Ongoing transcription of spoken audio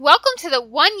Welcome to the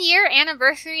 1-year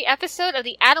anniversary episode of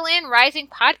the Adelan Rising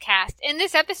podcast. In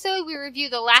this episode, we review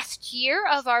the last year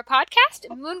of our podcast,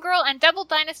 Moon Girl and Devil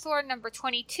Dinosaur number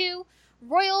 22,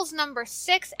 Royals number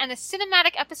 6, and the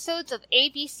cinematic episodes of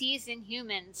ABC's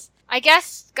Inhumans. I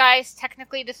guess, guys,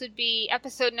 technically this would be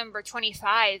episode number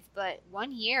 25, but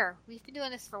 1 year. We've been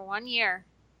doing this for 1 year.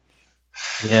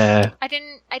 Yeah. I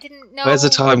didn't know. Where's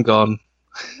the time gone?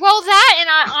 Well, that,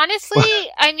 and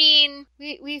honestly, I mean,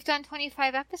 we've done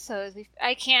 25 episodes.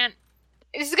 I can't,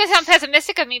 this is going to sound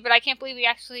pessimistic of me, but I can't believe we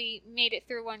actually made it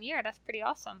through 1 year. That's pretty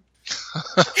awesome.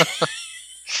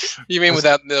 You mean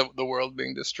without the world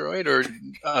being destroyed, or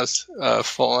us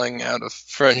falling out of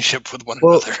friendship with one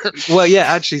another? Well, yeah,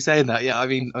 actually saying that, yeah, I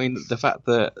mean, the fact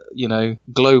that,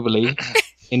 globally,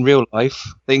 in real life,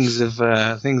 things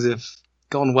have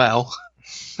gone well.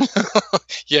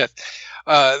 Yes.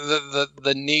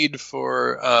 The need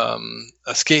for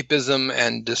escapism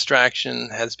and distraction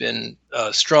has been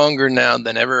stronger now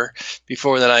than ever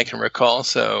before that I can recall.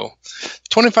 So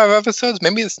 25 episodes,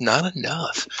 maybe it's not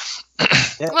enough.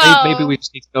 Yeah, well, maybe we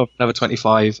just need to go for another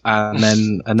 25 and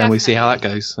then we see how that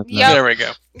goes. Yep. There we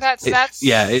go. That's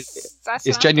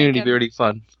it's genuinely really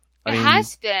fun. It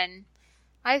has been.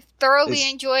 I've thoroughly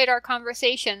enjoyed our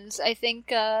conversations. I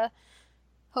think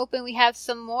hoping we have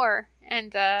some more,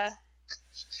 and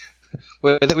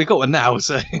well, we got one now,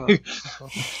 so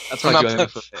that's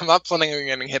I'm not planning on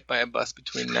getting hit by a bus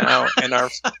between now and our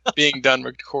being done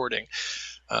recording.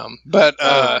 But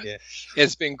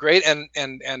it's been great, and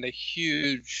a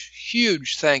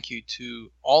huge thank you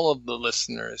to all of the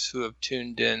listeners who have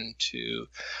tuned in to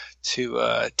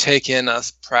take in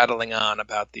us prattling on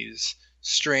about these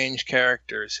strange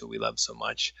characters who we love so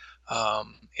much.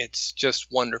 It's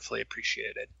just wonderfully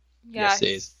appreciated. Yeah, yes, it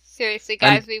is. Seriously,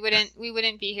 guys, we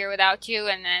wouldn't be here without you.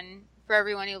 And then for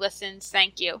everyone who listens,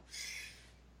 thank you.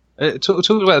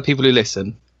 Talking about the people who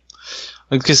listen,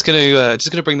 I'm just gonna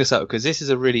bring this up because this is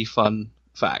a really fun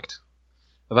fact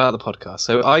about the podcast.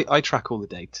 So I track all the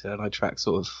data and I track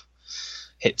sort of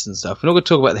hits and stuff. We're not going to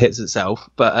talk about the hits itself,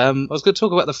 but I was going to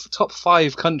talk about the top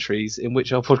 5 countries in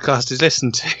which our podcast is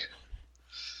listened to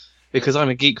because I'm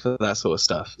a geek for that sort of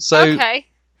stuff. So okay.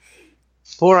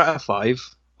 4 out of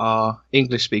 5 are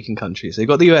English-speaking countries. So you've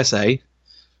got the USA,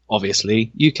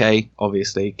 obviously, UK,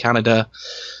 obviously, Canada,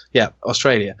 yeah,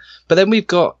 Australia. But then we've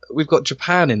got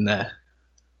Japan in there,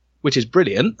 which is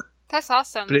brilliant. That's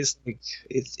awesome. But it's like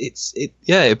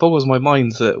it boggles my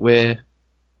mind that we're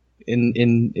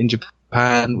in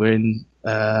Japan, we're in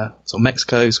sort of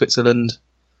Mexico, Switzerland.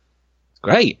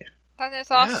 Great. That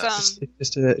is awesome.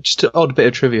 Yeah, just an odd bit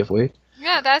of trivia for you.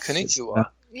 Yeah, that's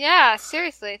Konnichiwa. Yeah,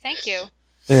 seriously, thank you.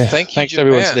 Yeah, thanks to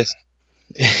everyone for this.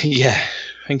 Yeah,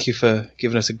 thank you for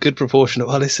giving us a good proportion of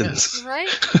our listens. Right?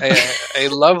 a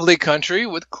lovely country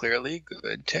with clearly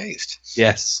good taste.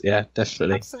 Yes, yeah,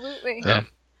 definitely. Absolutely. Yeah.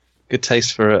 Good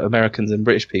taste for Americans and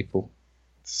British people.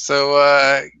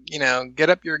 So, get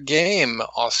up your game,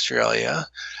 Australia.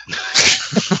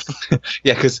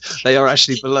 Yeah, because they are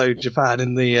actually below Japan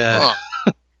in the...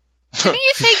 Didn't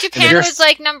you say Japan was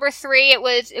like number 3? It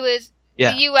was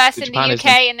the US and Japan the UK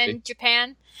and then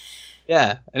Japan?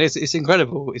 Yeah, and it's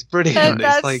incredible. It's brilliant.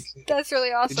 That's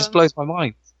really awesome. It just blows my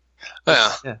mind.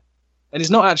 Yeah. And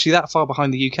it's not actually that far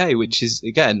behind the UK, which is,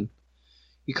 again,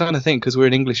 you kind of think because we're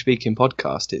an English-speaking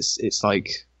podcast, it's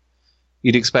like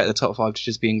you'd expect the top 5 to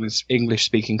just be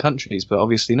English-speaking countries, but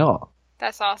obviously not.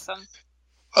 That's awesome.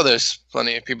 Oh, there's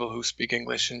plenty of people who speak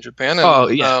English in Japan.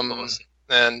 And,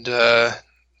 and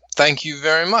thank you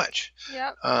very much.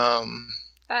 Yep.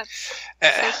 That's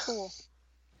so cool.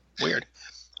 Weird.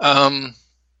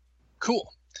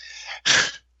 Cool.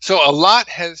 So a lot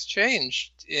has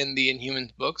changed in the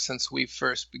Inhumans book since we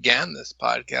first began this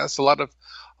podcast. A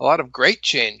lot of great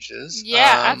changes.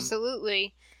 Yeah,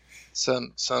 absolutely.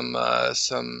 Some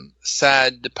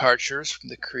sad departures from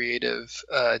the creative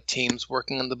teams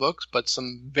working on the books, but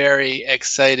some very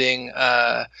exciting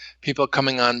people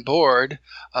coming on board.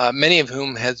 Many of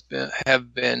whom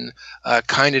have been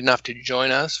kind enough to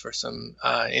join us for some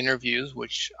interviews,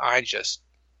 which I just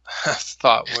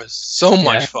thought was so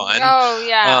much fun. Oh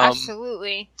yeah,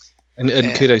 absolutely. And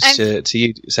kudos to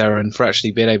you, Sarah, and for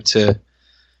actually being able to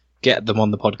get them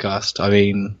on the podcast. I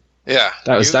mean, yeah,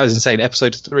 that was insane.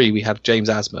 Episode 3, we had James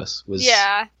Asmus.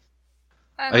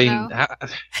 I mean,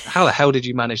 how the hell did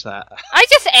you manage that? I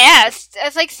just asked. I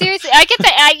was like, seriously, I get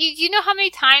that. You know how many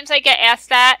times I get asked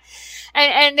that,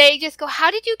 and they just go,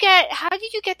 "How did you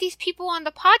get these people on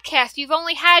the podcast? You've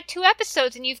only had 2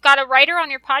 episodes, and you've got a writer on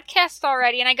your podcast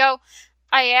already." And I go,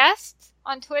 "I asked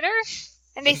on Twitter,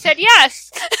 and they said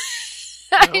yes."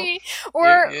 I mean,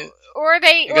 or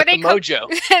they mojo.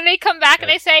 they come back and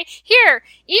they say, "Here,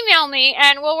 email me,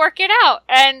 and we'll work it out."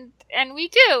 And we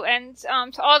do. And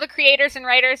to all the creators and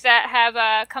writers that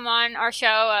have come on our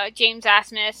show, James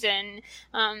Asmus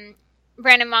and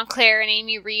Brandon Montclair and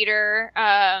Amy Reeder.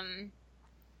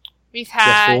 We've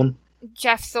had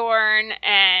Jeff Thorne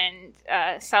and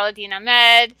Saladin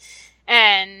Ahmed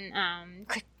and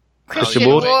Christian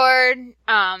Ward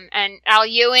and Al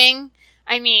Ewing.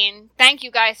 I mean, thank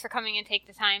you guys for coming and take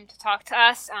the time to talk to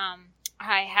us.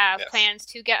 I have plans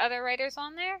to get other writers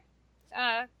on there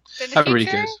in the future. Really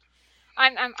good.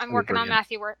 I'm working on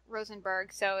Matthew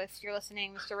Rosenberg, so if you're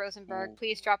listening, Mr. Rosenberg,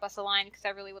 please drop us a line because I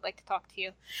really would like to talk to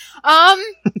you.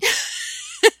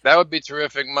 That would be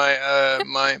terrific.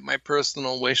 My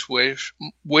personal wish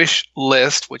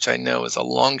list, which I know is a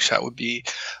long shot, would be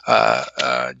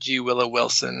G. Willow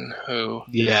Wilson, who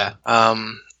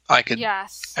I could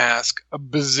ask a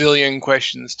bazillion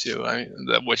questions to. I mean,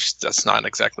 which that's not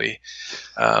exactly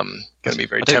going to be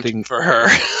very tempting for her.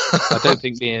 I don't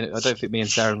think me and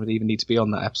Darren would even need to be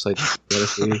on that episode. To be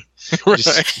honest with you.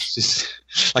 Just,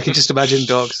 I can just imagine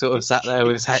Doc sort of sat there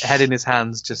with his head in his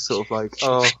hands, just sort of like,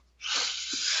 oh.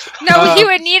 No, he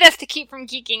would need us to keep from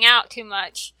geeking out too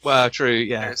much. Well, true,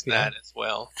 yeah. There's that as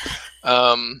well.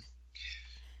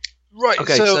 Right.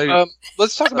 Okay, so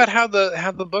let's talk about how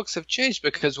the books have changed,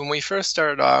 because when we first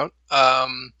started out,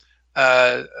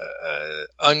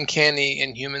 Uncanny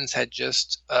Inhumans had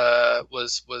just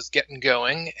was getting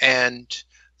going, and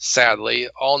sadly,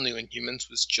 All New Inhumans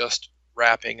was just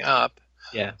wrapping up.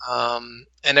 Yeah.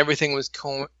 And everything was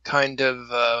kind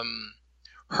of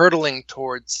hurtling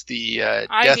towards the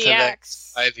Death of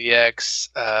IVX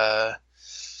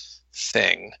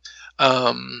thing.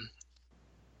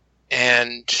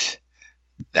 And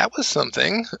that was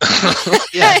something.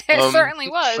 Yeah, it certainly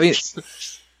was. It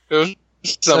was something.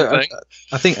 So,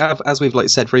 I think, as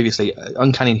we've said previously,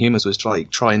 Uncanny Inhumans was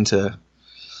trying to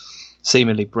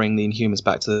seemingly bring the Inhumans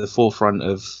back to the forefront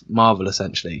of Marvel,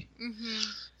 essentially. Mm-hmm.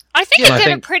 I think it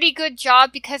did a pretty good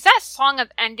job, because that Song of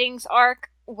Endings arc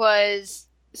was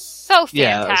so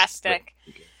fantastic.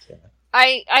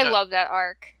 I love that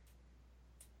arc.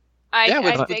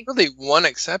 With really one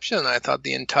exception, I thought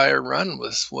the entire run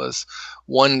was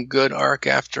one good arc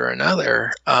after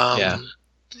another.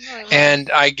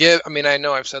 And I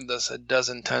know I've said this a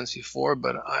dozen times before,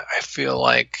 but I feel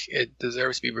like it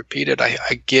deserves to be repeated.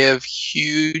 I give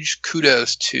huge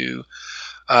kudos to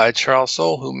Charles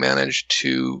Soule, who managed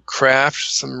to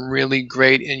craft some really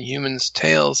great Inhumans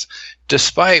tales,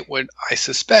 despite what I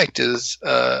suspect is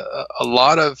a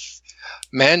lot of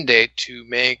mandate to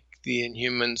make the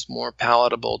Inhumans more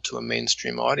palatable to a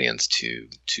mainstream audience, to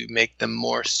make them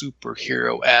more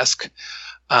superhero-esque,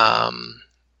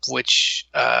 which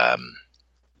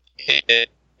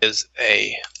is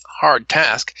a hard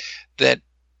task that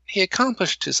he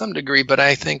accomplished to some degree, but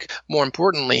I think more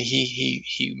importantly,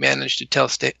 he managed to tell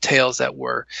tales that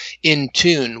were in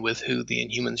tune with who the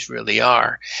Inhumans really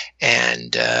are,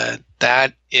 and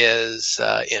that is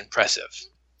impressive.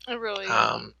 It really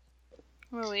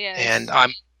really is. And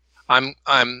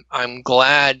I'm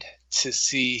glad to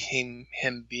see him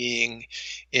being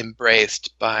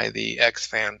embraced by the X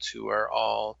fans, who are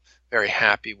all very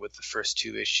happy with the first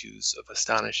two issues of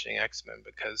Astonishing X-Men,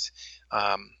 because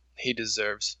he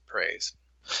deserves praise.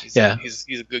 He's a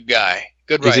good guy.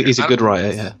 Good writer. He's a good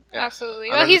writer, yeah. Absolutely.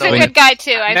 Well, he's a good guy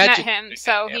too. I've met him,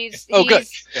 so he's good.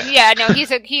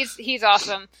 He's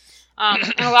awesome.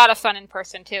 And a lot of fun in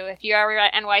person too. If you are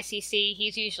at NYCC,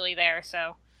 he's usually there,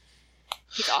 so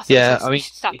he's awesome. Yeah, so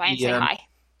stop by and say hi.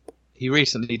 He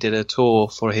recently did a tour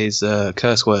for his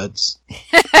Curse Words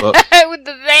book. With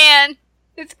the van.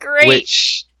 It's great.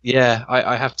 Which,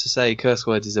 I have to say, Curse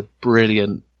Words is a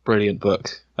brilliant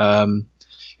book.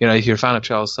 If you're a fan of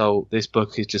Charles Soule, this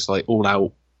book is just all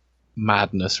out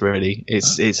madness. Really,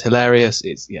 it's hilarious.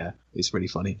 It's really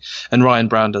funny. And Ryan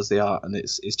Brown does the art, and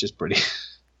it's just brilliant.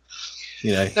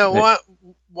 Now,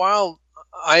 while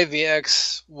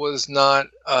IVX was not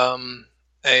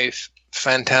a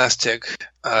fantastic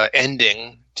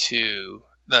ending to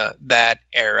that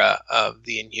era of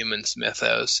the Inhumans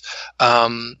mythos,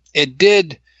 it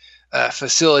did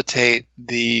facilitate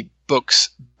the books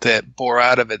that bore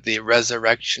out of it, the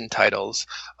Resurrection titles,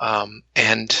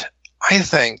 and I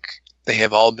think they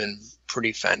have all been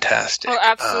pretty fantastic. Oh,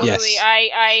 absolutely. Yes.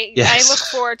 I look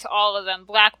forward to all of them.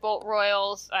 Black Bolt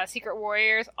Royals, Secret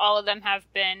Warriors, all of them have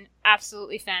been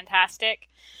absolutely fantastic.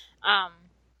 Sorry,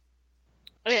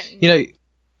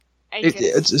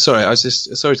 I was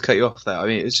just sorry to cut you off there. I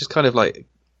mean, it's just kind of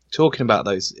talking about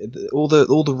those. All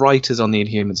the writers on the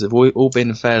Inhumans have all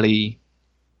been fairly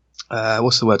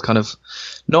what's the word? Kind of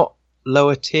not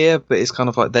lower tier, but it's kind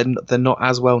of like they're not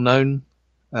as well known,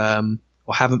 or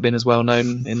haven't been as well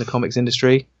known in the comics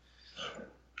industry.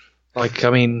 Like, I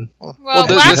mean, well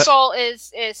Black Bolt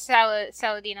is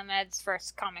Saladin Ahmed's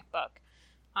first comic book.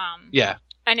 Yeah,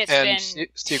 and it's been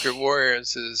Secret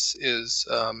Warriors is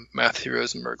Matthew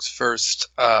Rosenberg's first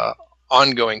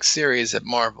ongoing series at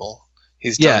Marvel.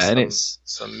 He's done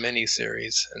some mini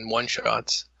series and one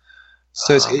shots.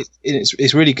 So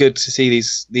it's really good to see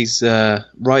these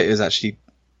writers actually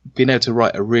being able to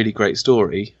write a really great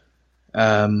story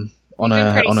on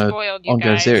a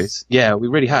ongoing series. Yeah, we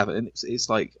really have, and it's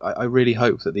like I really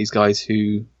hope that these guys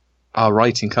who are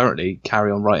writing currently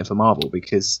carry on writing for Marvel,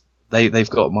 because they've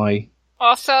got my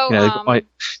they've got my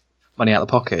money out of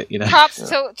the pocket. Props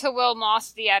to Will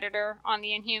Moss, the editor on the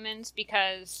Inhumans,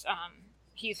 because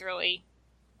he's really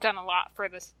done a lot for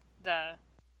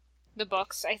the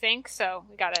books, I think. So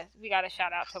we gotta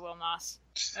shout out to Will Moss.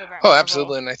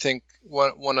 Absolutely, and I think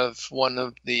one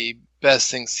of the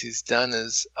best things he's done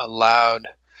is allowed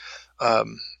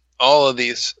all of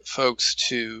these folks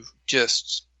to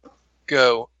just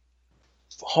go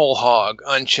whole hog,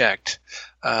 unchecked,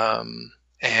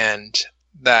 and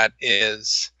that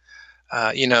is,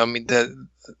 I mean,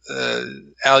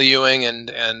 Al Ewing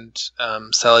and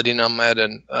Saladin Ahmed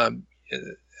and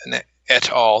et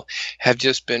al. Have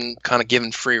just been kind of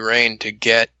given free rein to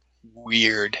get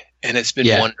weird, and it's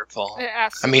been wonderful.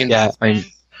 I mean,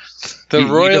 the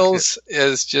Royals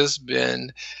has just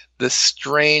been the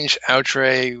strange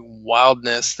outre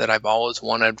wildness that I've always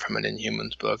wanted from an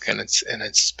Inhumans book, and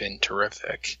it's been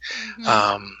terrific.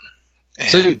 Mm-hmm.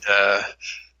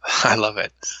 I love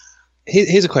it.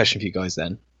 Here's a question for you guys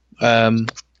then.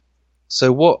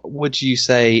 So what would you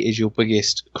say is your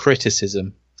biggest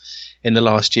criticism in the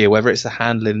last year, whether it's the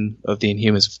handling of the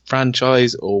Inhumans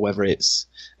franchise or whether it's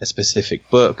a specific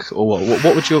book, or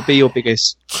what would be your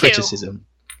biggest criticism?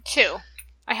 Two.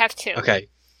 I have two. Okay.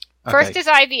 First is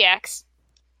IVX,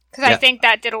 because I think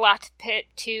that did a lot to pit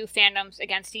two fandoms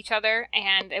against each other,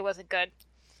 and it wasn't good.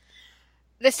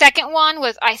 The second one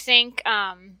was, I think,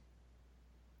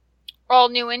 All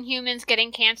New Inhumans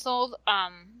getting canceled.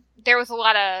 There was a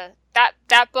lot of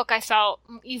that book, I felt,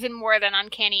 even more than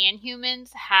Uncanny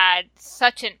Inhumans, had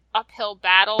such an uphill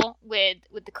battle with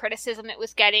the criticism it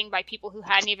was getting by people who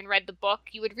hadn't even read the book.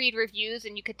 You would read reviews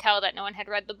and you could tell that no one had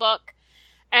read the book.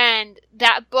 And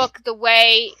that book, the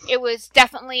way it was,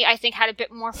 definitely, I think, had a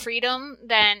bit more freedom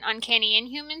than Uncanny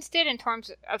Inhumans did in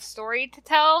terms of story to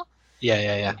tell.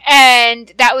 Yeah.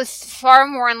 And that was far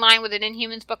more in line with an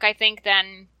Inhumans book, I think,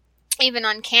 than even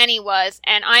Uncanny was.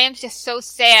 And I am just so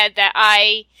sad that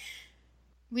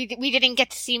we didn't get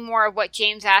to see more of what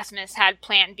James Asmus had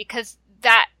planned, because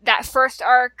that first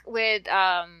arc with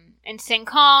in Sing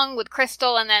Kong with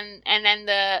Crystal and then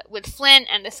with Flint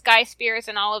and the Sky Spears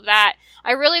and all of that,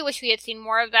 I really wish we had seen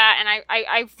more of that. And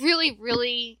I really,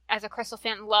 really, as a Crystal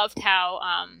fan, loved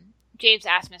how James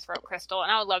Asmus wrote Crystal,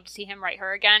 and I would love to see him write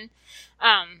her again.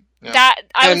 That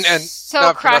I was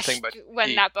so crushed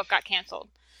when that book got canceled.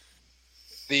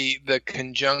 The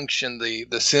conjunction, the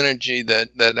synergy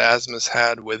that Asmus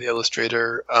had with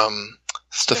illustrator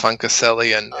Stefan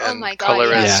Caselli and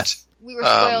colorist. Yeah. We were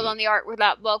spoiled on the art with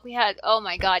that book. We had,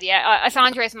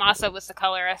 Andres Massa was the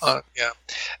colorist. I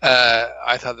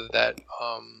thought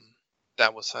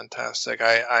that was fantastic.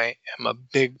 I am a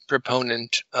big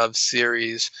proponent of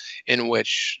series in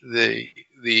which the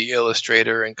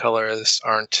illustrator and colorist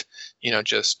aren't,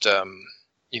 just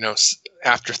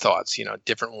afterthoughts,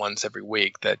 different ones every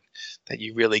week, that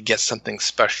you really get something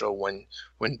special when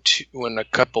a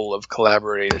couple of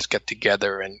collaborators get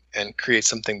together and create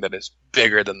something that is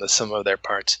bigger than the sum of their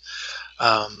parts.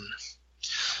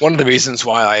 One of the reasons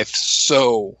why I've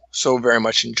so very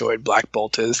much enjoyed Black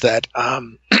Bolt is that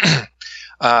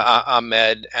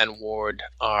Ahmed and Ward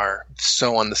are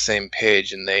so on the same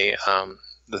page, and they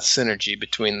the synergy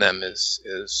between them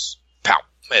is pow.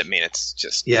 I mean, it's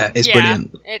just it's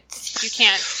brilliant. It's, you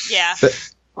can't,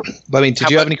 But I mean, did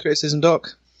you have any criticism,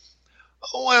 Doc?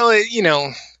 Well,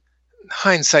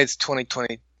 hindsight's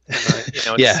 20/20.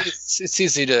 It's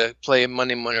easy to play a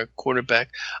money quarterback.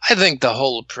 I think the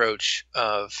whole approach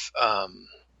of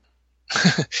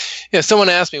someone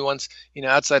asked me once,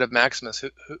 outside of Maximus,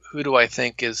 who do I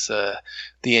think is the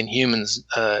Inhumans'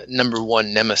 number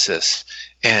one nemesis?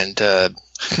 And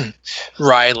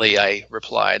Riley, I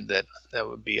replied that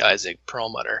would be Isaac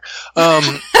Perlmutter.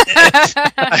 I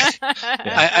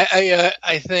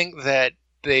think that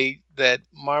that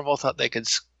Marvel thought they could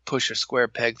push a square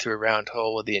peg through a round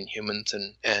hole with the Inhumans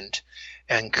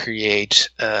and create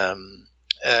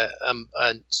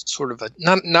sort of a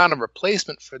not a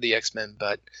replacement for the X-Men,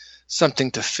 but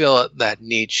something to fill that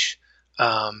niche.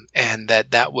 And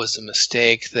that was a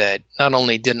mistake that not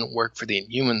only didn't work for the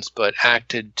Inhumans, but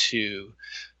acted to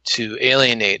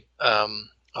alienate a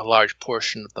large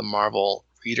portion of the Marvel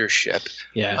readership.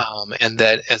 Yeah. And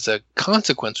that as a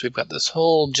consequence, we've got this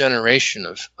whole generation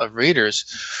of readers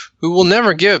who will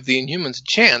never give the Inhumans a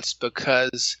chance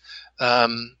because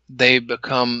they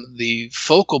become the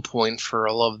focal point for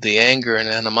all of the anger and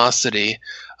animosity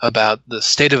about the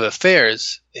state of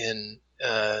affairs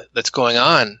that's going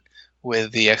on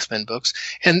with the X-Men books,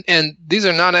 and these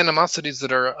are not animosities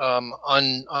that are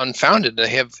unfounded.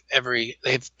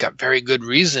 They've got very good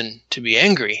reason to be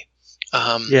angry.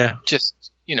 Just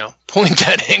point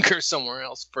that anger somewhere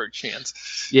else for a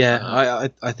chance. Yeah,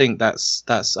 I think that's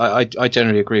I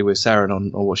generally agree with Sarah on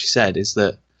what she said. Is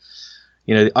that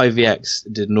the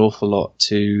IVX did an awful lot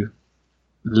to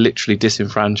literally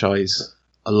disenfranchise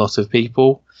a lot of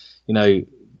people.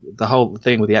 The whole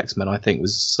thing with the X-Men, I think,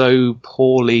 was so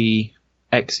poorly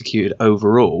executed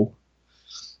overall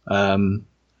that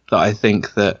I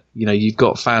think that you've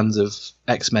got fans of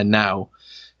X-Men now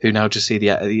who now just see the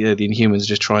Inhumans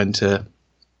just trying to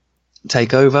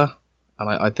take over, and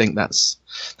I think that's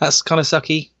kind of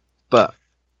sucky. But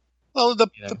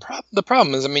the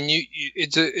problem is,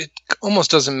 it almost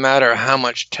doesn't matter how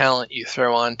much talent you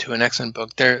throw onto an X-Men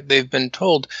book. They've been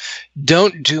told,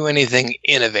 don't do anything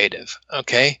innovative,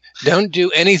 okay? Don't do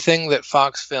anything that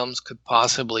Fox Films could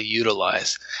possibly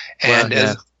utilize. And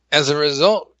as a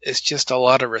result, it's just a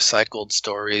lot of recycled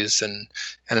stories and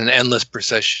an endless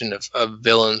procession of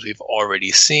villains we've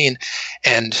already seen.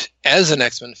 And as an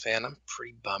X-Men fan, I'm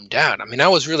pretty bummed out. I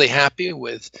was really happy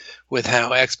with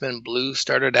how X-Men Blue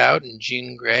started out and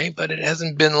Jean Grey, but it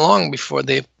hasn't been long before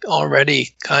they've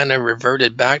already kind of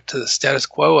reverted back to the status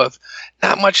quo of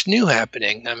not much new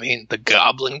happening. The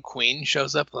Goblin Queen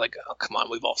shows up, like, oh, come on,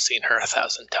 we've all seen her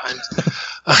 1,000 times.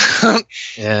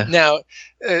 Yeah. Now,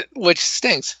 which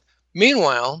stinks.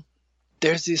 Meanwhile,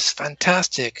 there's these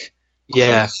fantastic,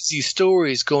 crazy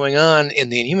stories going on in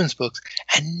the Inhumans books,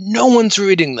 and no one's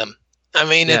reading them.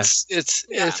 It's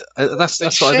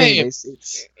that's what I mean.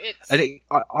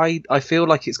 I feel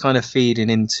like it's kind of feeding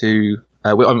into.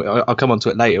 I'll come on to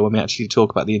it later when we actually talk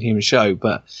about the Inhuman show,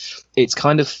 but it's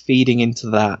kind of feeding into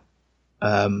that.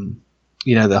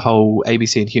 The whole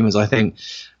ABC Inhumans. I think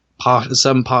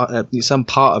some part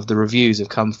of the reviews have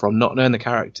come from not knowing the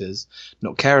characters,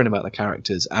 not caring about the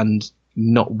characters, and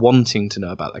not wanting to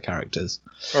know about the characters,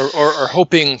 or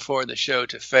hoping for the show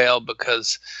to fail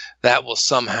because that will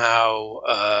somehow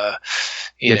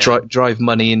drive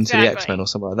money into the X-Men or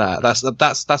something like that. That's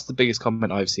the biggest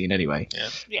comment I've seen anyway.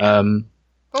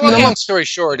 Long story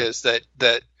short is that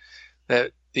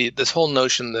this whole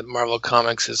notion that Marvel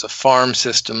Comics is a farm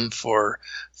system for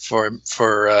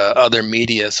other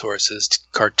media sources,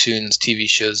 cartoons, TV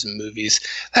shows, and movies.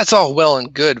 That's all well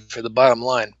and good for the bottom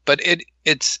line, but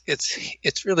it's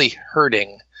really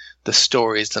hurting the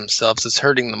stories themselves. It's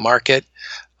hurting the market,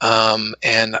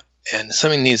 and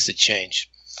something needs to change.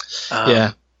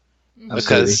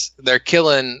 Because they're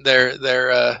killing,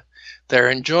 they're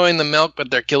enjoying the milk, but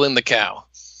they're killing the cow.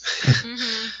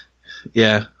 Mm-hmm.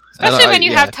 Yeah. Especially when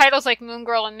you have titles like Moon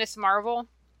Girl and Miss Marvel.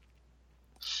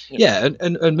 Yeah,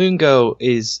 and Moon Girl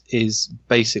is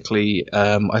basically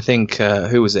I think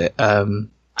who was it? I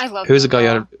love. Who was the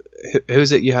guy? Who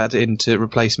was it you had in to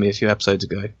replace me a few episodes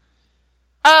ago?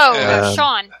 Oh,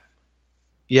 Sean.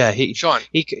 Yeah, he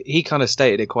kind of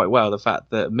stated it quite well. The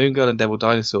fact that Moon Girl and Devil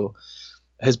Dinosaur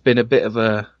has been a bit of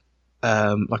a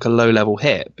like a low level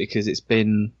hit because it's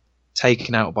been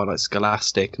taken out by like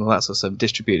Scholastic and all that sort of stuff,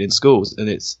 distributed in schools, and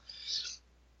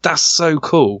that's so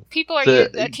cool. People are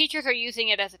teachers are using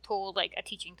it as a tool, like a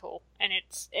teaching tool, and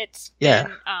it's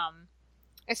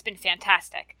been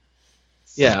fantastic.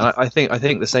 Yeah, I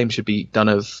think the same should be done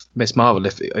of Miss Marvel,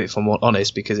 if I'm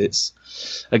honest, because it's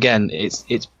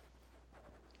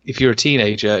if you're a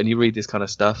teenager and you read this kind of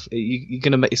stuff,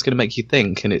 it's gonna make you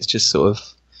think, and it's just sort of,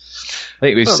 I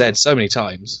think we've said so many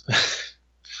times.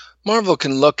 Marvel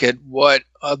can look at what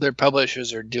other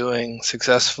publishers are doing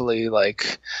successfully,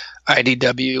 like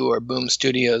IDW or Boom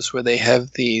Studios, where they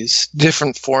have these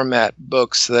different format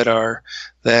books that are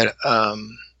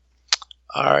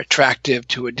attractive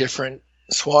to a different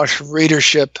swash of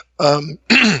readership,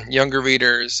 younger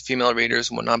readers, female readers,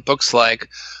 and whatnot. Books like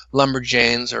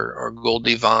Lumberjanes or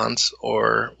Goldie Vance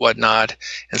or whatnot,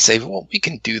 and say, well, we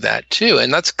can do that too.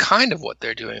 And that's kind of what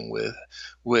they're doing with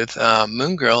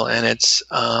Moon Girl, and it's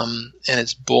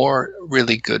bore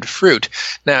really good fruit.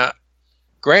 Now,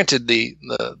 granted,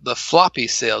 the floppy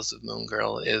sales of Moon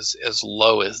Girl is as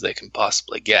low as they can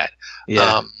possibly get.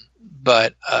 Yeah.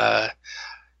 But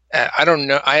I don't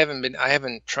know. I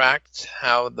haven't tracked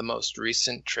how the most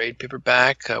recent trade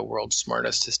paperback, World's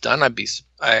Smartest, is done.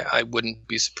 I wouldn't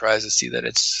be surprised to see that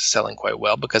it's selling quite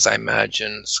well, because I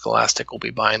imagine Scholastic will be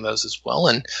buying those as well.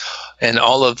 And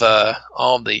all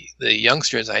the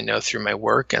youngsters I know through my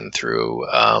work and through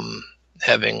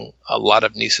having a lot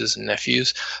of nieces and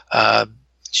nephews,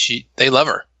 they love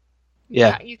her.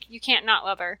 Yeah. You can't not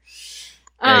love her.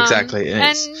 Yeah, exactly.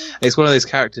 And it's one of those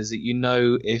characters that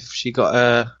if she got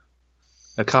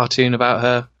a cartoon about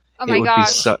her, oh my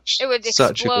gosh, it would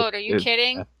explode. Are you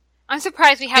kidding? I'm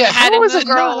surprised we haven't had a Moon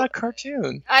Girl. Not a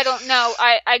cartoon? I don't know.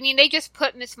 I mean, they just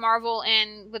put Miss Marvel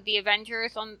in with the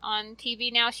Avengers on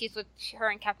TV now. She's with her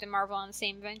and Captain Marvel on the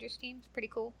same Avengers team. It's pretty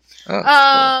cool. Cool.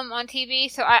 On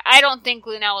TV. So I don't think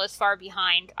Lunella is far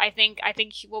behind. I think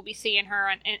we'll be seeing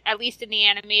her at least in the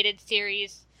animated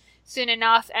series soon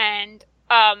enough. And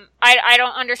I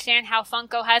don't understand how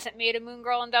Funko hasn't made a Moon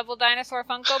Girl and Devil Dinosaur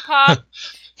Funko Pop,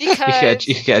 because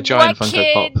you could get a giant what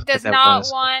Funko Pop kid does not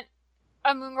want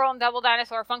a Moon Girl and Devil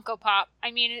Dinosaur Funko Pop?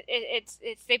 I mean, it's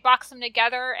they box them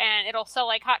together and it'll sell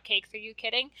like hotcakes. Are you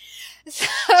kidding? So,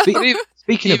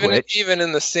 Speaking of which, even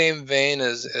in the same vein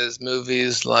as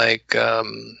movies like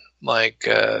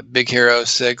Big Hero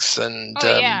 6 and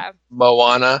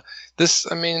Moana,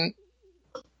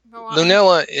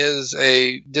 Lunella is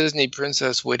a Disney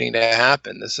princess waiting to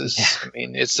happen. This is,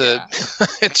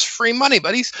 it's free money,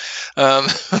 buddies.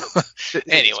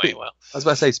 Anyway, well, I was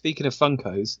about to say, speaking of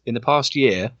Funkos, in the past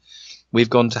year, we've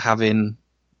gone to having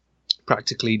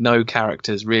practically no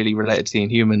characters really related to the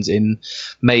Inhumans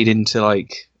made into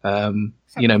like,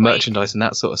 merchandise and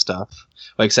that sort of stuff,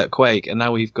 except Quake. And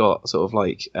now we've got sort of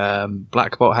like,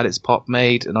 Black Bolt had its pop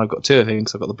made, and I've got two of them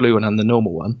because I've got the blue one and the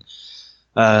normal one.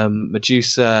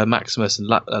 Medusa, Maximus, and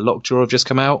Lockjaw have just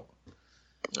come out.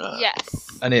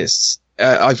 Yes, and it's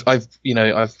I've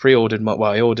pre-ordered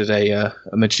I ordered a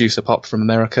Medusa pop from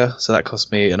America, so that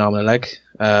cost me an arm and a leg.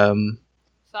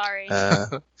 Sorry.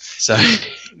 So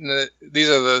these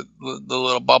are the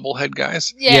little bobblehead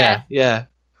guys. Yeah.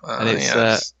 And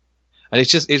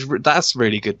it's that's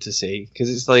really good to see, because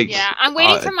it's like, I'm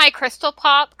waiting for my Crystal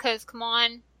Pop, because come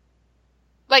on.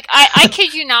 Like, I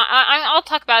kid you not, I'll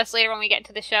talk about this later when we get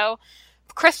into the show.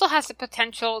 Crystal has the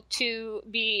potential to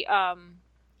be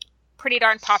pretty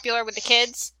darn popular with the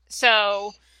kids,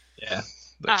 so... Yeah,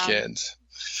 the kids.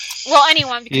 Well,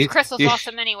 anyone, because Crystal's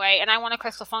awesome anyway, and I want a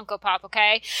Crystal Funko Pop,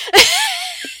 okay?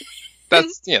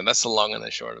 That's the long and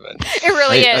the short of it. It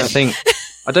really is.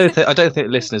 I don't think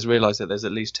listeners realise that there's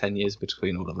at least 10 years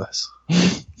between all of us.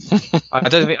 I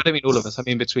don't mean all of us. I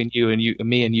mean between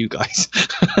me and you guys.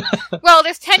 Well,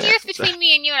 there's 10 years between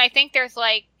me and you, and I think there's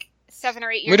like 7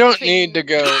 or 8 years. We don't need to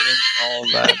go into all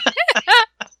of that.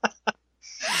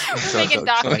 We're making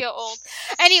Doc feel old.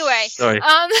 Anyway, sorry.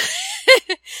 I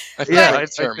feel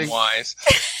like term wise.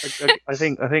 I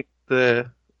think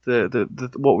the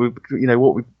what we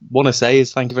want to say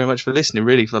is thank you very much for listening,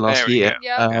 really, for the last year.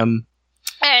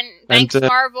 And thanks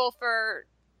Marvel for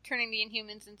turning the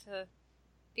Inhumans into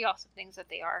the awesome things that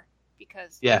they are,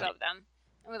 because we love them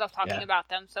and we love talking about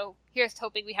them. So here's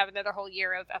hoping we have another whole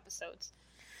year of episodes.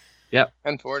 Yep,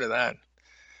 and forward to that.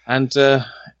 And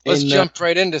let's jump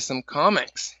right into some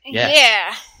comics. Yes.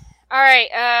 Yeah. All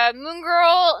right. Moon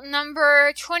Girl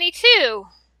number 22. Oh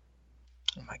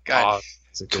my God.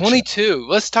 22.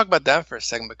 Let's talk about that for a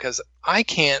second, because I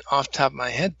can't, off the top of my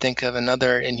head, think of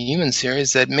another Inhuman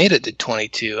series that made it to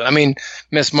 22. I mean,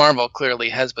 Miss Marvel clearly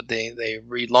has, but they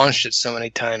relaunched it so many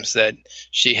times that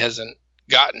she hasn't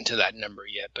gotten to that number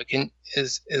yet. But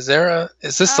is this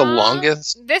the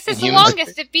longest? This is the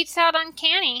longest. It beats out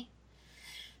Uncanny.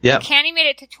 Yeah. Uncanny made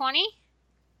it to 20.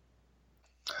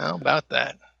 How about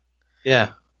that?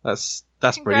 Yeah, that's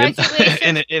brilliant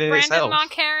in itself.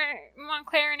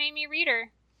 Montclair and Amy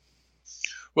Reeder.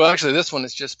 Well, actually, this one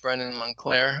is just Brendan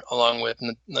Montclair along with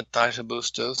Natasha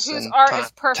Bustos. Whose art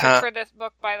is perfect for this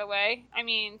book, by the way. I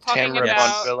mean, talking Tamara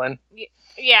about Bonvillain.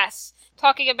 Yes,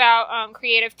 talking about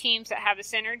creative teams that have a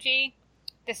synergy.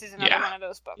 This is another one of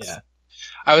those books. Yeah.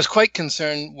 I was quite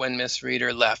concerned when Miss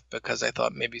Reeder left, because I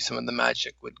thought maybe some of the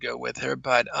magic would go with her,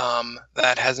 but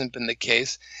that hasn't been the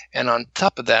case. And on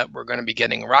top of that, we're going to be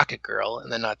getting Rocket Girl in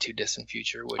the not too distant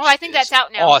future, which I think that's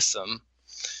out now. Awesome.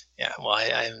 Yeah, well,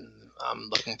 I'm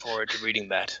looking forward to reading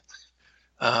that,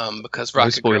 because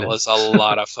Rocket Girl is a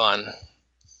lot of fun.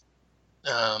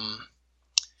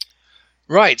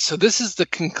 Right, so this is the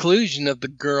conclusion of the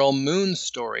Girl Moon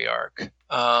story arc,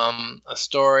 a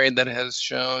story that has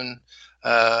shown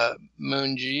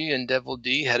Moon-G and Devil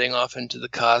D heading off into the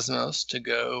cosmos to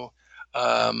go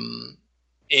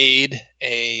aid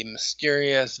a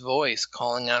mysterious voice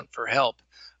calling out for help.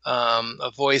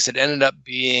 A voice that ended up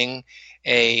being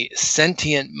a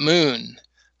sentient moon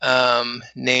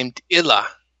named Illa,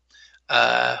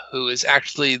 who is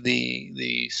actually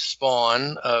the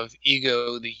spawn of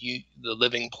Ego, the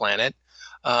living planet.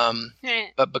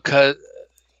 But because...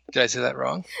 Did I say that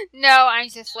wrong? No, I'm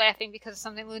just laughing because of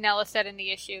something Lunella said in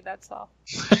the issue, that's all.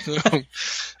 Get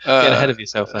ahead of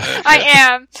yourself there. I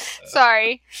am.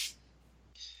 Sorry.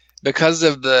 Because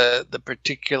of the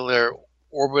particular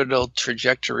orbital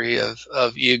trajectory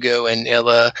of Ego and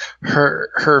Illa,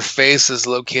 her face is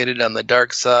located on the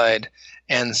dark side,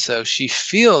 and so she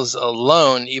feels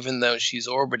alone even though she's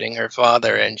orbiting her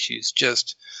father, and she's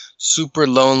just super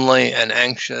lonely and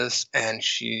anxious, and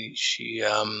she's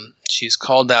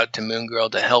called out to Moon Girl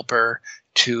to help her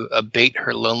to abate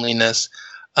her loneliness.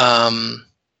 And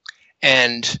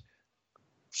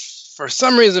for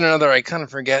some reason or another, I kind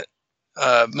of forget,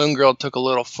 Moon Girl took a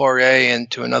little foray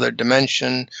into another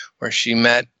dimension where she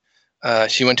went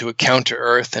to a counter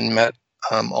Earth and met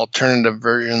alternative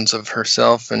versions of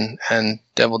herself and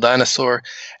Devil Dinosaur,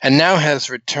 and now has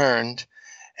returned.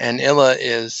 And Illa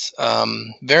is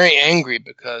very angry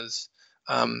because,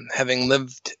 having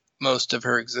lived most of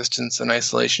her existence in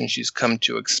isolation, she's come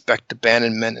to expect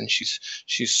abandonment, and she's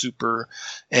super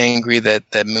angry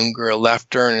that Moon Girl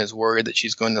left her and is worried that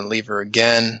she's going to leave her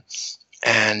again.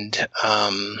 And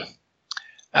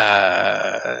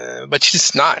but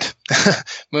she's not.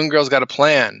 Moon Girl's got a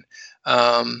plan.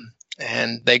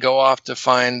 And they go off to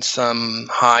find some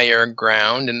higher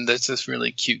ground, and there's this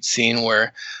really cute scene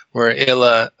where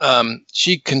Illa,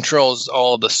 she controls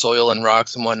all the soil and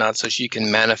rocks and whatnot, so she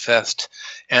can manifest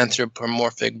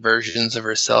anthropomorphic versions of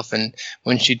herself. And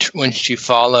when she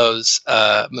follows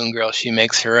Moon Girl, she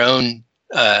makes her own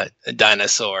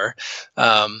dinosaur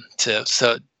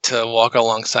to walk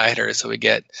alongside her. So we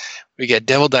get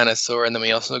Devil Dinosaur, and then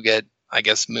we also get, I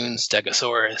guess, Moon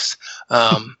Stegosaurus,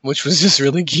 which was just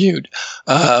really cute.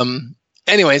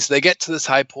 Anyways, they get to this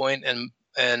high point, and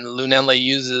Lunella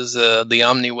uses the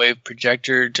Omniwave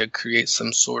projector to create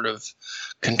some sort of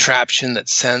contraption that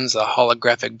sends a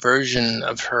holographic version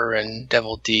of her and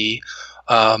Devil D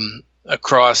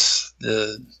across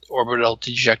the orbital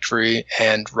trajectory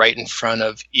and right in front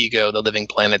of Ego, the living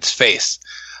planet's face.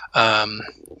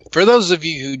 For those of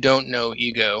you who don't know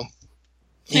Ego,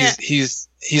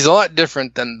 he's a lot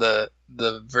different than the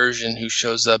version who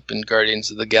shows up in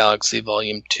Guardians of the Galaxy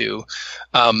Volume 2.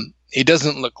 He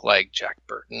doesn't look like Jack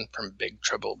Burton from Big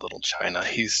Trouble in Little China.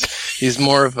 He's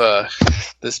more of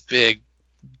this big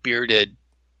bearded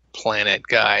planet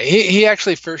guy. He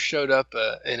actually first showed up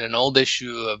in an old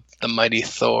issue of The Mighty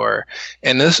Thor,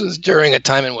 and this was during a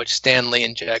time in which Stan Lee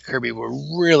and Jack Kirby were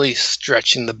really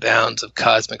stretching the bounds of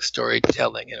cosmic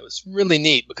storytelling, and it was really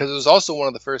neat because it was also one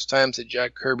of the first times that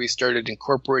Jack Kirby started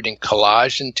incorporating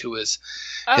collage into his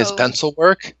pencil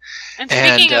work. And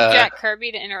speaking of Jack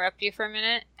Kirby, to interrupt you for a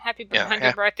minute, happy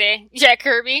 100th birthday, Jack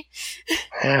Kirby.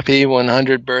 Happy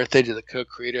 100th birthday to the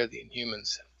co-creator of the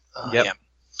Inhumans. Yep. Yeah.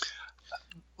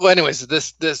 Well, anyways,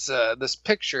 this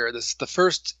picture, the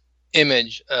first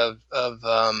image of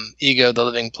Ego, the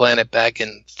living planet, back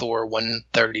in Thor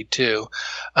 132,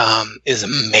 is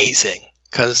amazing.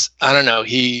 Because I don't know,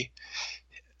 maybe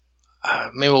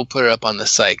we'll put it up on the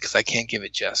site because I can't give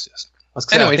it justice.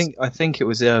 I think it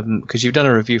was because you've done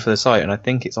a review for the site, and I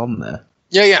think it's on there.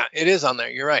 Yeah, it is on there.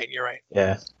 You're right.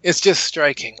 Yeah, it's just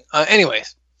striking.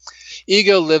 Anyways.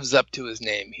 Ego lives up to his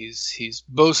name. He's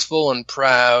boastful and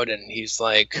proud, and he's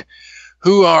like,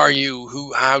 "Who are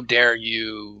you? How dare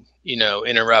you?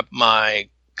 Interrupt my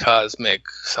cosmic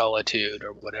solitude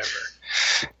or whatever."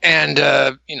 And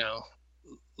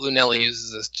Lunella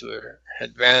uses this to her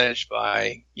advantage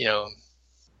by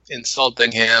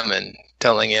insulting him and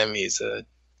telling him he's a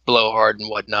blowhard and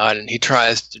whatnot, and he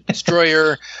tries to destroy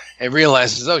her and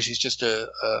realizes, she's just a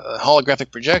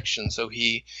holographic projection. So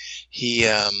he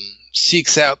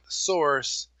seeks out the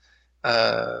source,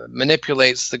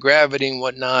 manipulates the gravity and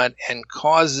whatnot, and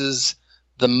causes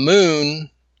the moon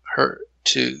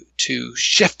to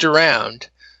shift around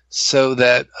so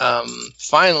that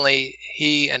finally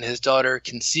he and his daughter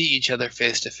can see each other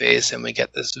face to face, and we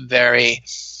get this very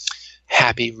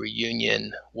happy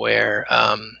reunion where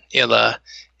Illa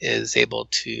is able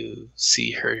to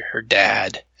see her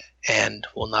dad and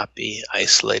will not be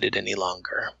isolated any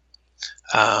longer.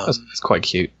 It's quite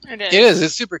cute. It is. It is.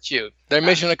 It's super cute. Their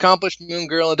mission accomplished. Moon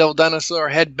Girl and Devil Dinosaur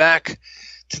head back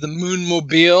to the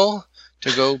Moonmobile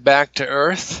to go back to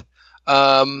Earth.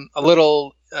 A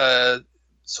little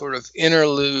sort of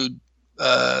interlude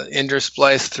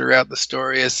interspliced throughout the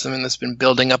story is something that's been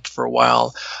building up for a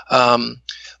while.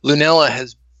 Lunella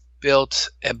has built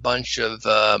a bunch of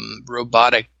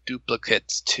robotic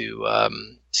duplicates to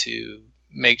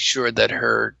make sure that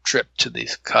her trip to the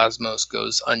cosmos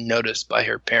goes unnoticed by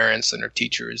her parents and her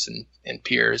teachers and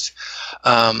peers.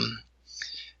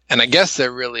 And I guess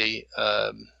they're really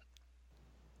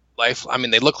life. I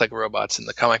mean, they look like robots in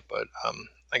the comic, but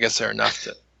I guess they're enough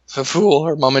to fool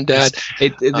her mom and dad.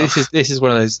 This is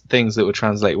one of those things that would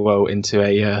translate well into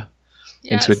a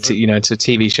into a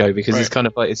TV show, because it's kind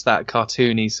of like, it's that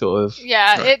cartoony sort of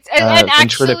it's and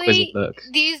actually look.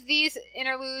 These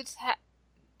interludes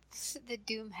the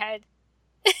Doomhead.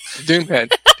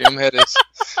 Doomhead is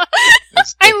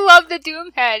I love the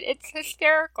Doomhead. It's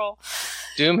hysterical.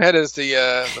 Doomhead is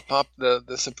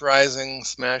the surprising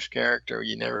Smash character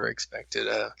you never expected.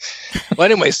 Well,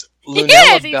 anyways,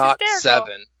 Lunella Dot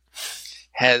 7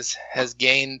 has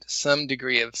gained some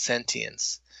degree of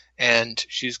sentience, and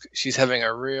she's having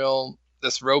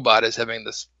this robot is having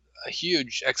a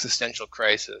huge existential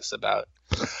crisis about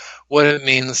what it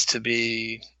means to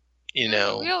be,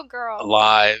 real girl,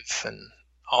 alive, and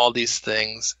all these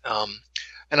things.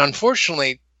 And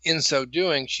unfortunately, in so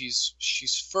doing,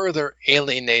 she's further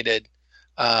alienated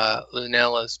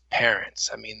Lunella's parents.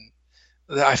 I mean,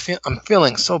 I'm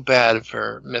feeling so bad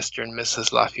for Mr. and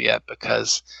Mrs. Lafayette,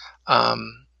 because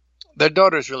their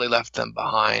daughters really left them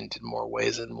behind in more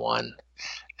ways than one,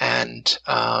 and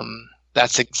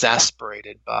that's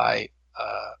exasperated by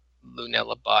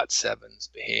Lunella Bot 7's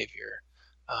behavior.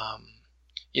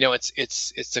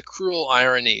 It's a cruel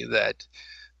irony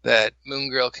that Moon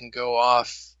Girl can go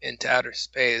off into outer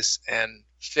space and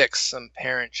fix some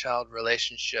parent-child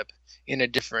relationship in a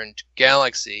different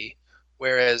galaxy,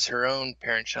 whereas her own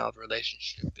parent-child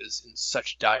relationship is in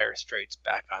such dire straits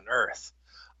back on Earth.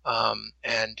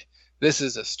 And this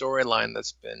is a storyline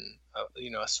that's been,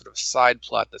 a sort of side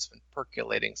plot that's been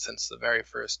percolating since the very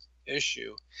first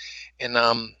issue, and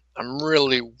I'm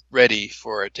really ready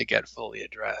for it to get fully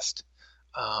addressed.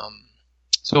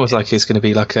 It's almost like it's going to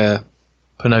be like a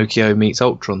Pinocchio meets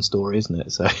Ultron story, isn't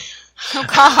it? So. Oh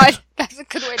God, that's a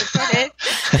good way to put it.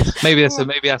 maybe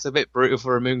that's a bit brutal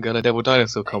for a Moon Girl and Devil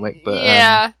Dinosaur comic,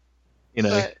 but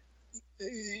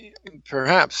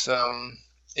perhaps. I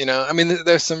mean,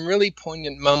 there's some really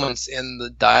poignant moments in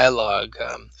the dialogue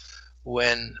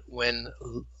when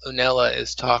Lunella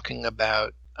is talking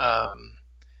about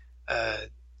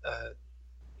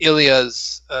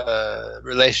Ilya's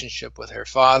relationship with her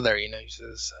father. He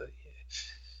says,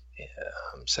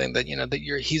 I'm saying that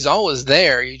he's always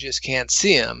there, you just can't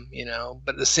see him,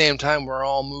 but at the same time we're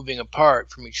all moving apart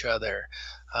from each other.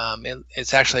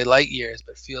 It's actually light years,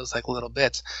 but feels like little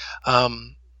bits.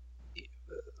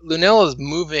 Lunella's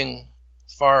moving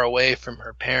far away from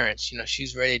her parents.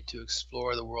 She's ready to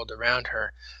explore the world around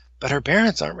her, but her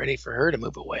parents aren't ready for her to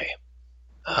move away.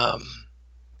 Parents,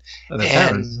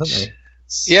 aren't they?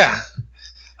 Yeah.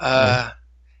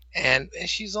 And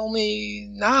she's only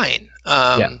 9.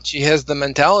 She has the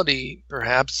mentality,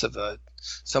 perhaps, of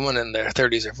someone in their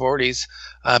 30s or 40s,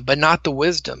 but not the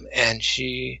wisdom. And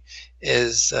she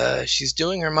is she's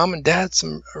doing her mom and dad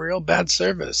a real bad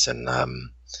service, and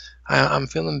I'm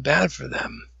feeling bad for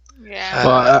them. Yeah.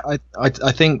 Well,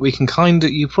 I think we can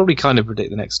you probably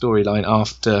predict the next storyline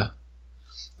after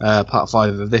part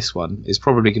 5 of this one is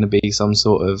probably going to be some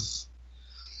sort of,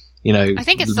 I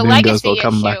think it's the legacy issue.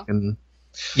 Come back and,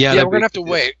 we're going to have to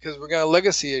wait, because we're got a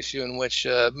legacy issue in which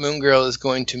Moon Girl is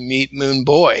going to meet Moon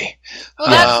Boy.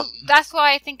 Well, that's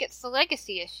why I think it's the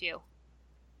legacy issue.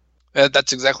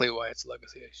 That's exactly why it's a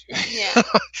legacy issue. Yeah,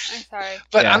 I'm sorry.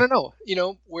 But I don't know.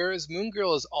 Whereas Moon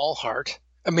Girl is all heart,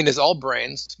 is all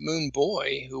brains, Moon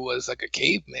Boy, who was like a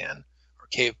caveman or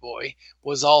cave boy,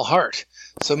 was all heart.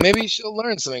 So maybe she'll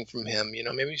learn something from him.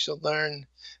 Maybe she'll learn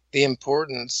the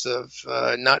importance of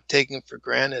not taking for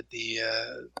granted the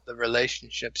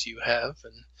relationships you have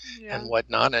and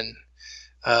whatnot. And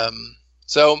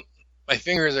so my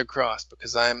fingers are crossed,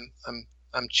 because I'm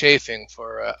chafing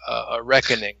for a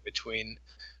reckoning between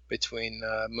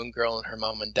Moon Girl and her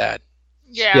mom and dad.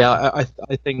 Yeah.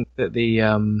 I think that the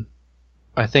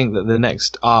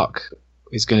next arc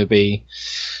is going to be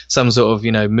some sort of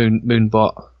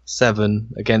Moonbot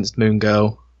 7 against Moon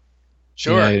Girl.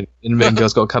 Sure. And Moon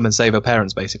Girl's got to come and save her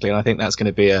parents, basically, and I think that's going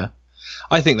to be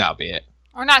I think that'll be it.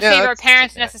 Or not save her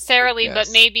parents necessarily, but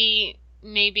maybe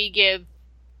give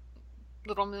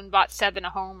little Moonbot 7 a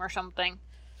home or something.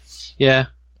 Yeah,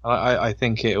 I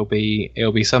think it'll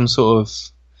be some sort of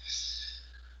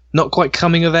not quite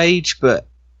coming of age, but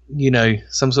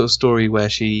some sort of story where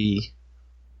she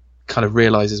kind of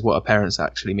realizes what her parents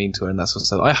actually mean to her and that sort of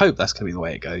stuff. I hope that's going to be the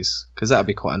way it goes, because that'd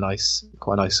be quite a nice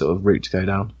sort of route to go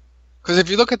down. Because if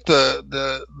you look at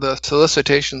the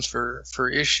solicitations for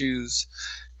issues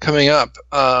coming up,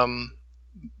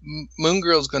 Moon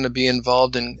Girl's going to be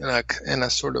involved in a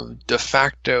sort of de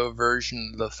facto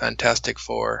version of the Fantastic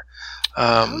Four.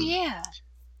 Oh yeah.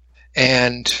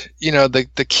 And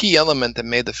the key element that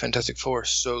made the Fantastic Four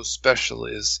so special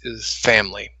is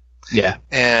family. Yeah.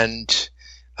 And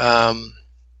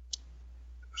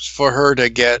for her to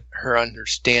get her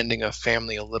understanding of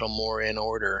family a little more in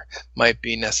order might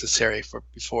be necessary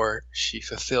before she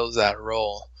fulfills that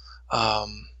role.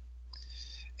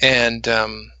 And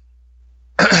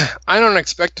I don't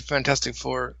expect the Fantastic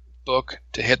Four book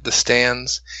to hit the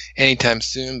stands anytime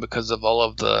soon because of all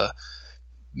of the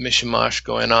mishmash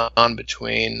going on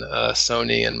between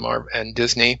Sony and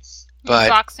Disney. But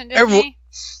Fox and Disney?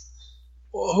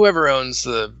 Whoever owns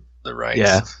the rights.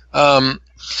 Yeah.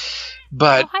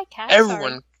 But hi, Kat.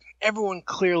 everyone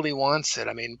clearly wants it.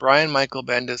 I mean, Brian Michael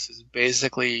Bendis is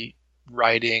basically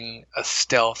writing a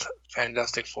stealth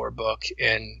Fantastic Four book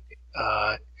in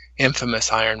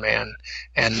infamous Iron Man,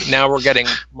 and now we're getting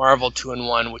Marvel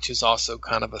 2-in-1, which is also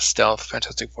kind of a stealth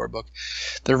Fantastic Four book.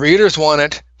 The readers want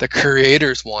it, the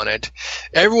creators want it,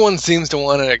 everyone seems to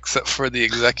want it except for the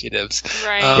executives.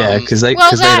 Right. Yeah, because they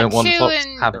don't want Fox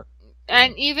to have it.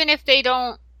 And even if they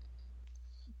don't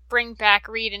bring back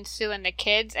Reed and Sue and the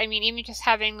kids, I mean, even just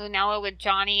having Lunella with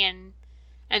Johnny and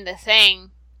the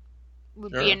Thing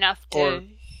would be enough to...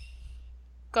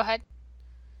 Go ahead.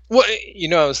 Well,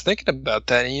 I was thinking about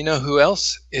that, and who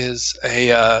else is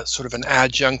a sort of an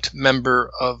adjunct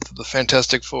member of the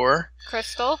Fantastic Four?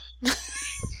 Crystal.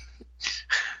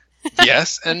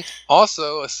 Yes, and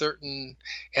also a certain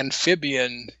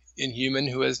amphibian Inhuman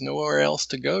who has nowhere else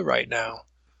to go right now.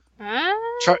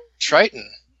 Triton.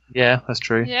 Yeah, that's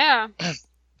true. Yeah.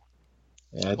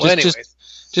 Yeah. Well, anyways.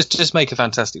 Just make a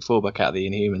Fantastic Four book out of the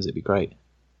Inhumans. It'd be great.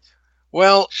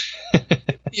 Well,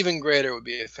 even greater would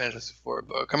be a Fantastic Four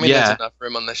book. I mean, there's enough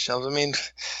room on the shelves. I mean,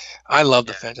 I love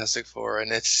the Fantastic Four,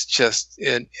 and it's just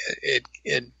it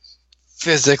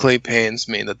physically pains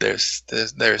me that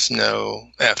there's no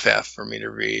FF for me to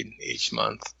read each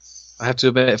month. I have to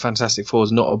admit, Fantastic Four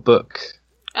is not a book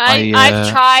I've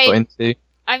tried. got into.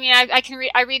 I mean, I can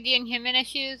read. I read the Inhuman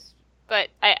issues, but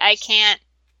I can't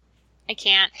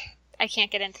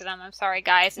get into them. I'm sorry,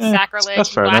 guys. It's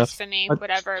sacrilege, blasphemy,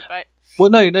 whatever. But well,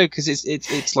 no, because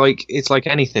it's like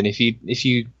anything. If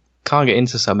you can't get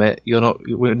into something,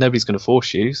 nobody's going to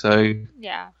force you. So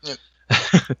yeah.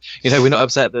 We're not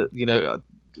upset that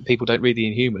people don't read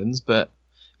the Inhumans, but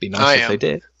it'd be nice if they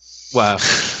did. Wow.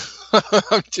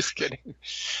 I'm just kidding.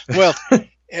 Well,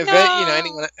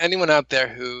 if anyone out there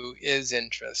who is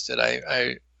interested,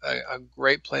 a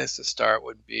great place to start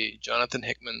would be Jonathan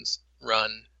Hickman's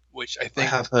run, which I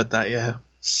think I have heard that. Yeah,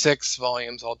 6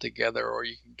 volumes altogether, or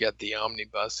you can get the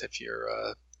omnibus if you're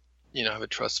have a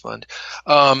trust fund.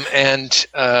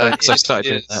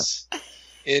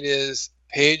 It is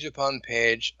page upon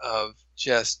page of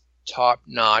just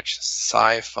top-notch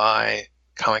sci-fi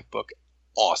comic book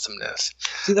awesomeness.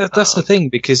 See, that's the thing,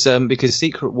 because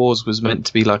Secret Wars was meant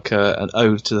to be like an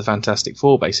ode to the Fantastic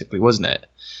Four, basically, wasn't it?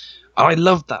 I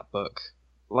loved that book.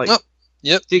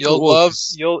 Yep, Secret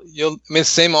Wars.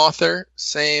 Same author,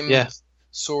 same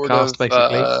sort cast, of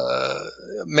basically.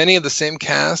 many of the same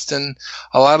cast and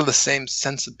a lot of the same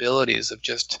sensibilities of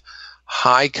just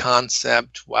high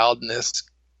concept wildness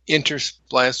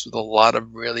interspliced with a lot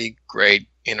of really great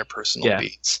interpersonal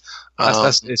beats.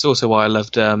 It's also why I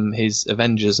loved his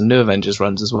Avengers and New Avengers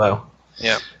runs as well.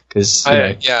 Yeah, because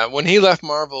when he left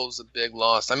Marvel, it was a big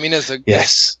loss. I mean,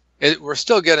 we're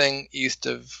still getting East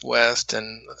of West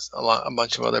and a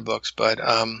bunch of other books, but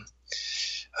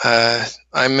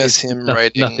I miss him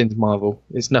writing. Nothing's Marvel.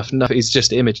 It's nothing. He's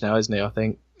just Image now, isn't he? I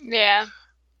think. Yeah.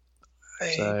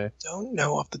 I don't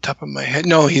know off the top of my head.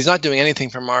 No, he's not doing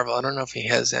anything for Marvel. I don't know if he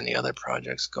has any other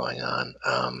projects going on.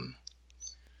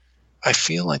 I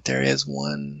feel like there is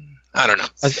one. I don't know.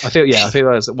 I feel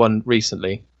there's one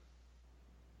recently.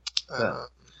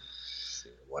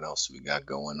 What else we got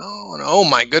going on? Oh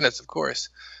my goodness! Of course,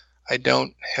 I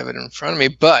don't have it in front of me,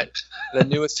 but the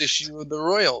newest issue of the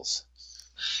Royals.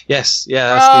 Yes,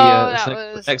 that's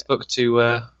the next book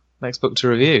to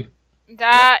review.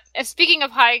 That speaking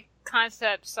of high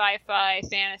concept sci-fi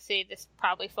fantasy, this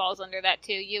probably falls under that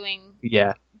too. Ewing,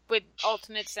 with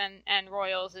Ultimates and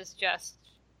Royals is just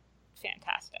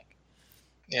fantastic.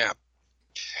 Yeah,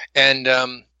 and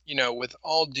with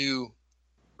all due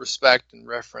respect and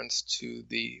reference to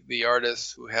the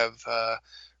artists who have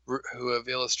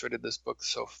illustrated this book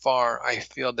so far, I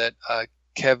feel that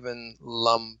Kevin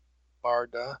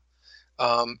Lombarda,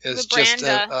 is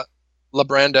Labranda.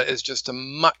 Labranda is just a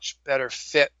much better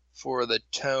fit for the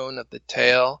tone of the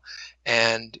tale,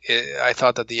 and I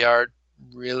thought that the art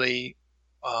really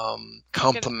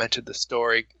complemented the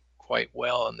story quite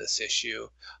well in this issue.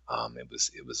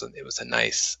 It was a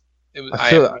nice. I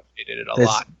appreciated it a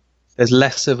lot. There's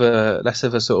less of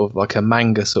a sort of like a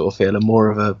manga sort of feel, and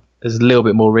there's a little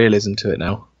bit more realism to it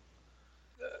now.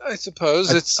 I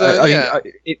suppose it's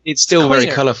still very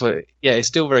colourful. Yeah, it's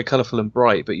still very colourful and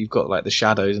bright, but you've got like the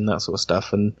shadows and that sort of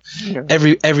stuff, and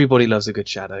everybody loves a good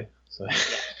shadow. So.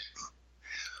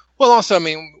 Well, also, I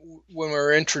mean, when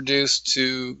we're introduced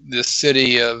to the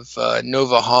city of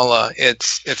Nova Hala, it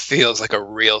feels like a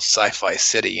real sci-fi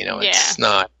city. You know, it's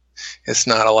not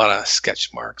a lot of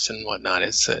sketch marks and whatnot.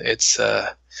 It's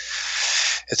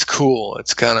cool.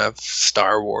 It's kind of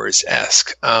Star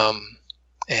Wars-esque.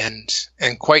 And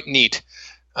quite neat.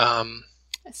 Yeah.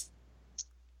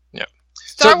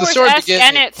 Star Wars-esque,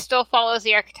 and it still follows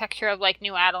the architecture of like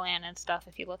New Adelan and stuff.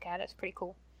 If you look at it, it's pretty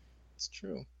cool. It's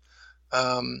true.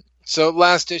 So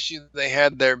last issue they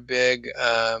had their big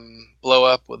blow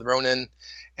up with Ronan,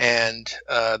 and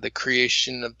the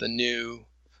creation of the new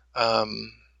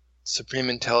Supreme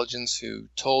Intelligence, who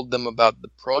told them about the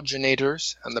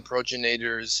progenitors and the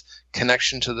progenitors'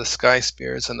 connection to the Sky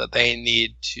Spirits, and that they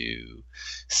need to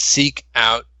seek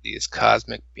out these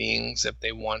cosmic beings if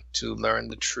they want to learn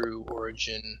the true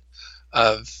origin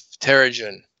of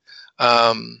Terrigen.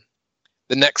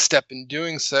 The next step in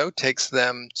doing so takes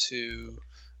them to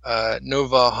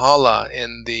Nova Hala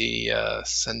in the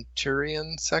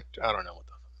Centurion sector. I don't know what the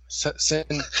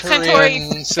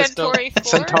Centurion system.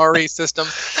 Centauri system.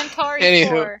 Centauri.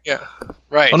 Anywho, yeah,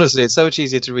 right. Honestly, it's so much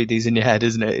easier to read these in your head,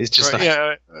 isn't it? It's just right,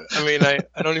 yeah. I mean,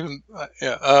 I don't even.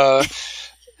 Yeah.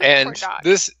 And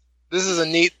this is a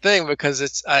neat thing because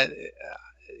it's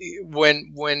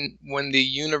when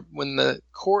the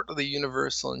Court of the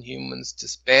Universal and Humans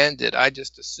disbanded, I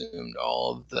just assumed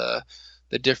all of the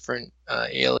different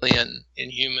alien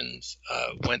Inhumans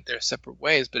went their separate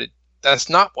ways, but that's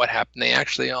not what happened. They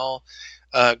actually all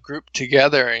grouped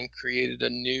together and created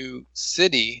a new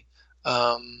city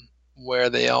where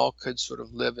they all could sort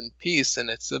of live in peace, and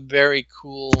it's a very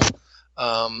cool,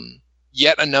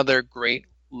 yet another great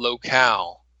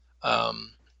locale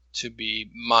to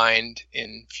be mined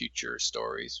in future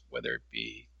stories, whether it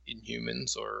be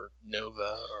Inhumans or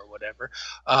Nova or whatever.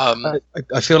 I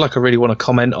feel like I really want to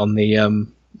comment on the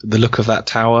look of that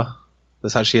tower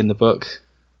that's actually in the book.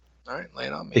 All right, lay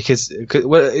it on me. Because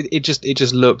it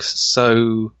just looks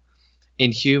so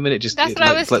inhuman. That's what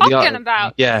I was talking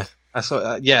about. Yeah,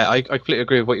 I completely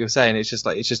agree with what you were saying. It's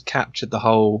just captured the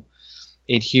whole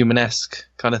Inhuman-esque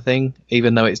kind of thing,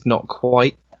 even though it's not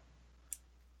quite.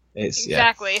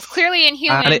 Exactly. It's clearly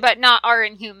Inhuman, but not our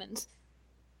Inhumans.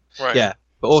 Right. Yeah,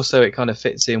 but also it kind of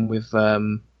fits in with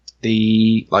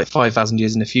the 5,000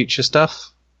 years in the future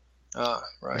stuff. Right.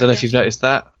 I don't know if you've noticed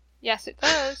that. Yes, it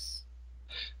does.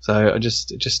 So I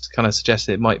just kind of suggest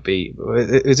it might be.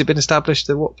 Has it been established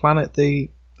at what planet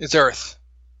It's Earth.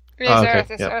 It is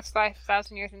Earth. It's Earth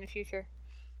 5,000 years in the future.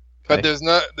 But there's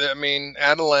not. I mean,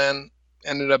 Adelan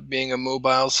ended up being a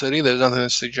mobile city. There's nothing to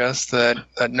suggest that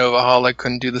Nova Hala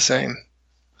couldn't do the same.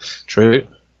 True.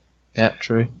 Yeah,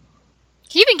 true.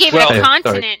 He even gave it a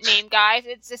continent name, guys.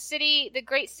 It's the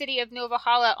great city of Nova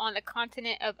Hala on the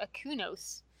continent of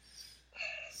Akunos.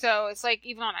 So it's like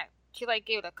even on she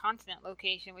gave it a continent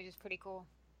location, which is pretty cool.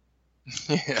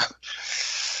 Yeah.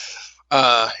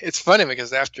 It's funny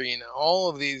because after all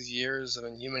of these years of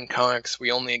Inhuman comics,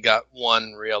 we only got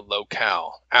one real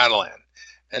locale, Adelan,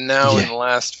 and now in the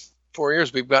last 4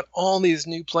 years, we've got all these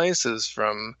new places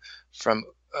from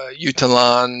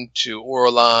Utalan to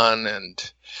Orlan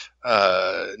and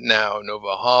now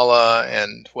Nova Hala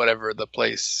and whatever the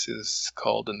place is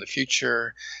called in the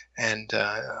future, and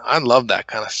I love that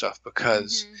kind of stuff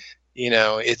because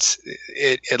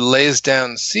it lays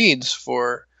down seeds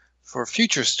for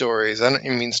future stories. I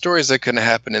mean stories that could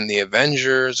happen in the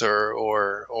Avengers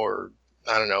or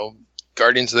I don't know,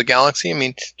 Guardians of the Galaxy. I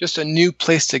mean, just a new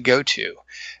place to go to,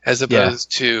 as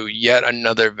opposed to yet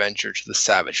another venture to the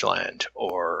Savage Land,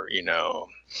 or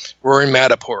we're in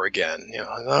Madapur again.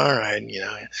 All right,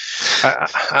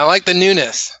 I like the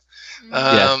newness.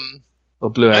 Or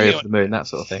Blue Area of the Moon, that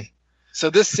sort of thing. So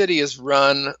this city is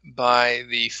run by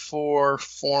the 4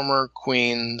 former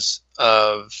queens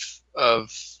of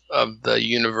the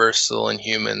Universal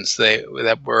Inhumans.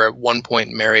 That were at one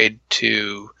point married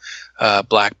to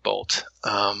Black Bolt,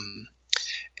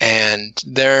 and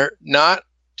they're not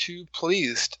too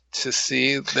pleased to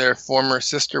see their former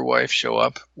sister wife show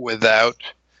up without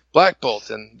Black Bolt,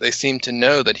 and they seem to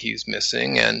know that he's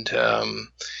missing, and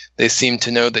they seem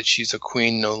to know that she's a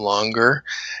queen no longer,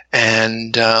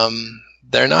 and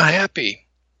they're not happy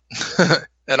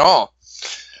at all.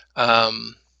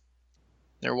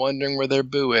 They're wondering where their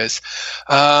boo is,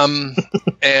 and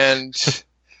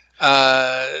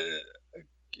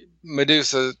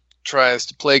Medusa tries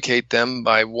to placate them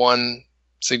by, one,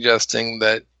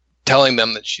 telling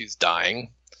them that she's dying,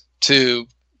 two,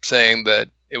 saying that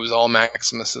it was all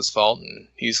Maximus's fault and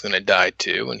he's going to die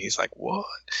too, and he's like, what?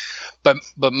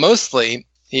 But mostly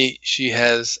she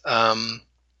has a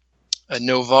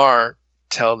Novar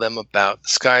tell them about the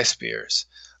Sky Spears,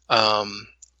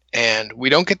 and we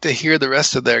don't get to hear the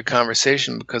rest of their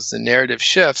conversation because the narrative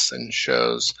shifts and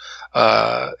shows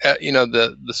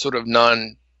the sort of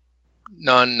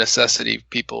non-necessity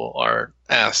people are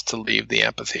asked to leave the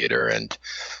amphitheater, and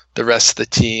the rest of the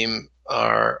team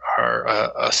are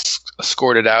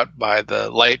escorted out by the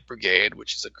Light Brigade,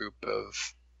 which is a group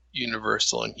of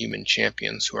universal and human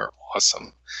champions who are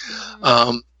awesome.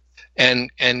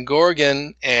 And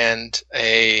Gorgon and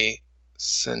a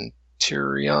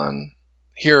Centurion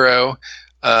hero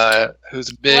who's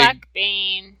a big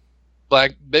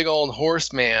big old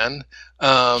horseman.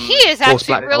 He is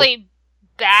actually really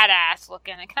badass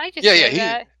looking. Can I just say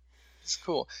that? It's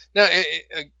cool. Now,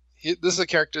 this is a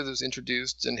character that was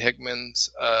introduced in Hickman's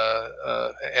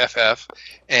FF,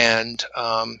 and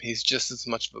he's just as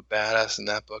much of a badass in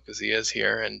that book as he is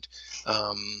here, and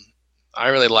I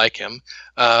really like him.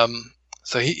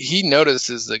 So he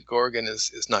notices that Gorgon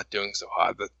is not doing so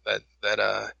hot,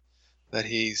 that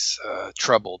he's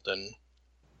troubled, and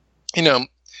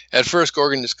at first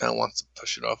Gorgon just kind of wants to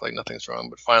push it off like nothing's wrong,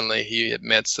 but finally he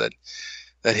admits that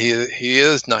he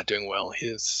is not doing well.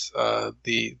 His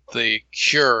the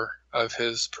cure of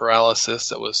his paralysis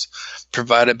that was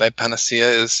provided by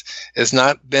Panacea is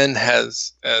not been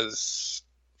as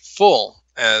full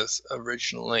as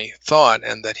originally thought,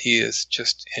 and that he is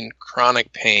just in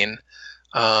chronic pain,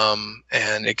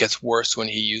 and it gets worse when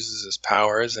he uses his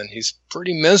powers, and he's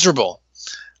pretty miserable.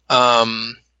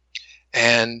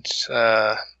 And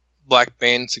Black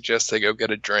Bane suggests they go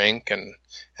get a drink and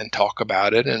talk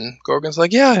about it, and Gorgon's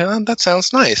like, yeah, that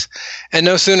sounds nice. And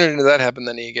no sooner did that happen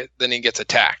than he gets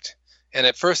attacked. And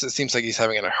at first it seems like he's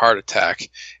having a heart attack.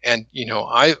 And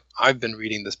I've been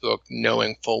reading this book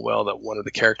knowing full well that one of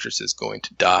the characters is going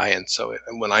to die. And so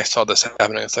when I saw this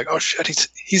happening, it's like, oh shit,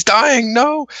 he's dying,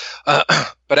 no.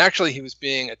 But actually he was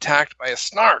being attacked by a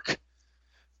snark.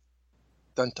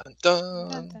 Dun dun dun.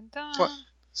 Dun, dun, dun.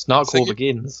 Snark War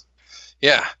begins.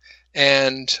 Yeah,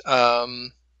 and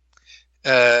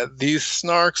these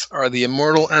snarks are the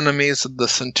immortal enemies of the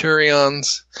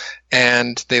Centurions,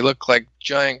 and they look like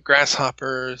giant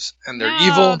grasshoppers, and they're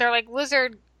evil. They're like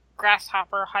lizard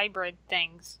grasshopper hybrid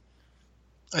things.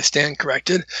 I stand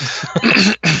corrected.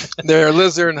 They're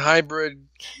lizard hybrid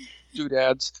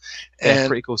doodads. And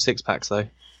pretty cool six packs though.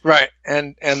 Right,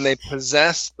 and they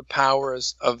possess the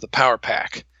powers of the Power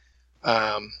Pack.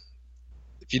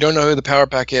 If you don't know who the Power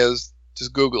Pack is,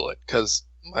 just Google it, because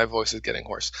my voice is getting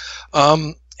hoarse.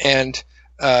 And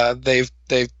they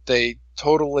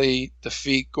totally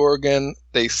defeat Gorgon.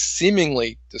 They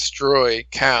seemingly destroy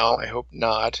Cal. I hope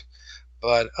not.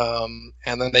 But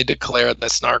and then they declare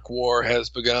that Snark War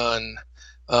has begun.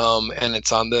 And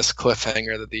it's on this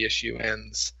cliffhanger that the issue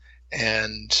ends.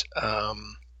 And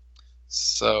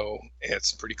so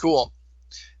it's prety cool.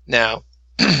 Now,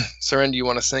 Seren, do you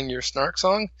want to sing your Snark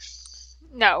song?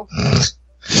 No.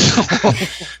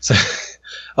 So,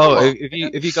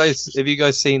 have you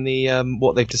guys seen the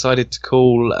what they've decided to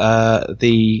call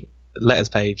the letters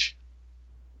page?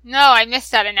 No, I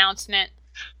missed that announcement.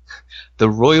 The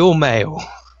Royal Mail.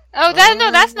 Oh,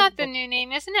 that's not the new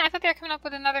name, isn't it? I thought they were coming up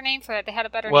with another name for it. They had a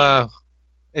better name. Well,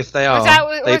 if they are,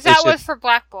 was for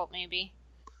Black Bolt, maybe.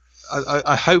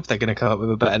 I hope they're going to come up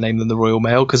with a better name than the Royal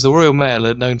Mail, because the Royal Mail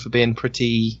are known for being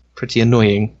pretty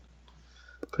annoying.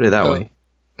 Put it that way.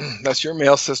 That's your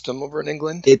mail system over in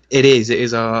England? It is. It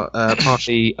is our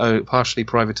partially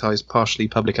privatised, partially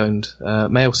public-owned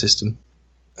mail system.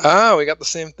 Ah, we got the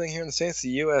same thing here in the States. The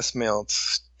U.S. mail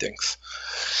stinks.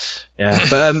 Yeah,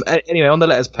 but anyway, on the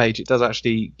letters page, it does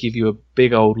actually give you a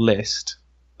big old list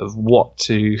of what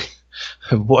to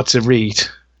read.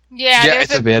 Yeah,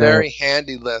 it's a very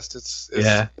handy list.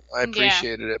 I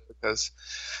appreciated it because,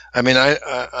 I mean,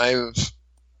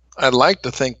 I'd like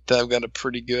to think that I've got a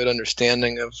pretty good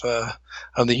understanding of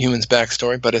the human's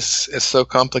backstory, but it's so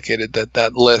complicated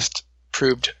that list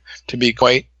proved to be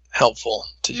quite helpful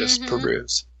to just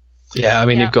peruse. Yeah, I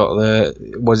mean, you've got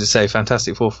what does it say?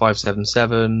 Fantastic Four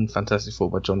 577, Fantastic Four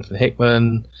by Jonathan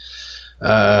Hickman,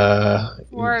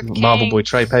 Marble Boy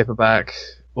trade paperback,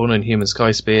 All Inhuman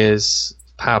Sky Spears,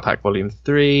 Power Pack Volume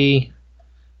 3,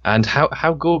 and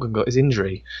how Gorgon got his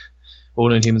injury.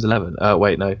 All Inhumans 11.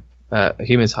 Wait, no.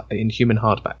 Inhuman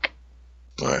hardback.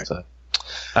 All right. So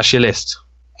that's your list.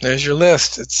 There's your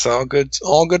list. It's all good.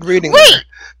 All good reading. Wait. There.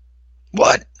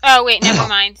 What? Oh wait, never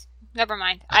mind. Never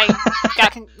mind.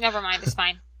 Never mind. It's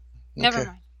fine. Never Okay.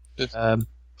 mind.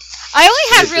 I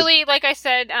only had really, like I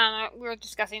said, we were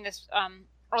discussing this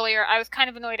earlier. I was kind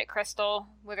of annoyed at Crystal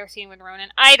with her scene with Ronan.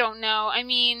 I don't know. I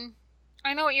mean,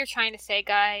 I know what you're trying to say,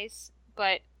 guys,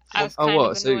 but I was kind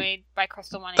of annoyed by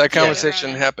Crystal wanting That to conversation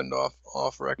Ronan. happened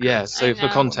off record. Yeah, so I for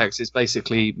know. context, it's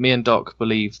basically me and Doc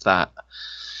believed that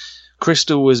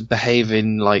Crystal was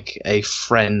behaving like a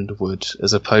friend would,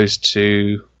 as opposed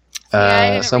to I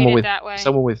didn't someone read it with that way.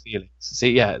 someone with feelings.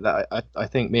 See, yeah, I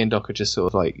think me and Doc are just sort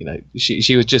of like, you know,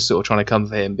 she was just sort of trying to come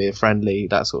for him, be friendly,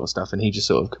 that sort of stuff, and he just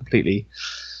sort of completely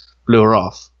blew her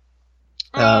off.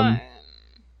 I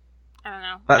don't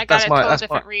know. I got that's a my- total that's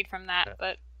different my- read from that,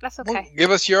 but that's Well, okay.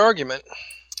 give us your argument.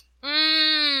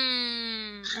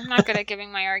 I'm not good at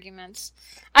giving my arguments.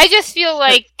 I just feel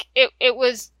like it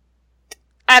was.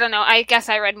 I don't know. I guess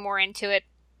I read more into it,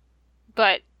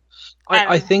 but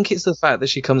I think it's the fact that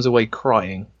she comes away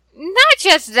crying. not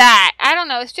just that. I don't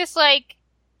know. It's just like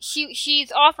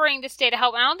she's offering to stay to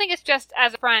help, and I don't think it's just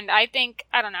as a friend. I think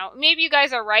I don't know. Maybe you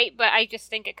guys are right, but I just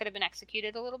think it could have been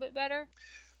executed a little bit better.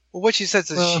 Well, what she says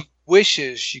is she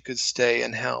wishes she could stay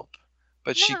and help,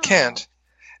 but she No. can't.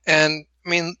 And I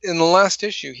mean, in the last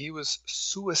issue, he was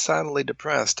suicidally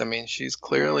depressed. I mean, she's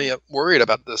clearly worried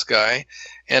about this guy,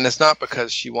 and it's not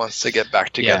because she wants to get back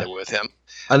together with him.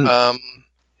 And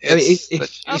It's if- that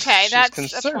she's Okay, that's a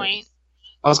concerned. point.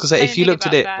 I was gonna say, I if didn't you think looked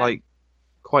at about it that. like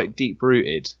quite deep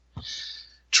rooted,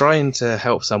 trying to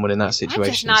help someone in that I'm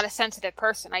situation. just not a sensitive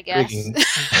person, I guess.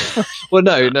 Really- Well,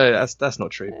 no, that's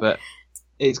not true. But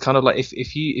it's kind of like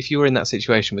if you were in that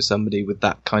situation with somebody with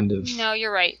that kind of No,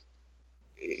 you're right.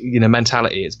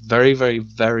 mentality, it's very, very,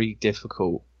 very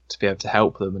difficult to be able to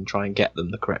help them and try and get them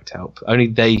the correct help. Only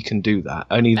they can do that.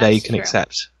 Only they That's can true.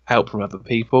 accept help from other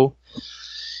people.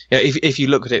 Yeah, if you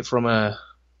look at it from a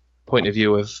point of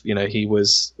view of, you know, he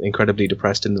was incredibly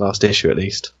depressed in the last issue at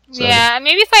least. So, Yeah,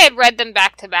 maybe if I had read them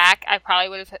back to back, I probably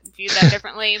would have viewed that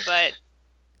differently. But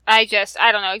I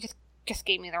don't know. It just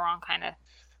gave me the wrong kind of.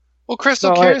 Well,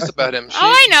 Crystal No, cares I- about him.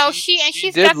 I know.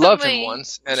 She's did love him definitely-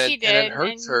 once, and she it did,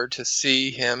 hurts and- her to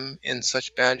see him in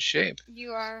such bad shape.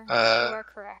 You are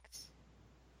correct.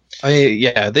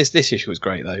 this issue was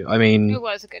great though. I mean, It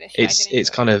was a good issue. it's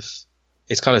kind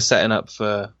of setting up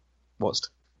for what's to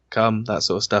come, that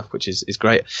sort of stuff, which is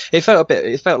great. It felt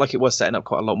like it was setting up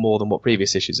quite a lot more than what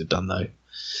previous issues have done though.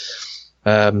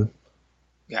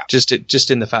 Yeah.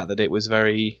 Just in the fact that it was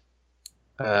very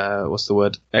what's the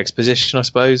word, exposition, I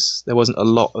suppose. There wasn't a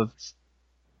lot of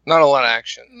Not a lot of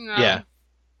action. No. yeah.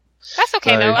 That's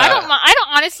okay So- though. I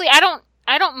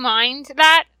don't mind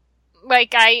that.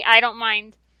 Like I don't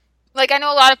mind. Like I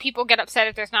know a lot of people get upset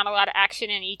if there's not a lot of action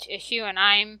in each issue, and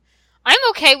I'm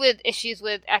okay with issues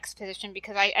with exposition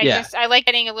because I like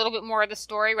getting a little bit more of the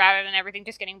story rather than everything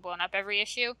just getting blown up every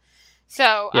issue.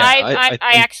 So Yeah, I I think-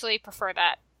 actually prefer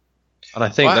that. And I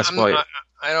think Well, that's why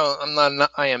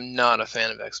I am not a fan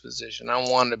of exposition. I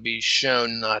want to be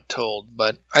shown, not told.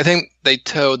 But I think they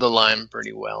toe the line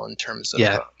pretty well in terms of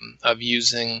of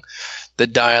using the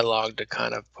dialogue to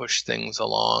kind of push things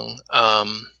along. I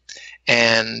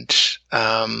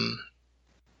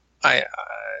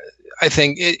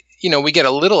think it. You know, we get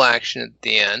a little action at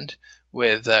the end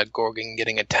with Gorgon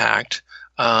getting attacked.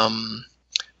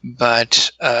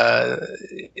 But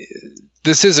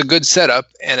this is a good setup,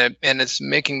 and it's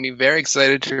making me very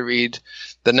excited to read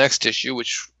the next issue,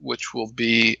 which will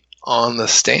be on the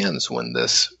stands when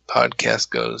this podcast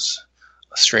goes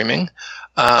streaming.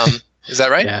 Is that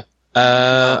right? Yeah.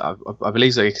 I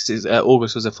believe so, because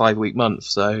August was a 5-week month,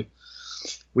 so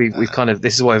we've kind of,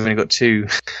 this is why we've only got two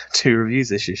reviews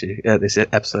this issue, this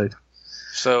episode.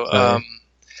 So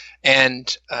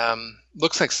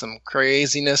looks like some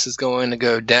craziness is going to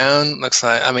go down. Looks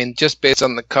like, I mean, just based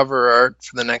on the cover art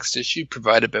for the next issue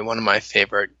provided by one of my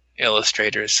favorite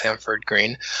illustrators, Sanford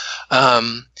Green,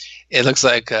 it looks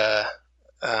like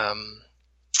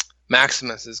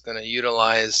Maximus is going to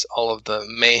utilize all of the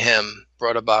mayhem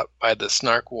brought about by the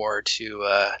Snark War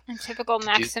to In typical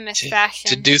Maximus fashion.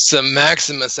 to do some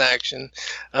Maximus action.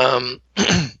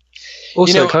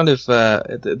 Also, You know- kind of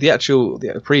the actual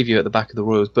preview at the back of the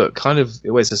Royals book, kind of,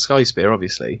 it's a Sky Spear,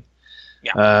 obviously.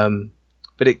 Yeah.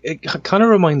 But it kind of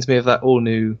reminds me of that all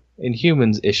new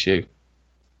Inhumans issue.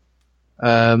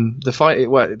 The fight,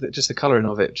 well, just the colouring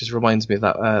of it just reminds me of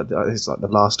that. It's like the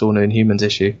last All New Inhumans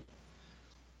issue.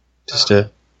 Just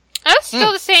That was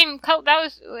still the same color.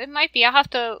 It might be. I'll have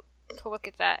to look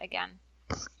at that again.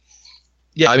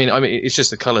 Yeah, I mean, it's just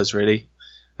the colours really.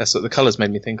 That's what the colours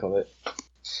made me think of it.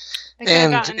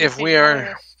 And if we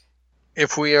are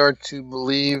to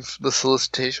believe the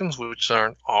solicitations, which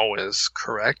aren't always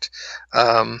correct,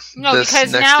 no,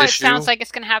 because now it sounds like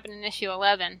it's going to happen in issue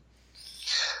 11.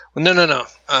 Well, no.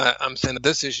 I'm saying that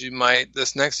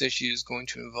this next issue is going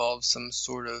to involve some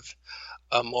sort of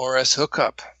Morris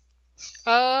hookup.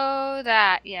 Oh,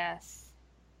 that, yes.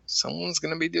 Someone's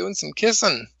going to be doing some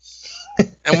kissing.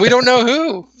 And we don't know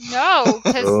who. No,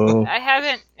 because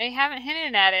they haven't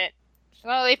hinted at it.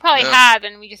 Well, they probably have,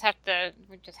 and we just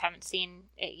haven't seen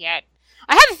it yet.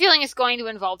 I have a feeling it's going to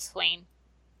involve Swain.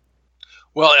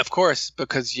 Well, of course,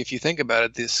 because if you think about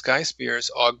it, the Sky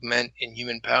Spears augment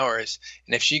Inhuman powers,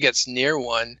 and if she gets near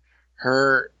one,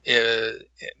 her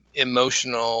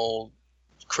emotional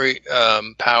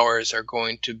powers are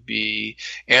going to be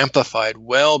amplified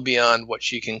well beyond what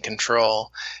she can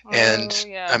control. And,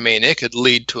 yeah. I mean, it could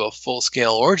lead to a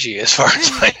full-scale orgy as far as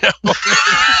I know.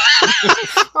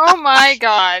 Oh my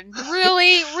god.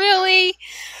 Really?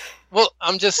 Well,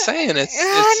 I'm just saying, no,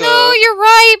 you're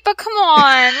right, but come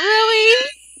on, really?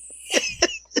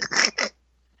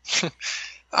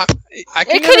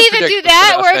 It could either do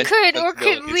that, or it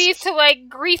could lead to, like,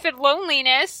 grief and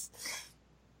loneliness.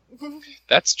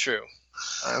 That's true.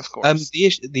 Of course.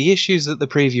 The issues that the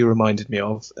preview reminded me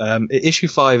of, issue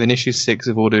 5 and issue 6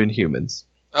 of All New Inhumans.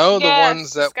 Oh, the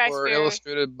ones that Sky were Spirit.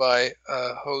 Illustrated by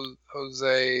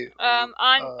Jose.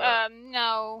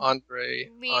 Andre.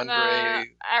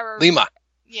 Lima.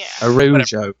 Yeah.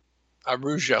 Arujo.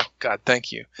 God,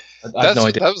 thank you. I have no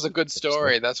idea. That was a good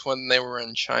story. That's when they were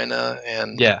in China,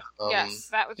 and Yes,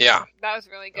 that was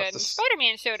really good. That's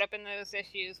Spider-Man showed up in those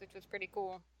issues, which was pretty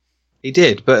cool. He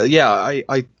did, but yeah,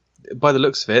 I by the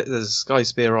looks of it, there's a Sky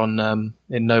Spear on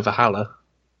in Nova Hala,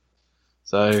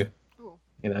 so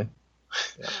you know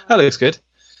that looks good.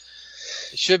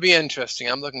 It should be interesting.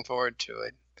 I'm looking forward to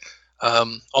it.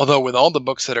 Although with all the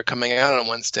books that are coming out on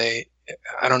Wednesday,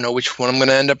 I don't know which one I'm going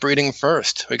to end up reading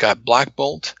first. We got Black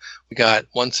Bolt, we got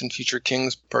Once and Future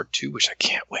Kings Part 2, which I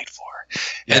can't wait for,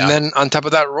 and then on top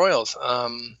of that, Royals.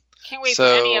 Can't wait for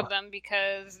any of them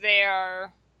because they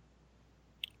are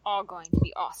all going to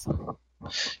be awesome.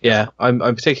 Yeah, I'm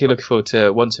particularly looking forward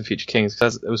to Once and Future Kings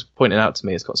because it was pointed out to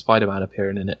me it's got Spider-Man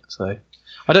appearing in it. So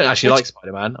I don't actually like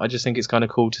Spider-Man. I just think it's kind of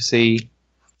cool to see.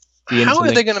 How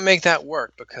are they going to make that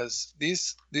work? Because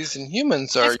these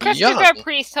Inhumans are young. Christopher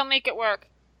Priest, he'll make it work.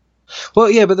 Well,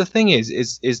 yeah, but the thing is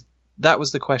that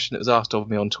was the question that was asked of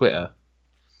me on Twitter.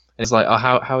 And it's like,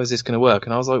 how is this going to work?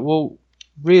 And I was like, well,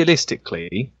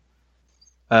 realistically,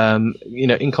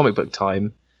 in comic book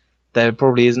time, there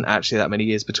probably isn't actually that many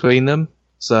years between them.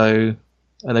 So,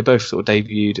 and they both sort of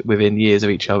debuted within years of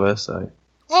each other. So,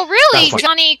 well, really,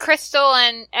 Johnny, Crystal,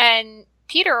 and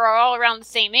Peter are all around the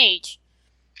same age.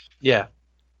 Yeah.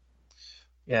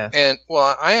 And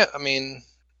well, I mean,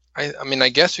 I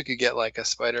guess we could get like a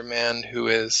Spider-Man who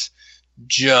is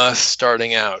just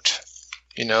starting out.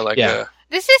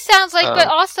 This just sounds like, but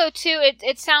also too,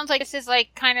 it sounds like this is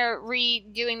like kind of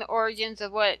redoing the origins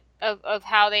of of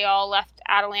how they all left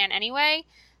Attilan anyway.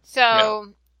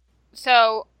 So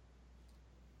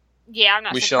yeah, I'm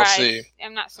not surprised. Shall see.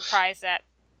 I'm not surprised that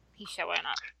he's showing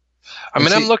up. I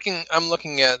mean, I'm looking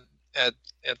at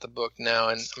the book now,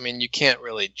 and I mean, you can't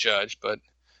really judge, but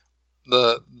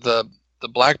the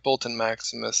Black Bolt and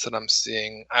Maximus that I'm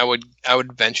seeing, I would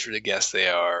venture to guess they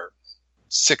are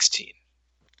 16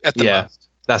 at the most.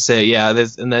 That's it. Yeah,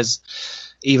 there's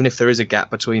even if there is a gap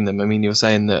between them. I mean, you're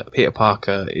saying that Peter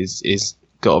Parker is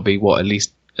got to be at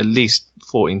least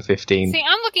 14, 15. See,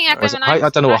 I'm looking at them, and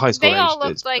I don't know what high school they age all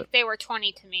looked is, like they were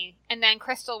 20 to me, and then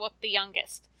Crystal looked the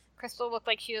youngest. Crystal looked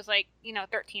like she was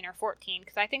 13 or 14,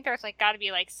 because I think there's got to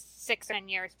be 6 or 10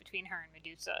 years between her and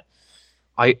Medusa.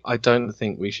 I don't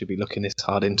think we should be looking this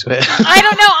hard into it. I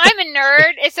don't know. I'm a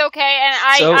nerd. It's okay, and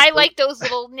I like those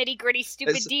little nitty gritty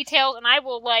stupid details, and I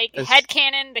will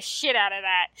headcanon the shit out of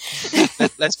that.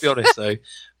 Let's be honest though.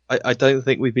 I don't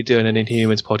think we'd be doing an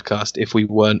Inhumans podcast if we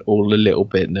weren't all a little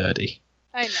bit nerdy.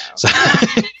 I know.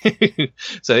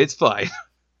 So it's fine.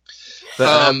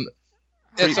 But,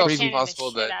 it's also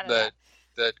possible that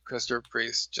Christopher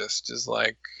Priest just is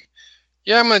like,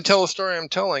 yeah, I'm going to tell a story I'm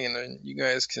telling, and then you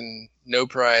guys can no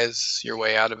prize your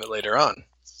way out of it later on,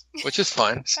 which is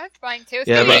fine. That's fine too. It's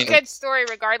going to be a good story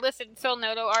regardless, and Phil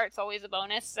Noto art's always a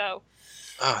bonus. So.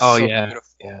 Oh yeah, beautiful.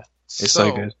 Yeah, it's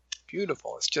so good,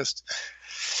 beautiful. It's just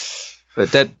But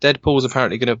Deadpool's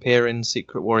apparently going to appear in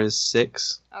Secret Warriors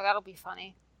 6. Oh, that'll be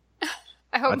funny.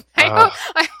 I hope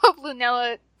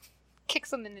Lunella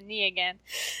kicks him in the knee again.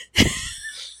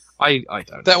 I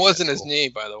don't. That wasn't his knee,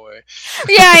 by the way.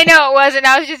 Yeah, I know it wasn't.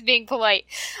 I was just being polite.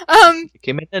 Kick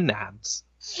him in the nads.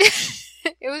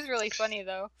 It was really funny,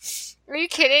 though. Are you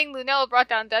kidding? Lunella brought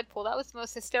down Deadpool. That was the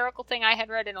most hysterical thing I had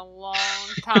read in a long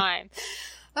time.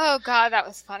 Oh, God, that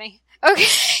was funny. Okay.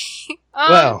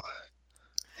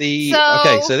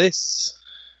 So this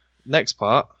next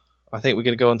part, I think we're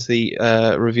going to go on to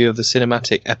the review of the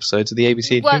cinematic episodes of the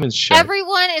ABC Inhumans show.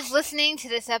 Everyone is listening to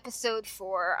this episode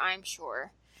for, I'm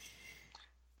sure.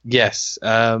 Yes,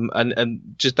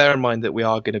 and just bear in mind that we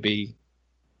are going to be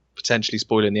potentially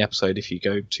spoiling the episode if you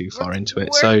go too far into it.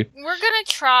 We're going to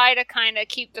try to kind of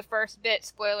keep the first bit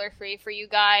spoiler-free for you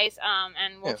guys,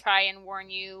 and we'll try and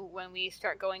warn you when we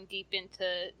start going deep into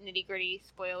nitty-gritty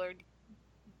spoiler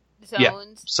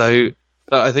zones. Yeah. So,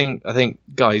 I think,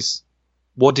 guys,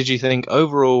 what did you think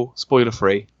overall,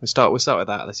 spoiler-free? We'll start with that.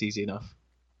 That's easy enough.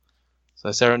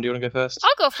 So, Sarah, do you want to go first?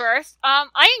 I'll go first.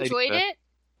 I enjoyed it.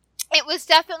 It was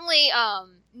definitely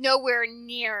nowhere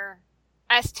near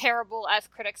as terrible as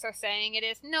critics are saying it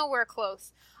is. Nowhere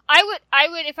close. I would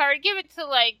if I were to give it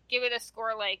a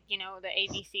score like, the A,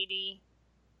 B, C, D,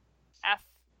 F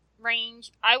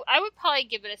range, I would probably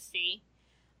give it a C.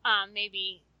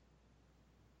 Maybe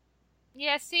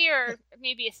C or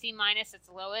maybe a C minus. It's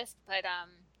lowest, but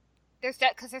there's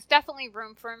definitely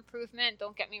room for improvement.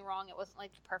 Don't get me wrong; it wasn't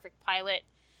like the perfect pilot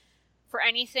for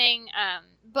anything,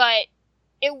 but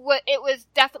it was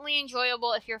definitely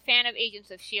enjoyable. If you're a fan of Agents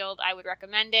of S.H.I.E.L.D., I would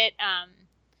recommend it.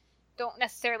 Don't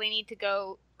necessarily need to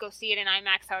go see it in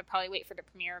IMAX. I would probably wait for the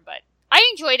premiere, but I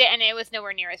enjoyed it, and it was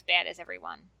nowhere near as bad as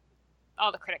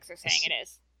all the critics are saying it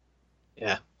is.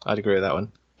 Yeah, I'd agree with that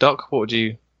one. Doc, what would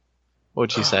you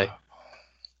say?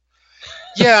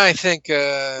 Yeah, I think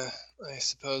I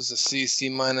suppose a C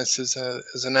minus is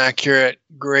an accurate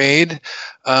grade.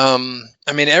 I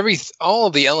mean, all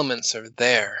of the elements are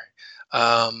there.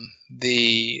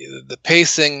 The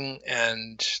pacing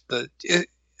and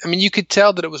you could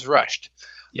tell that it was rushed.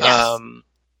 Yes.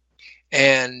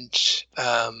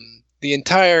 The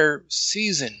entire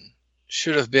season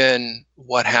should have been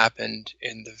what happened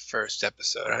in the first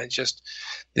episode. I just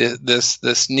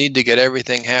this need to get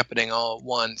everything happening all at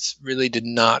once really did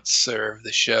not serve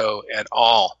the show at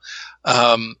all.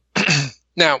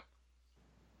 Now,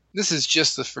 this is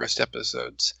just the first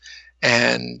episodes.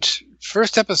 And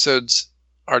first episodes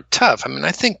are tough. I mean,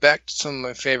 I think back to some of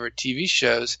my favorite TV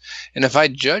shows, and if I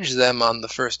judged them on the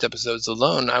first episodes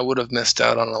alone, I would have missed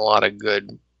out on a lot of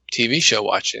good TV show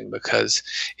watching, because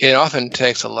it often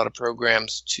takes a lot of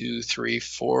programs 2, 3,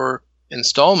 4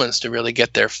 installments to really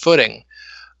get their footing.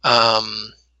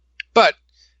 But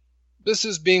this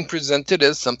is being presented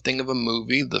as something of a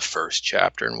movie, the first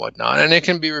chapter and whatnot, and it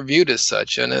can be reviewed as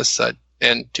such, and as such.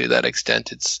 And to that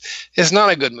extent, it's not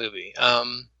a good movie.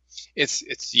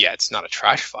 It's not a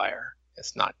trash fire.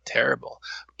 It's not terrible,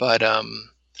 but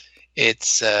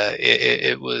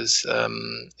it was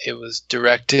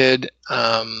directed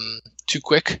too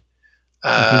quick,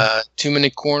 too many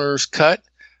corners cut.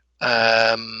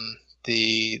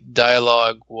 The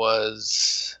dialogue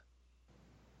was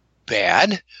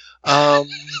bad.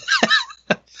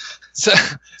 So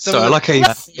I like how all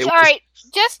right.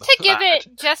 Just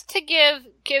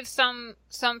to give some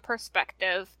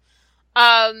perspective,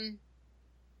 The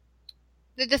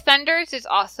Defenders is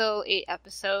also 8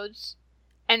 episodes,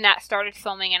 and that started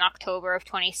filming in October of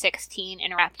 2016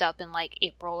 and wrapped up in like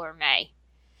April or May.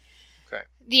 Okay.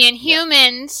 The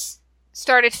Inhumans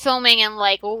started filming in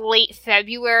like late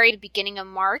February, the beginning of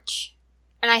March,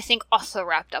 and I think also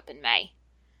wrapped up in May.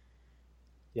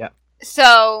 Yeah.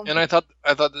 So, and I thought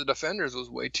The Defenders was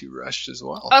way too rushed as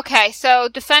well. Okay, so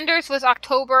Defenders was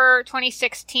October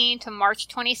 2016 to March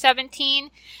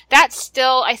 2017. That's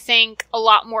still, I think, a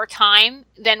lot more time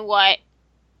than what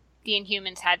the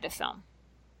Inhumans had to film.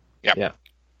 Yep. Yeah.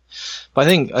 But I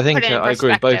think I agree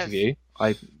with both of you.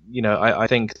 I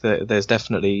think that it's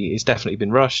definitely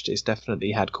been rushed. It's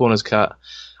definitely had corners cut.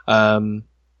 But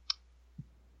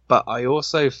I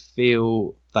also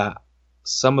feel that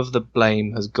some of the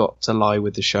blame has got to lie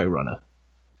with the showrunner.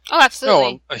 Oh,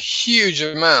 absolutely. A huge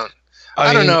amount.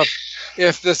 I don't know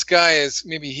if this guy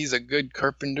he's a good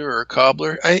carpenter or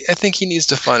cobbler. I think he needs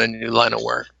to find a new line of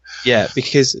work. Yeah,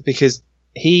 because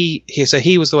he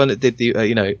was the one that did the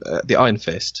Iron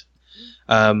Fist,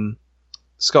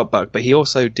 Scott Buck, but he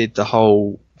also did the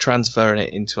whole transferring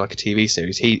it into like a TV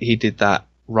series. He did that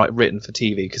written for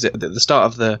TV, because at the start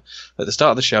of the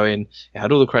showing, it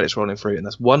had all the credits rolling through, and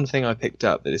that's one thing I picked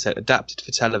up, that it said adapted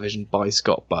for television by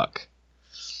Scott Buck.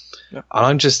 Yeah. And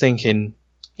I'm just thinking.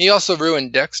 He also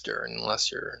ruined Dexter,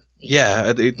 unless you're.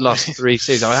 Yeah, the last 3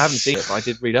 seasons. I haven't seen it, but I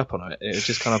did read up on it. It was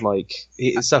just kind of like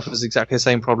it suffers exactly the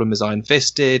same problem as Iron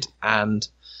Fist did, and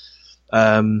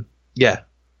yeah.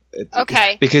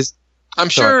 Okay. Because I'm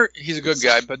sure he's a good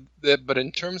guy, but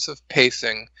in terms of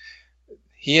pacing,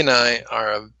 he and I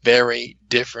are of very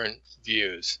different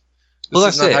views.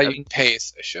 This is not how you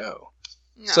pace a show.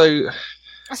 No. So,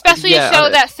 especially a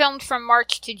show that filmed from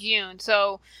March to June,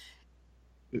 so.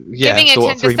 Yeah, giving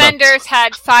it to Defenders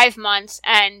had 5 months,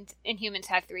 and Inhumans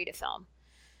had 3 to film.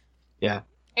 Yeah,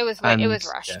 it was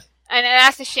rushed, and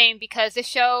that's a shame because this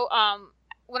show,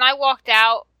 when I walked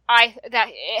out, that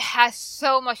it has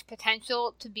so much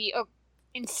potential to be a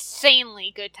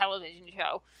insanely good television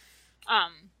show.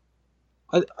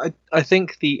 I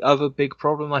think the other big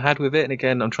problem I had with it, and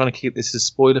again, I'm trying to keep this as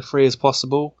spoiler free as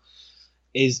possible,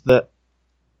 is that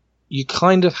you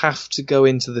kind of have to go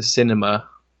into the cinema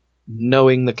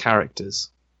knowing the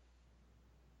characters,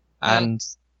 and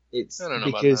it's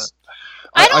because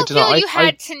I don't feel you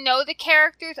had to know the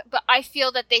characters, but I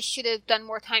feel that they should have done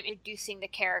more time introducing the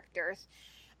characters.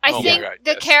 I think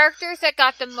the characters that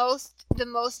got the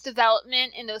most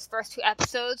development in those first 2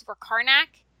 episodes were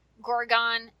Karnak,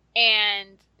 Gorgon,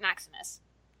 and Maximus.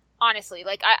 Honestly,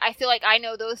 like I feel like I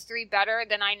know those 3 better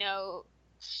than I know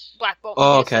Black Bolt,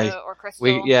 or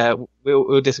Crystal.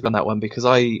 We'll disagree on that one because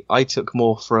I took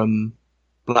more from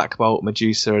Black Bolt,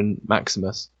 Medusa, and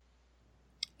Maximus.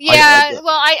 Yeah,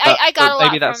 I got a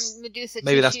lot from Medusa.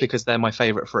 Maybe that's because they're my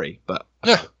favorite 3, but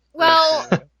well,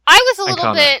 I was a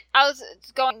little bit. I was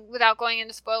without going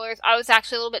into spoilers. I was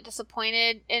actually a little bit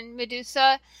disappointed in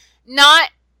Medusa,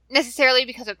 not necessarily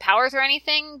because of powers or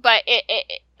anything, but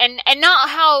and not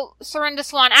how Serinda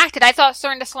Swan acted. I thought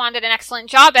Serinda Swan did an excellent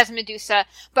job as Medusa,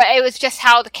 but it was just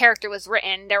how the character was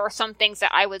written. There were some things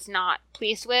that I was not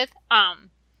pleased with.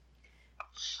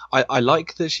 I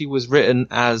like that she was written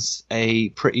as a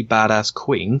pretty badass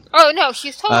queen. Oh no,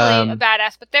 she's totally a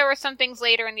badass, but there were some things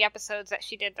later in the episodes that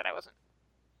she did that I wasn't.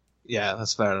 Yeah,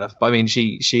 that's fair enough. But I mean,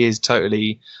 she is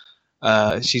totally.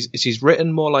 She's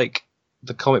written more like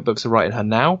the comic books are writing her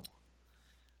now.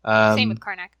 Same with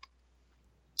Karnak.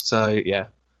 So yeah.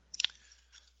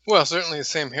 Well, certainly the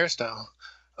same hairstyle.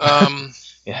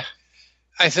 Yeah.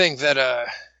 I think that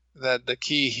the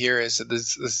key here is that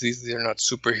these are not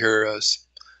superheroes.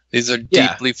 These are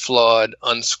deeply flawed,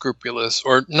 unscrupulous,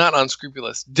 or not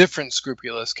unscrupulous, different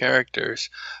scrupulous characters.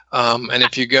 And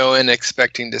if you go in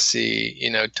expecting to see,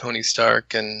 Tony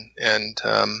Stark and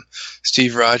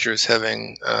Steve Rogers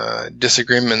having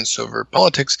disagreements over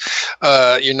politics,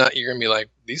 you're going to be like,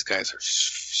 these guys are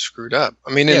screwed up.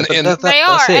 I mean, they are,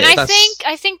 and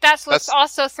I think that's what's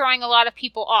also throwing a lot of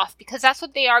people off because that's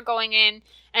what they are going in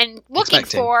and looking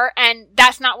for, and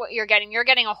that's not what you're getting. You're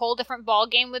getting a whole different ball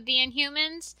game with the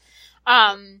Inhumans,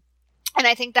 and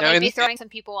I think that might be throwing some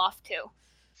people off too.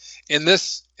 In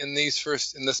this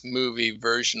movie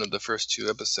version of the first 2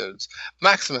 episodes,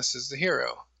 Maximus is the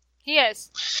hero. He is.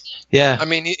 Yeah. I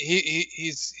mean,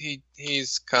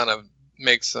 he's kind of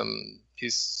makes some.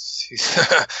 He's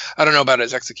I don't know about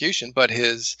his execution, but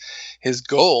his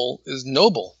goal is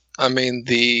noble. I mean,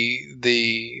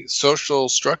 the social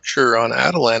structure on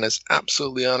Attilan is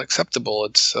absolutely unacceptable.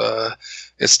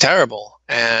 It's terrible,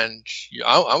 and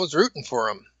I was rooting for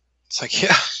him. It's like,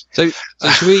 yeah. So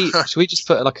should we just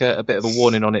put like a bit of a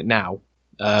warning on it now?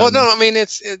 Well, no, I mean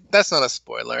that's not a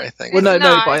spoiler. I think. Well,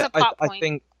 but I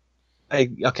think.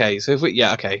 Okay, so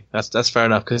that's fair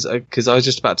enough because I was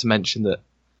just about to mention that.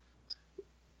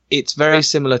 It's very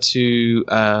similar to.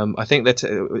 I think that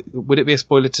would it be a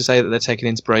spoiler to say that they're taking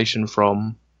inspiration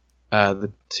from the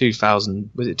 2000?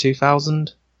 Was it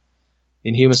 2000?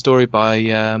 Inhuman Story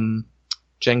by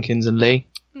Jenkins and Lee.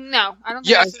 No, I don't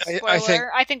think that's a spoiler.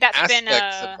 I think that's been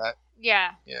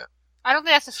yeah. I don't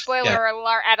think that's a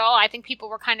spoiler at all. I think people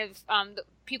were kind of the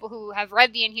people who have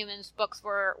read the Inhumans books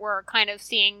were kind of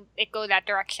seeing it go that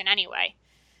direction anyway.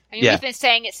 I mean, we've been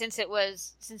saying it since it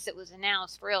was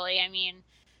announced. Really, I mean.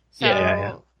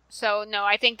 So no,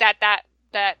 I think that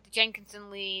Jenkins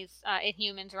and Lee's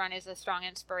Inhumans run is a strong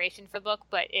inspiration for the book,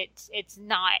 but it's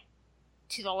not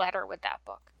to the letter with that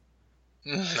book.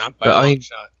 Not by a long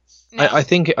shot. No. I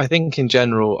think in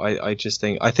general, I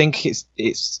think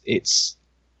it's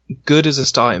good as a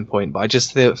starting point, but I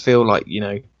just feel like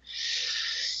you've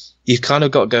kind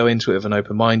of got to go into it with an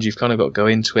open mind. You've kind of got to go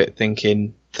into it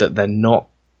thinking that they're not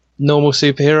normal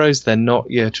superheroes. They're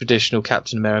not your traditional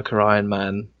Captain America, Iron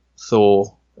Man,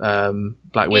 Thor,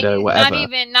 Black Widow, whatever.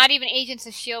 Not even Agents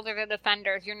of S.H.I.E.L.D. or the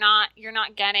Defenders. You're not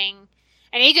getting.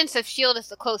 And Agents of S.H.I.E.L.D. is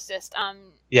the closest.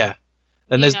 Yeah,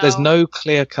 and there's no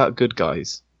clear cut good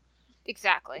guys.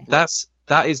 Exactly.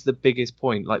 That is the biggest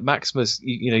point. Like Maximus,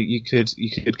 you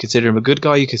could consider him a good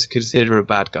guy, you could consider him a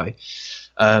bad guy.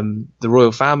 The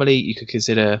royal family, you could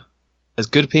consider as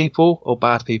good people or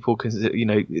bad people.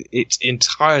 It's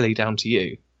entirely down to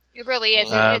you. It really is.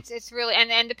 It's really,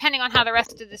 and depending on how the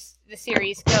rest of the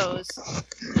series goes,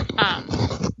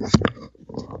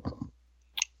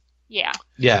 yeah.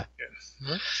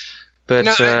 But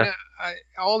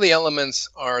all the elements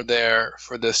are there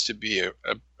for this to be a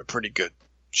pretty good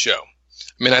show.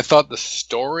 I mean, I thought the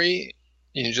story,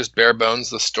 just bare bones,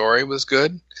 the story was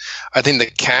good. I think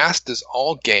the cast is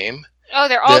all game. Oh,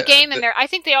 they're all game, and I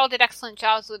think they all did excellent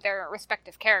jobs with their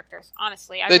respective characters.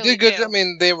 Honestly, they really did good. I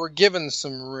mean, they were given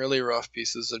some really rough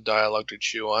pieces of dialogue to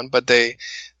chew on, but they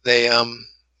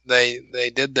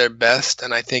did their best,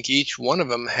 and I think each one of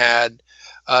them had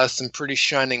some pretty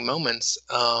shining moments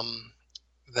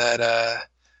that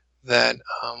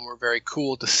were very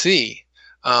cool to see.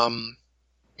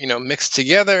 Mixed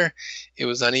together, it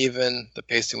was uneven. The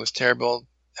pacing was terrible.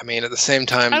 I mean, at the same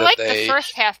time, I liked the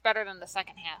first half better than the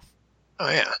second half. Oh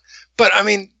yeah, but I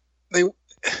mean,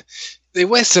 they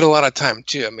wasted a lot of time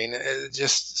too. I mean,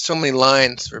 just so many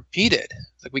lines repeated.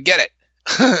 Like, we get it,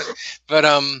 but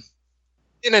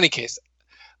in any case,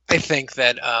 I think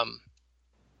that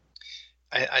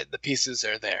the pieces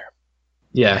are there.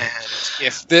 Yeah.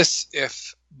 And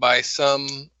if by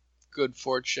some good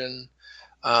fortune,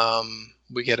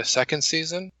 we get a second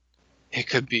season, it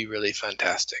could be really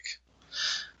fantastic.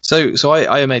 So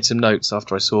I made some notes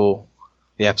after I saw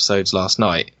the episodes last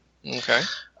night. Okay.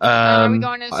 Are we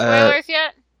going into spoilers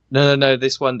yet? No.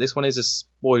 This one is a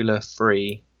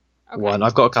spoiler-free one.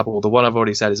 I've got a couple. The one I've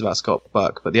already said is about Scott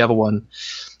Buck, but the other one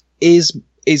is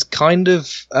kind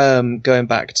of going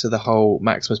back to the whole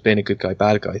Maximus being a good guy,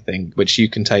 bad guy thing, which you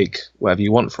can take whatever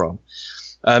you want from.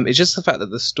 It's just the fact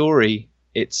that the story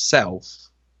itself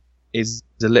is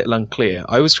a little unclear.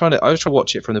 I was trying to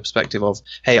watch it from the perspective of,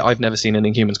 hey, I've never seen an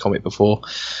Inhumans comic before.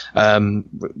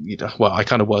 Well, I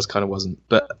kind of wasn't,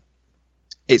 but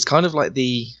it's kind of like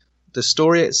the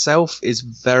story itself is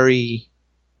very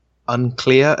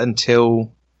unclear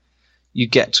until you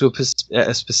get to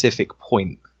a specific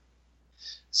point.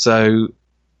 So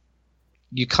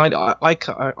you I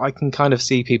can kind of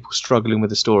see people struggling with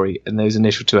the story in those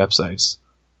initial 2 episodes.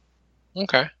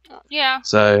 Okay. Yeah.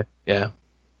 So yeah.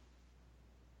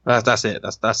 That's it.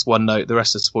 That's one note. The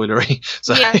rest is spoilery.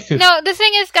 So. Yeah. No, the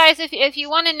thing is, guys, if you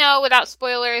want to know without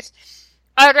spoilers,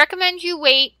 I would recommend you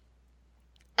wait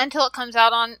until it comes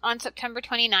out on September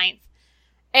 29th.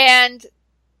 And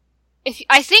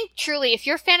I think truly, if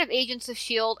you're a fan of Agents of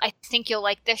S.H.I.E.L.D., I think you'll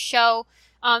like this show.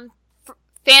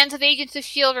 Fans of Agents of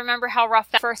S.H.I.E.L.D. remember how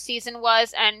rough that first season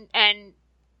was, and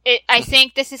I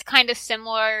think this is kind of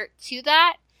similar to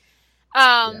that.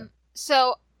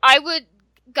 So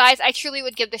Guys, I truly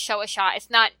would give the show a shot. It's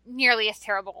not nearly as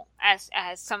terrible as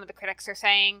some of the critics are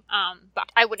saying, but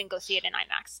I wouldn't go see it in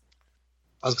IMAX.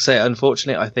 I was going to say,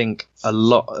 unfortunately, I think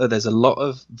there's a lot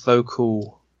of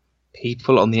vocal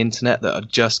people on the internet that are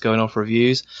just going off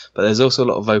reviews, but there's also a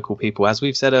lot of vocal people, as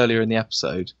we've said earlier in the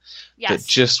episode, that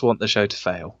just want the show to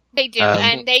fail. They do,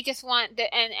 and they just want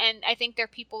and I think they're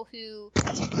people who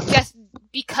just,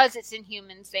 because it's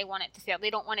Inhumans, they want it to fail. They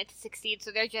don't want it to succeed,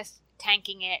 so they're just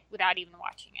tanking it without even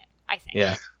watching it, I think.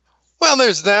 Yeah. Well,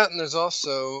 there's that, and there's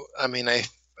also, I mean, I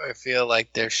feel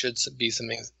like there should be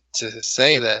something to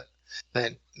say that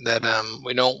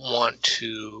we don't want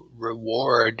to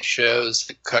reward shows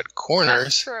that cut corners.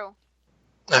 That's true.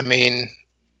 I mean,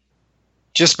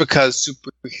 just because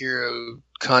superhero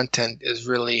content is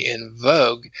really in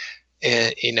vogue,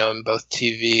 in both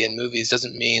TV and movies,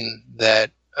 doesn't mean that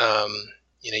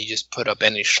you just put up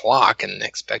any schlock and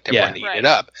expect everyone to eat it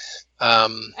up.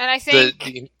 And I think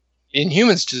the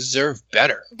Inhumans deserve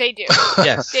better. They do.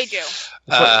 Yes, they do.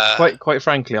 Quite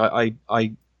frankly,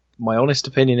 I my honest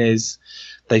opinion is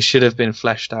they should have been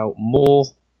fleshed out more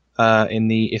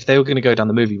if they were going to go down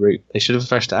the movie route, they should have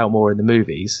fleshed it out more in the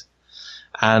movies,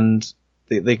 and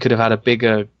they could have had a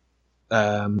bigger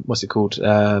what's it called,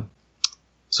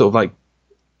 sort of like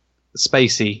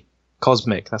spacey,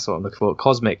 cosmic, that's what I'm looking for,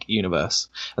 cosmic universe,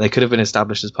 and they could have been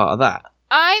established as part of that.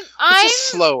 I'm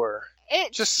just slower.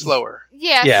 Just slower.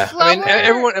 Yeah.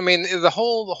 Slower. I mean, the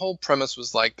whole premise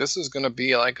was like, this is going to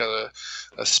be like a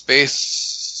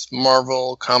space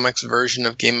Marvel Comics version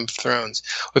of Game of Thrones.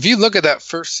 If you look at that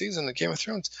first season of Game of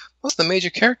Thrones, most of the major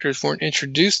characters weren't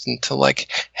introduced until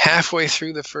like halfway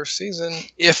through the first season,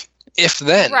 if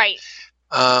then. Right.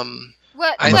 I'm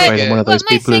afraid I'm one of those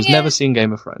people who's never seen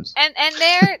Game of Thrones. And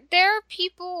there are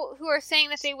people who are saying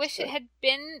that they wish it had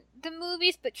been the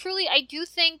movies, but truly I do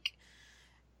think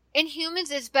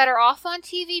Inhumans is better off on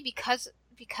TV because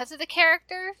of the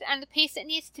characters and the pace it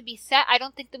needs to be set. I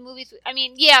don't think the movies. I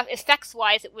mean, yeah, effects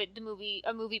wise,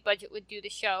 a movie budget would do the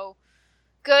show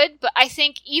good, but I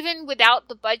think even without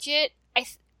the budget,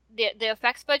 the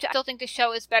effects budget, I still think the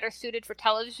show is better suited for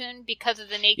television because of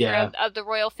the nature of the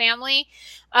royal family.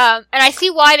 And I see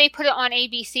why they put it on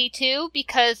ABC too,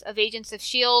 because of Agents of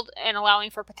S.H.I.E.L.D. and allowing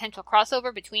for potential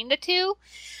crossover between the two,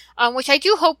 which I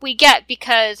do hope we get,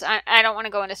 because I don't want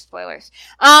to go into spoilers.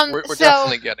 We're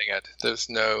definitely getting it. There's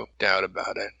no doubt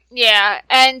about it. Yeah,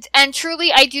 and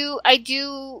truly, I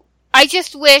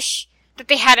just wish that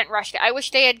they hadn't rushed it. I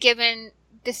wish they had given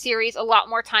the series a lot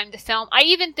more time to film. I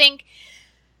even think...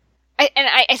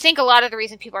 I think a lot of the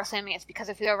reason people are slamming it is because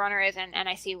of who the showrunner is, and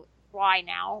I see why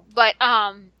now. But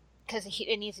because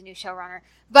it needs a new showrunner.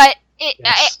 But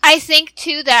I think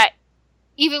too that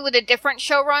even with a different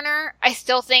showrunner, I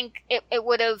still think it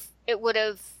would have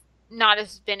not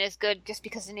as been as good just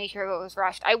because the nature of it was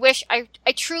rushed. I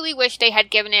truly wish they had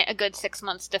given it a good 6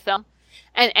 months to film,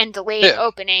 and delayed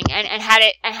opening, and had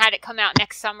it come out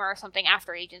next summer or something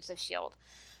after Agents of S.H.I.E.L.D.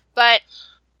 But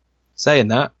saying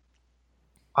that,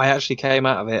 I actually came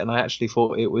out of it, and I actually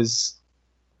thought it was.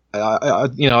 I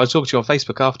was talking to you on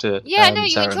Facebook after. Yeah, no,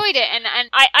 you enjoyed it, and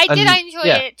I enjoyed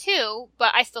it too,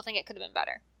 but I still think it could have been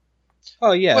better.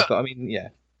 Oh yeah, well, but I mean,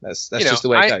 yeah, that's just the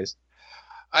way it goes.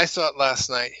 I saw it last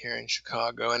night here in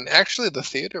Chicago, and actually the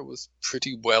theater was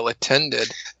pretty well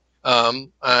attended.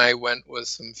 I went with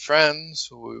some friends.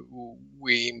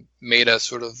 We made a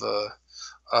sort of a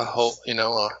whole,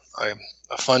 a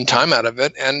fun time out of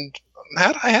it, and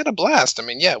I had a blast. I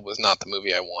mean, yeah, it was not the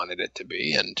movie I wanted it to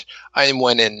be, and I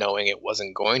went in knowing it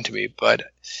wasn't going to be, but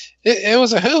it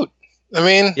was a hoot. I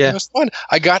mean, it was fun.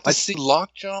 I got to see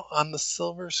Lockjaw on the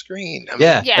silver screen. I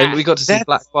mean, and we got to see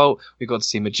Black Bolt, we got to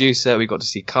see Medusa, we got to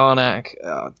see Karnak.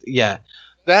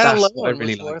 That alone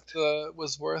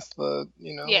was worth the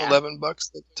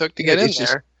 $11 it took to get in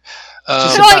there.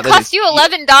 It only cost you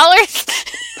 $11.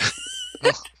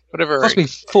 Whatever. It cost me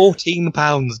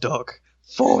 £14, Doc.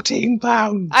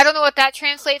 £14. I don't know what that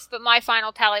translates, but my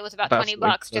final tally was about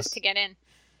 $20 just to get in.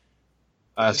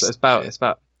 So it's about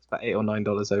 $8 or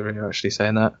 $9 over here, actually,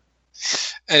 saying that.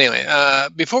 Anyway,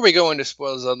 before we go into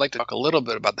spoilers, I'd like to talk a little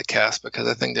bit about the cast, because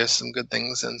I think there's some good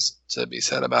things to be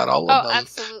said about all of them. Oh,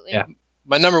 absolutely. Yeah.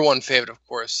 My number one favorite, of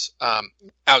course,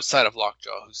 outside of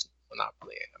Lockjaw, who's not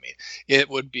really, it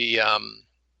would be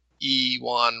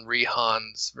Ewan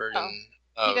Rehan's version.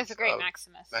 He does a great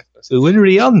Maximus. Ewan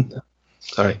Rehan.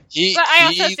 Sorry. But I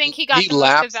also think he got the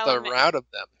most development. The route of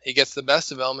them. He gets the best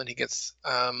development. He gets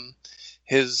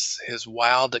his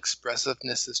wild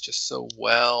expressiveness is just so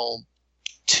well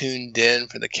tuned in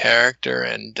for the character,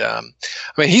 and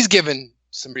he's given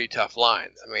some pretty tough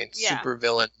lines. Super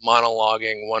villain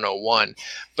monologuing 101,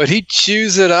 but he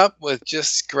chews it up with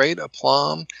just great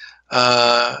aplomb.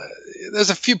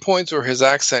 There's a few points where his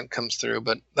accent comes through,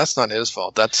 but that's not his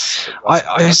fault.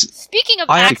 Speaking of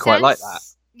I accents, quite like that.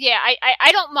 Yeah,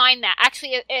 I don't mind that.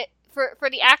 Actually, for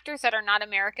the actors that are not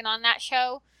American on that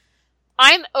show,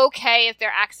 I'm okay if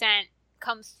their accent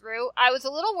comes through. I was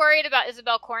a little worried about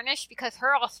Isabel Cornish because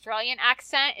her Australian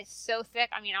accent is so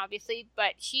thick. Obviously,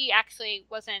 but she actually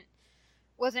wasn't.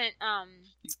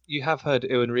 You have heard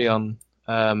Ewan Rehan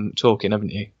talking,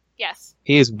 haven't you? Yes.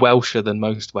 He is Welsher than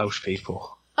most Welsh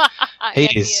people. He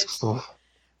is.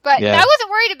 But I wasn't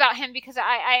worried about him because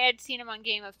I had seen him on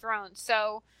Game of Thrones.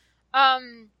 So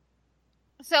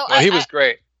he was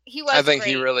great. He was. I think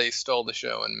great. He really stole the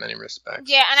show in many respects.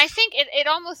 Yeah, and I think it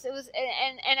was,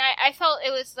 and I felt it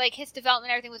was like his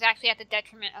development, everything was actually at the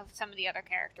detriment of some of the other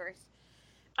characters.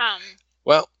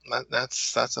 Well,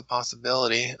 that's a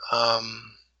possibility.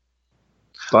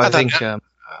 But I think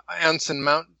Anson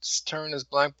Mount's turn as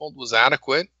Black Bolt was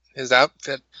adequate. His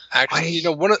outfit actually,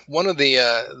 one of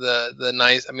the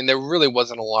nice. There really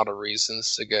wasn't a lot of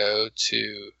reasons to go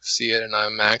to see it in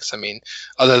IMAX.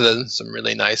 Other than some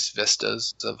really nice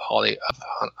vistas of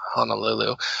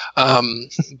Honolulu,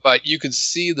 but you could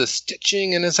see the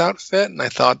stitching in his outfit, and I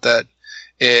thought that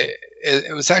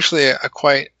it was actually a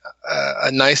quite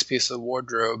nice piece of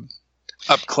wardrobe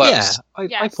up close.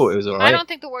 Yeah, I thought it was alright. I don't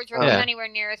think the wardrobe was anywhere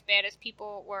near as bad as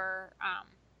people were.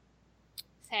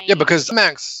 Yeah, because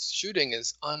IMAX shooting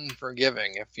is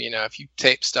unforgiving. If you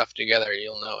tape stuff together,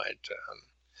 you'll know it.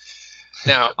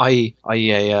 Now, i.e.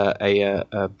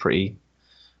 a pretty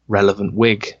relevant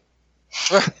wig.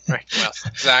 Right. Well,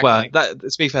 exactly. Well,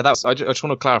 to be fair, I just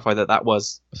want to clarify that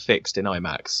was fixed in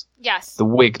IMAX. Yes. The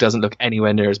wig doesn't look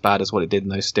anywhere near as bad as what it did in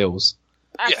those stills.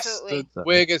 Absolutely. Yes, the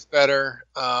wig is better.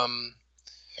 But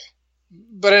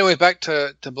anyway, back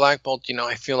to Black Bolt.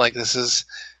 I feel like this is.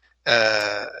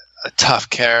 a tough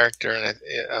character, and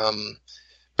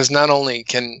because not only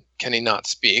can he not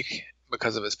speak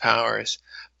because of his powers,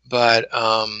 but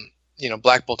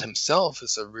Black Bolt himself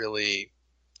is a really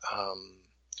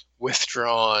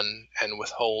withdrawn and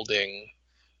withholding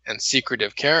and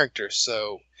secretive character.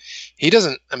 So he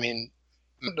doesn't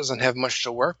have much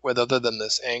to work with other than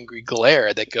this angry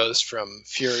glare that goes from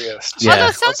furious to...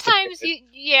 Although sometimes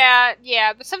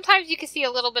but sometimes you can see a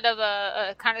little bit of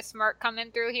a kind of smirk coming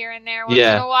through here and there once in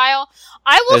a while.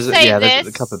 I will say this. There's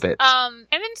a couple of bits. Him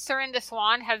and Serinda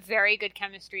Swan have very good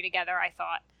chemistry together, I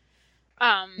thought.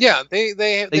 They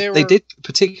did,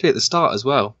 particularly at the start as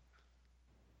well.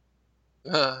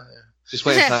 Just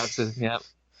waiting for that to... Yeah.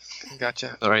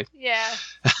 Gotcha. Sorry. Yeah,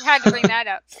 I had to bring that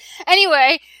up.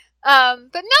 Anyway, but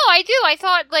no, I do. I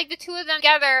thought like the two of them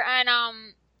together, and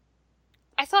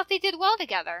I thought they did well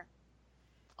together.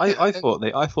 I thought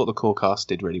the core cast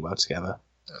did really well together.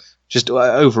 Just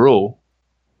overall.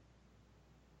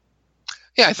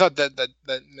 Yeah, I thought that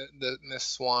Miss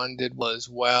Swan did well as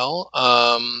well.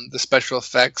 The special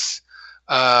effects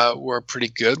were pretty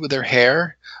good with her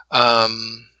hair.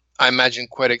 I imagine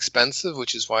quite expensive,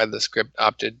 which is why the script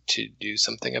opted to do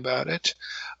something about it.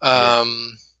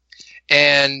 And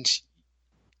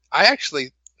I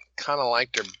actually kind of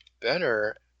liked her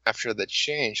better after the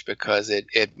change because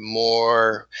it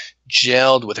more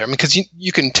gelled with her. I mean, because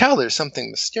you can tell there's something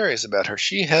mysterious about her.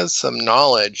 She has some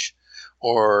knowledge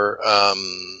or a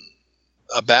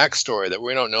backstory that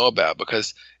we don't know about.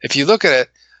 Because if you look at it,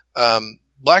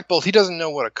 Black Bolt, he doesn't know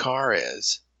what a car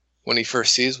is when he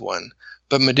first sees one.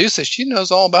 But Medusa, she knows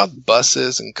all about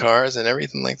buses and cars and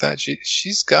everything like that.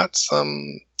 She's got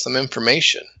some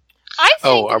information. I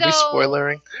think, are we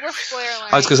spoilering? We're spoiling.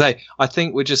 I was going to say, I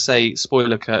think we'd just say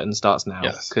spoiler curtain starts now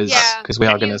because we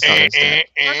are going to start this.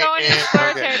 We're going into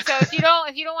spoiler curtain, so if you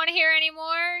don't want to hear any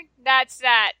more, that's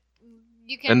that.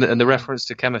 You can. And the reference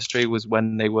to chemistry was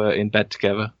when they were in bed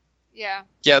together. Yeah.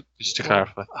 Yep. Just to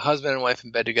clarify, husband and wife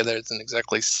in bed together isn't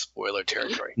exactly spoiler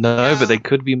territory. No, but they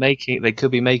could be making a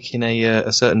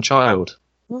certain child.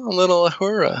 Oh, a little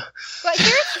Ahura. But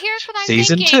here's what I'm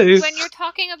Season thinking. 2. When you're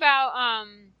talking about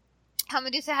how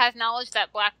Medusa has knowledge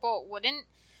that Black Bolt wouldn't,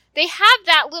 they have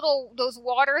those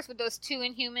waters with those two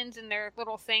Inhumans in their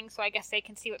little thing, so I guess they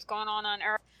can see what's going on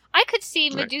Earth. I could see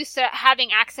Medusa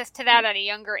having access to that at a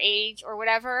younger age or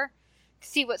whatever.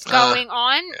 See what's going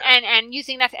on and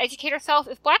using that to educate herself.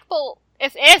 If Black Bolt,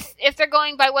 if they're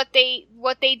going by what they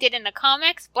did in the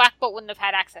comics, Black Bolt wouldn't have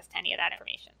had access to any of that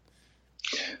information.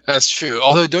 That's true.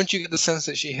 Although, don't you get the sense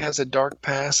that she has a dark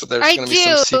past? So there's going to be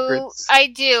some secrets. I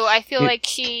do. I feel like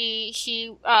she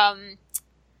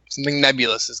something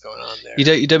nebulous is going on there.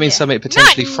 You don't mean something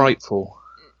potentially frightful?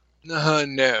 No.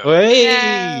 Hey!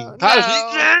 No.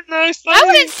 I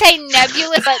wouldn't say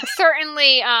nebulous, but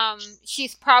certainly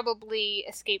she's probably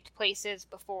escaped places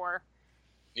before.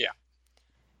 Yeah.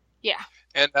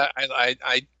 And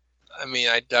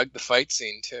I dug the fight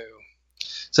scene too.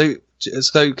 So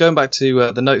going back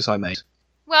to the notes I made.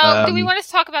 Well, do we want to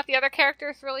talk about the other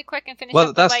characters really quick and finish?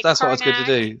 Well, that's with, what I was going to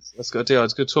do. I was going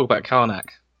to talk about Karnak.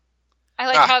 I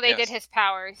like how they did his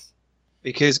powers.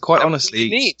 Because quite honestly,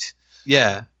 neat.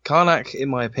 Yeah, Karnak, in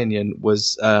my opinion,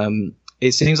 was.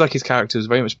 It seems like his character was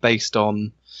very much based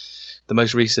on the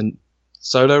most recent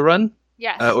solo run.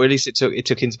 Yes. Or at least it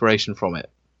took inspiration from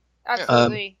it.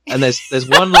 Absolutely. And there's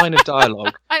one line of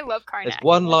dialogue. I love Karnak. There's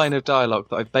one line of dialogue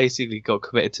that I basically got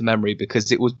committed to memory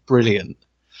because it was brilliant.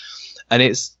 And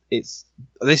this is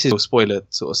spoiler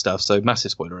sort of stuff, so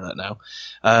massive spoiler alert now.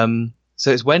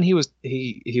 So it's when he was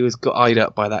got eyed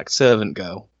up by that servant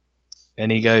girl,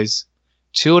 and he goes,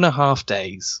 2.5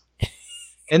 days.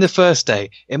 In the first day,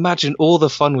 imagine all the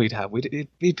fun we'd have. It'd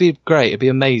be great. It'd be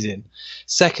amazing.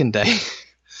 Second day,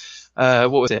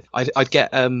 what was it? I'd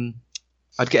get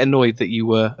annoyed that you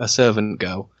were a servant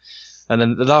girl, and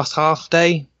then the last half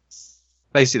day,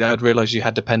 basically, I'd realise you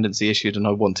had dependency issued, and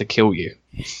I want to kill you.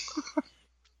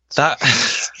 That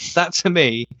to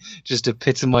me just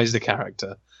epitomised the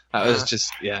character. That was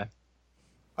just I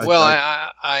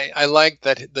like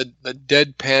that the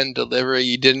deadpan delivery.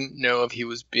 You didn't know if he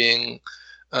was being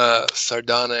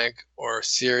sardonic or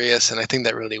serious, and I think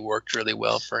that really worked really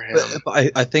well for him.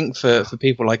 But I think for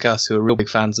people like us who are real big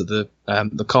fans of the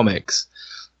comics,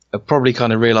 are probably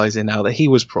kind of realizing now that he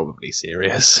was probably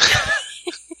serious.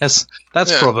 that's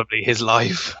probably his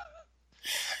life.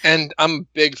 And I'm a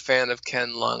big fan of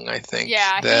Ken Lung. I think.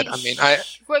 Yeah, that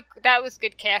was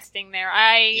good casting there.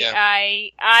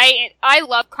 I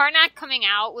love Karnak coming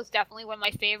out was definitely one of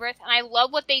my favorites, and I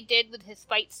love what they did with his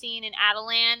fight scene in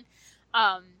Adelan.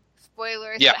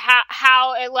 spoilers. Yeah. But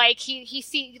how it, like he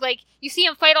see like you see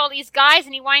him fight all these guys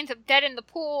and he winds up dead in the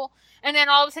pool, and then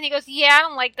all of a sudden he goes, "Yeah, I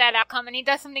don't like that outcome," and he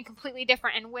does something completely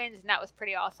different and wins, and that was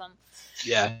pretty awesome.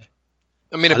 Yeah.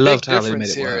 I mean, a I big loved how they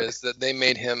difference made it here work. is that they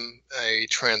made him a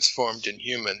transformed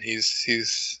Inhuman.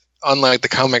 He's unlike the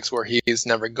comics where he's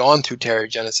never gone through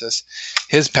Terrigenesis.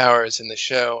 His powers in the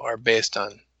show are based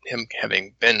on him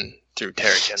having been through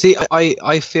Terrigenesis. See,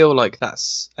 I feel like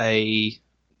that's a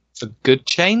good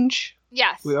change.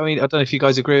 Yes. I mean, I don't know if you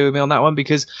guys agree with me on that one,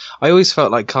 because I always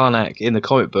felt like Karnak in the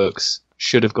comic books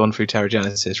should have gone through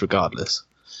Terrigenesis regardless,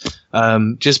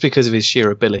 just because of his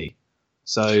sheer ability.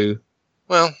 So,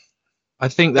 well, I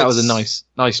think that was a nice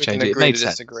we change. can It agree made to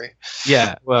sense. disagree.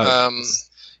 Yeah, well,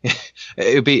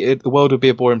 the world would be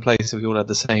a boring place if we all had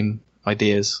the same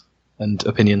ideas and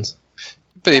opinions.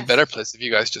 But Yes. a better place if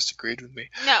you guys just agreed with me.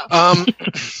 No.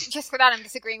 Just for that, I'm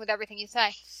disagreeing with everything you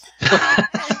say.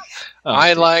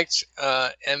 I liked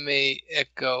Emi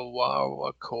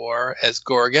Ikewawakor as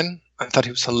Gorgon. I thought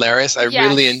he was hilarious. I Yes.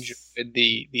 really enjoyed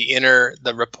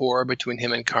the rapport between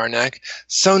him and Karnak.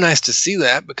 So nice to see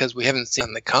that because we haven't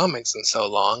seen the comics in so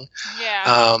long.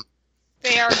 Yeah.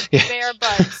 They are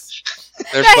buds.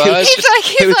 They're Yeah, buds. he's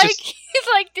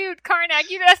like, dude, Karnak,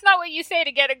 that's not what you say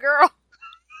to get a girl.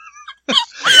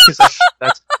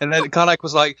 And then Karnak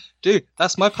was like, "Dude,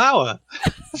 that's my power.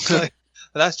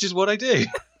 That's just what I do."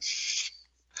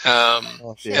 Yeah,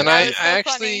 And that I was so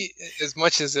actually, as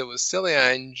much as it was silly,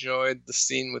 I enjoyed the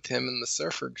scene with him and the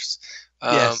surfers.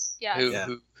 Yes. Yeah.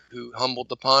 Who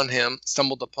stumbled upon him.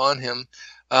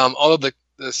 All of the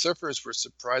surfers were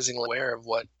surprisingly aware of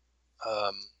what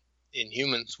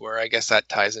Inhumans were. I guess that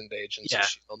ties into Agents of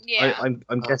S.H.I.E.L.D. Yeah.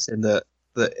 I'm guessing that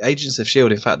the Agents of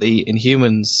S.H.I.E.L.D., in fact, the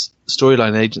Inhumans storyline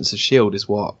in Agents of S.H.I.E.L.D. is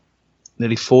what?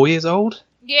 Nearly 4 years old?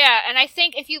 Yeah, and I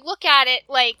think if you look at it,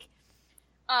 like,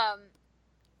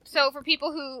 so for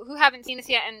people who haven't seen this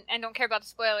yet and don't care about the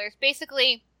spoilers,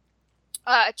 basically,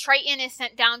 Triton is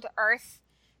sent down to Earth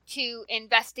to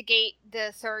investigate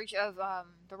the surge of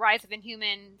the rise of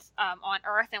Inhumans on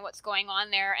Earth and what's going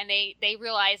on there, and they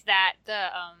realize that the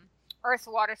Earth's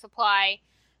water supply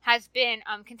has been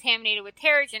contaminated with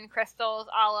Terrigen crystals,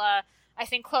 a la, I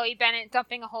think, Chloe Bennett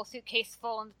dumping a whole suitcase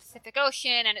full in the Pacific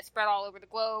Ocean, and it spread all over the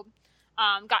globe.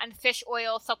 Gotten fish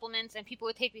oil supplements, and people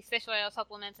would take these fish oil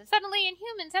supplements, and suddenly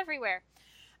Inhumans everywhere.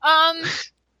 And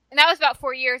that was about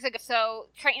 4 years ago, so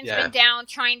Triton's been down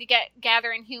trying to gather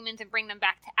Inhumans and bring them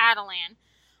back to Attilan.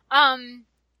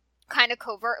 Kind of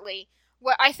covertly.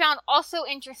 What I found also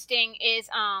interesting is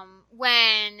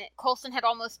when Coulson had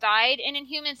almost died in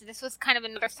Inhumans, this was kind of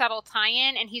another subtle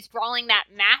tie-in, and he's drawing that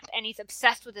map, and he's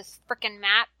obsessed with this frickin'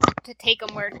 map to take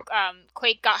him where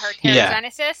Quake got her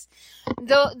Terrigenesis.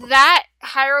 Though that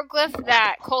hieroglyph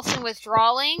that Coulson was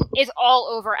drawing is all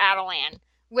over Attilan,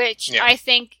 which I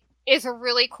think is a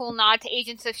really cool nod to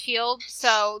Agents of S.H.I.E.L.D.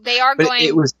 So they are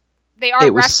It was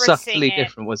referencing subtly it.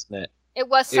 different, wasn't it? It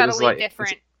was subtly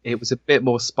different. It was a bit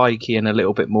more spiky and a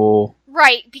little bit more...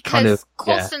 Right, because kind of,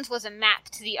 Coulson's was a map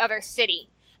to the other city.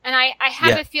 And I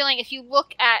have a feeling if you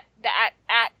look at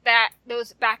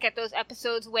those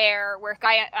episodes where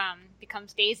Gaia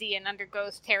becomes Daisy and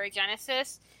undergoes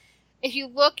Terrigenesis, if you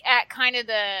look at kind of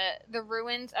the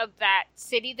ruins of that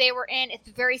city they were in, it's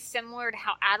very similar to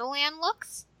how Attilan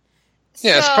looks.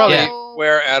 Yeah, it's probably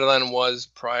where Attilan was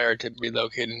prior to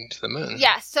relocating to the moon.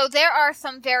 Yeah, so there are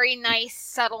some very nice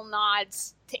subtle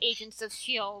nods to Agents of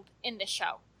S.H.I.E.L.D. in the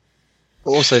show.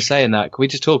 Also saying that, can we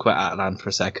just talk about Attilan for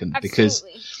a second? Absolutely. Because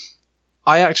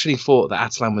I actually thought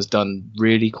that Attilan was done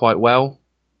really quite well.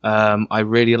 I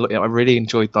really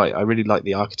enjoyed that. I really liked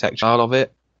the architecture style of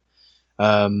it.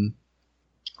 I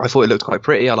thought it looked quite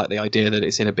pretty. I like the idea that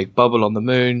it's in a big bubble on the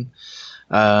moon.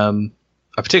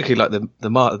 I particularly like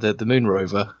the moon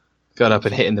rover going up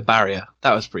and hitting the barrier.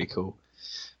 That was pretty cool.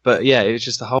 But yeah, it was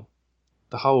just the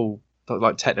whole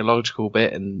like technological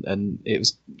bit, and it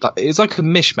was like a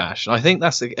mishmash. And I think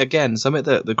that's again something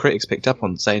that the critics picked up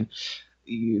on, saying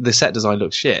the set design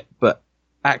looks shit, but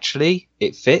actually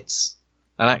it fits,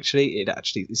 and actually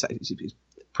it's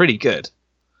pretty good.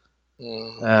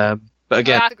 But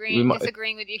again,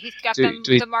 disagreeing with you. He's got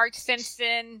the Marge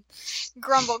Simpson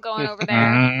grumble going over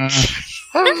there.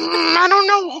 I don't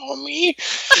know, homie.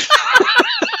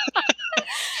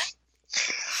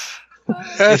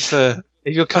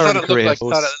 If your current career, I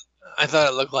thought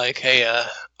it looked like a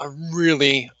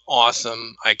really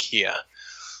awesome IKEA.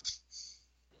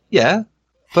 Yeah,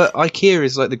 but IKEA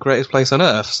is like the greatest place on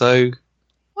earth. So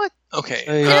what? Okay.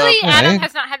 Clearly, Adam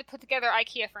has not had to put together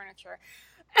IKEA furniture.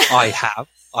 I have.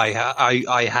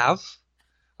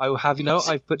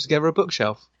 I've put together a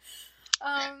bookshelf.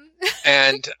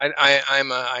 And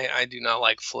I do not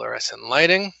like fluorescent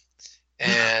lighting.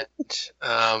 And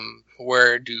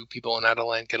where do people in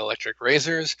Adeline get electric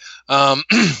razors? But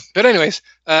anyways,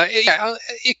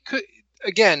 it could,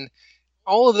 again,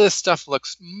 all of this stuff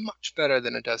looks much better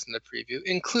than it does in the preview,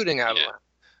 including Adeline.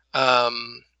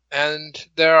 And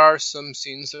there are some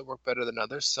scenes that work better than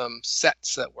others, some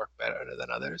sets that work better than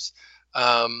others.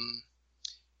 And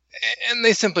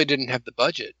they simply didn't have the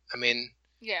budget. I mean,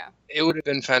 it would have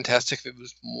been fantastic if it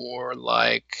was more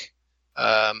like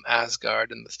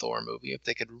Asgard in the Thor movie, if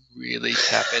they could really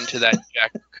tap into that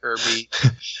Jack Kirby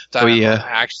style of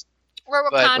action. Or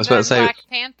Wakanda and Black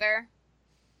Panther.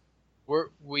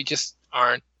 We just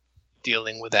aren't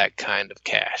dealing with that kind of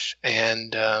cash,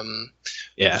 and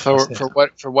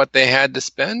for what they had to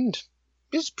spend,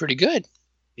 it was pretty good.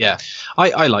 Yeah,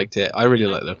 I liked it. I really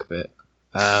like the look of it.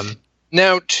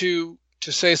 Now to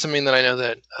say something that I know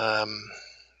that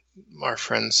our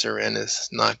friend Seren is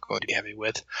not going to be happy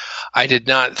with, I did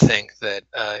not think that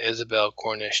Isabel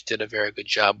Cornish did a very good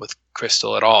job with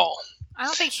Crystal at all. I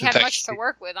don't think she had much to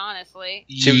work with, honestly.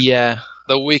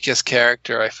 The weakest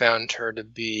character. I found her to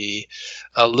be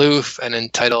aloof and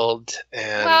entitled.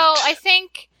 And well, I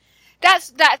think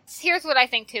that's here's what I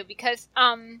think too, because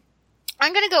I'm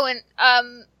gonna go in.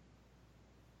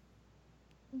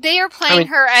 They are playing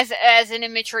her as an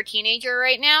immature teenager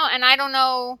right now, and I don't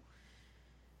know.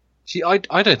 I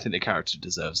don't think the character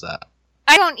deserves that.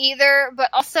 I don't either, but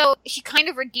also she kind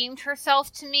of redeemed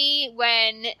herself to me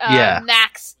when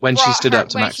she stood up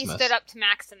to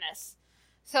Maximus.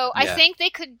 So I think they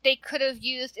could have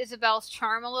used Isabel's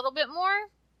charm a little bit more.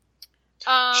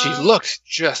 She looked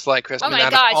just like Crystal. Oh my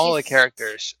God, of all the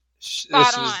characters, this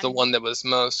was the one that was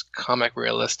most comic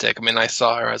realistic. I mean, I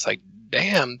saw her, I was like,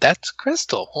 damn, that's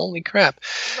Crystal. Holy crap.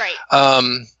 Right.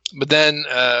 But then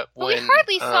we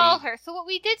hardly saw her. So what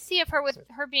we did see of her was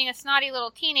her being a snotty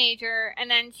little teenager,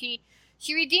 and then she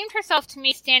redeemed herself to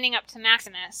me standing up to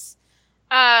Maximus.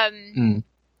 Well,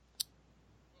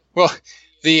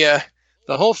 the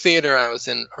whole theater I was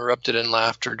in erupted in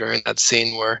laughter during that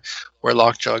scene where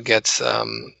Lockjaw gets they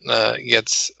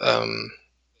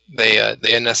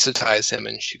anesthetize him,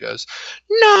 and she goes,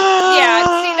 "No!" Yeah,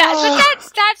 see that,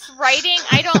 but that's writing.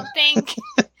 I don't think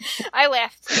I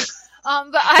laughed.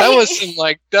 But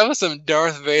that was some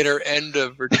Darth Vader end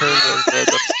of Return of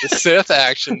the Sith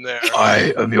action there.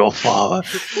 I am your father.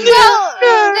 No,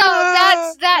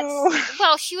 that's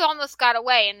well, she almost got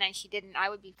away, and then she didn't. I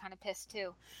would be kind of pissed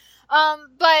too.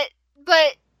 But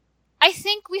I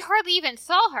think we hardly even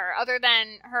saw her, other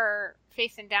than her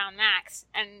facing down Max,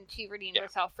 and she redeemed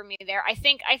herself for me there. I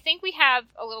think we have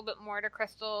a little bit more to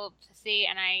Crystal to see,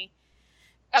 and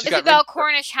Isabel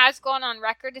Cornish has gone on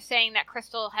record to saying that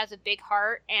Crystal has a big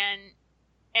heart and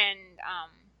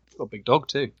a big dog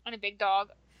too, and a big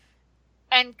dog.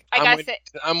 And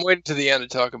I'm waiting to the end to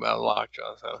talk about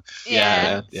Lockjaw. So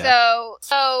yeah.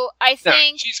 So I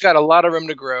think she's got a lot of room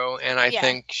to grow, and I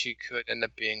think she could end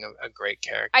up being a great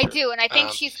character. I do, and I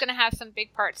think she's going to have some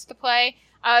big parts to play.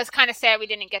 I was kind of sad we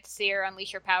didn't get to see her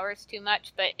unleash her powers too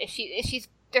much, but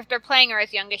if they're playing her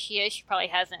as young as she is, she probably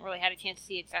hasn't really had a chance to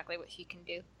see exactly what she can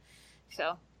do.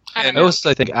 So I don't know. I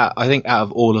also think out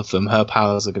of all of them, her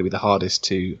powers are going to be the hardest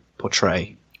to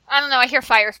portray. I don't know. I hear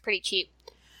fire's pretty cheap.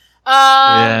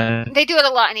 They do it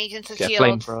a lot in Agents of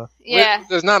S.H.I.E.L.D. Yeah.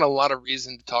 There's not a lot of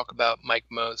reason to talk about Mike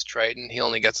Moe's Triton. He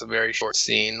only gets a very short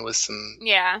scene with some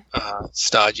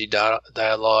stodgy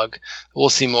dialogue. We'll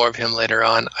see more of him later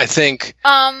on. I think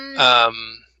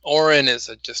Orin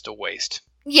is just a waste.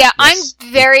 Yeah, yes.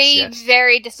 I'm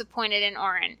very disappointed in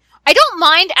Orin. I don't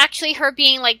mind actually her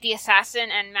being like the assassin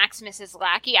and Maximus's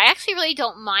lackey. I actually really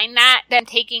don't mind that, them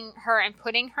taking her and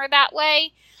putting her that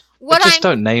way.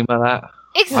 Don't name her that.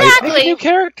 Exactly. Make a new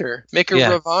character. Make her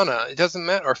Ravana. It doesn't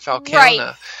matter. Or Falcana.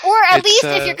 Right. Or at least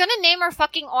if you're going to name her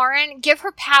fucking Orin, give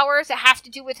her powers that have to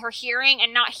do with her hearing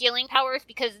and not healing powers,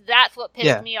 because that's what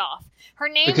pissed me off. Her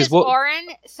name is Orin,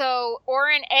 so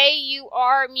Orin,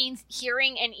 A-U-R, means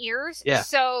hearing and ears. Yeah.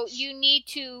 So you need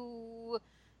to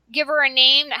give her a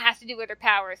name that has to do with her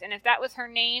powers. And if that was her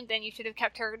name, then you should have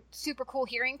kept her super cool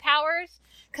hearing powers.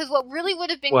 Because what really would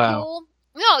have been cool...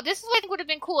 No, this is what I think would have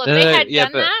been cool if they had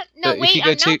done that. No, wait,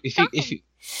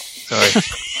 Sorry.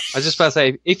 I was just about to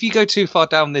say, if you go too far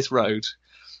down this road,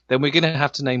 then we're going to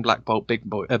have to name Black Bolt Big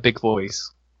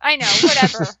Boys. I know,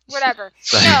 whatever.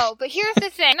 No, but here's the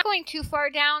thing. I'm not going too far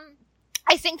down.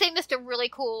 I think they missed a really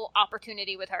cool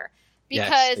opportunity with her.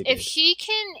 Because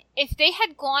if they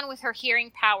had gone with her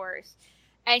hearing powers,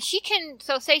 and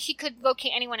say she could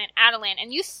locate anyone in Adelan,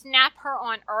 and you snap her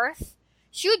on Earth,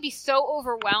 she would be so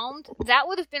overwhelmed. That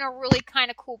would have been a really kind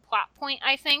of cool plot point,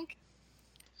 I think.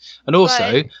 And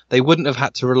also, they wouldn't have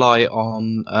had to rely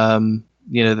on,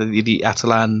 the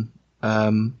Atalan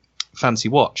fancy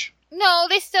watch. No,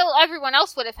 everyone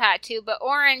else would have had to, but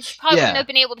Orange probably wouldn't have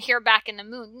been able to hear back in the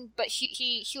moon, but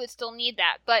she would still need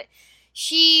that. But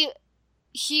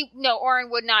Orin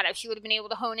would not have. She would have been able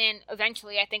to hone in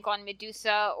eventually, I think, on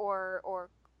Medusa or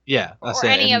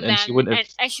any of them,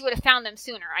 and she would have found them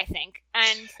sooner, I think.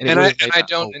 And I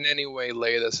don't in any way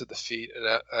lay this at the feet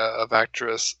of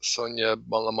actress Sonia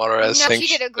Molamoras. I think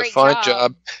she did a great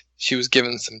job. She was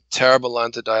given some terrible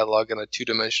lines of dialogue in a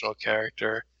two-dimensional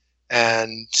character,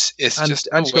 and it's just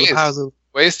a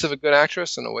waste of a good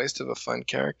actress and a waste of a fun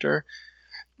character.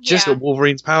 Just got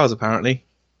Wolverine's powers, apparently.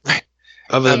 Right.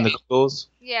 Other than the claws.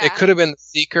 Yeah. It could have been the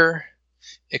Seeker.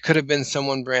 It could have been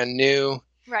someone brand new.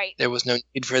 Right. There was no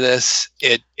need for this.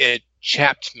 It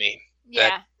chapped me.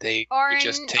 Yeah. Arn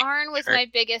was my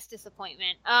biggest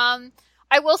disappointment.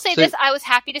 I will say this: I was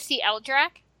happy to see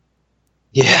Eldrac.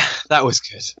 Yeah, that was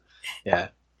good. Yeah,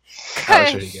 that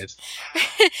was really good.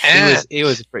 He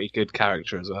was a pretty good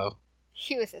character as well.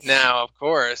 He was. Now, of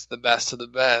course, the best of the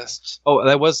best. Oh,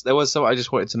 there was something I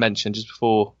just wanted to mention just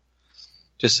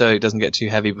so it doesn't get too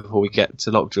heavy before we get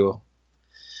to Lockjaw.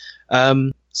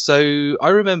 So I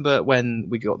remember when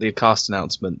we got the cast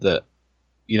announcement that,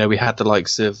 we had the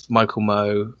likes of Michael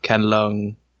Moe, Ken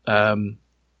Leung, a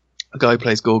guy who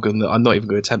plays Gorgon that I'm not even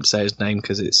going to attempt to say his name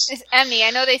because it's Emmy.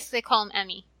 I know they call him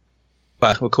Emmy.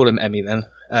 Well, we'll call him Emmy then.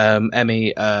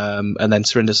 Emmy, and then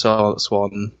Surinder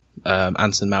Swan,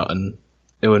 Anson Mount, and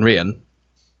Ewan Ryan.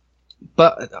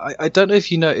 But I don't know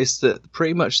if you noticed that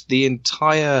pretty much the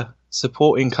entire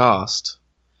supporting cast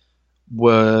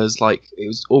was it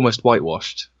was almost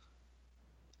whitewashed.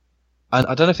 And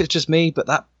I don't know if it's just me, but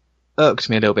that irked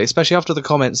me a little bit, especially after the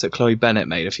comments that Chloe Bennett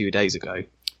made a few days ago.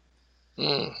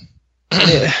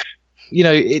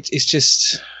 It's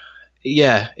just,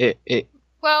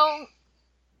 Well,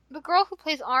 the girl who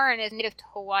plays Arn is native to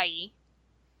Hawaii,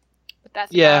 but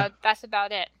that's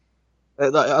about it.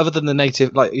 Other than the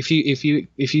native, if you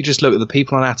just look at the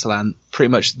people on Atalan, pretty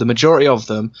much the majority of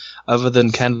them, other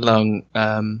than Ken Leung,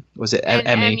 was it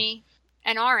Emmy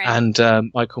and Arn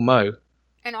and Michael Moe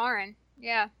and Arn,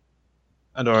 yeah,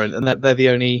 and Arn, and they're the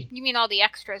only. You mean all the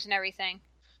extras and everything?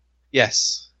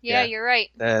 Yes. Yeah, you're right.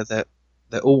 They're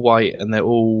all white and they're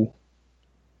all,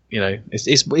 it's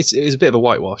a bit of a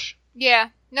whitewash. Yeah.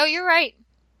 No, you're right.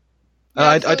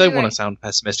 I don't want to sound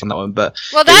pessimistic on that one, but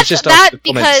that's just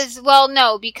because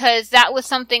that was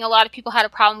something a lot of people had a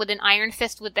problem with in Iron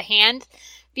Fist with the hand,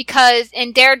 because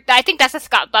I think that's a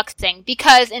Scott Buck thing,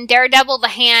 because in Daredevil the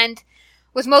hand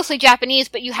was mostly Japanese,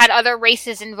 but you had other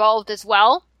races involved as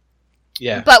well.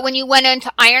 Yeah. But when you went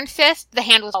into Iron Fist, the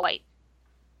hand was all white.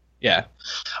 Yeah,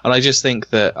 and I just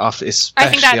think that after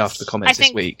the comments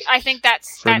this week, I think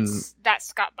that's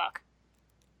Scott Buck.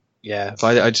 Yeah,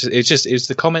 but it's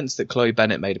the comments that Chloe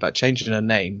Bennett made about changing her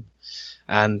name,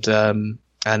 and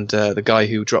the guy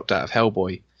who dropped out of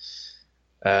Hellboy.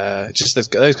 Just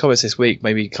those comments this week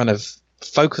made me kind of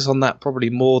focus on that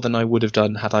probably more than I would have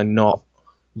done had I not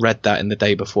read that in the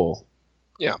day before.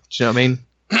 Yeah, do you know what I mean?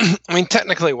 I mean,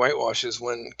 technically, whitewash is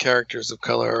when characters of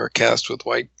color are cast with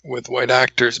white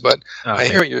actors. But I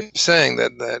hear what you're saying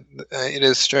that it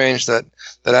is strange that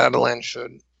Atalan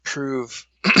should prove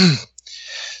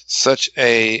such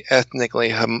a ethnically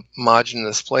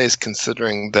homogenous place,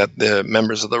 considering that the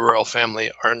members of the royal family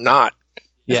are not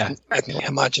ethnically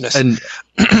homogenous. And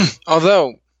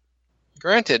although,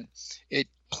 granted, it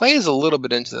plays a little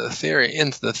bit into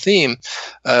the theme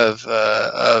of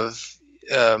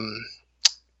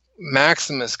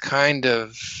Maximus kind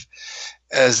of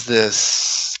as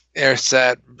this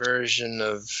ersat version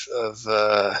of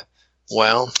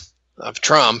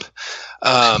Trump,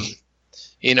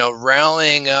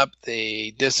 rallying up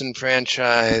the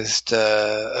disenfranchised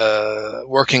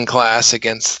working class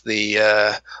against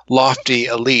the lofty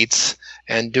elites,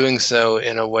 and doing so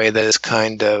in a way that is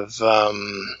kind of a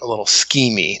little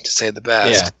schemy, to say the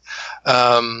best.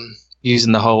 Yeah.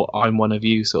 Using the whole "I'm one of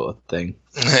you" sort of thing.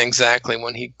 Exactly,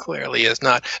 when he clearly is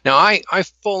not. Now, I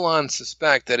full on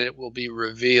suspect that it will be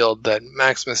revealed that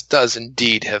Maximus does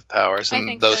indeed have powers,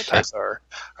 and those powers are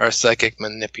psychic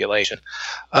manipulation.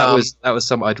 That was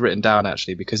something I'd written down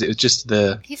actually, because it was just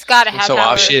he's got to have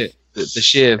powers. The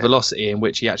sheer velocity in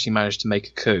which he actually managed to make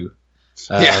a coup.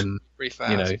 Pretty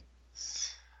fast.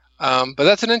 But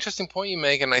that's an interesting point you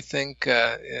make, and I think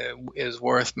is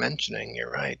worth mentioning.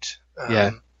 You're right.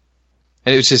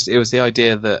 And it was the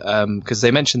idea that because they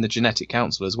mentioned the Genetic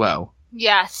Council as well.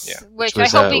 Yes, which I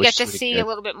hope we get to see a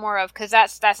little bit more of, because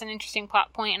that's an interesting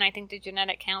plot point, and I think the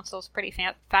Genetic Council is pretty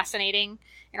fascinating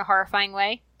in a horrifying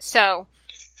way. So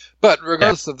But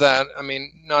regardless of that, I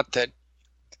mean, not that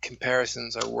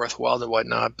comparisons are worthwhile or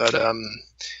whatnot, but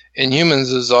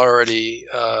Inhumans is already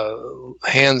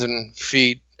hands and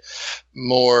feet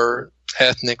more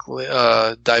ethnically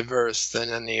diverse than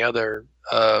any other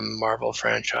Marvel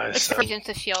franchise. It's Agents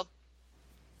of S.H.I.E.L.D.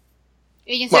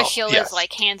 Agents of S.H.I.E.L.D. is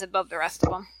like hands above the rest of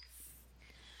them.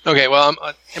 Okay, well,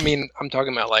 I'm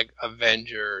talking about like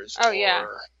Avengers.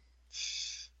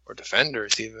 Or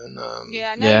Defenders even.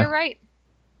 You're right.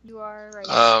 You are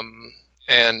right.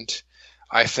 And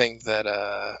I think that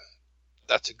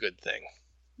that's a good thing.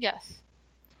 Yes.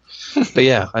 But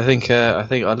yeah, I think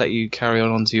I'll let you carry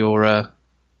on to your. I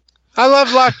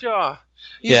love Lockjaw.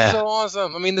 He's so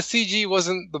awesome. I mean, the CG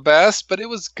wasn't the best, but it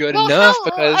was good enough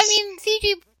because. I mean,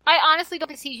 CG. I honestly don't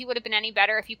think CG would have been any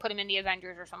better if you put him in the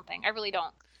Avengers or something. I really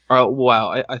don't. Oh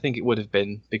wow! I think it would have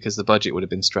been because the budget would have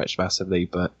been stretched massively,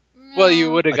 but. Well,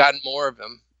 you would have gotten more of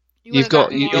him. He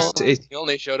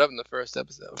only showed up in the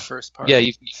first part. Yeah,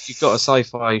 you've got a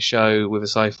sci-fi show with a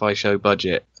sci-fi show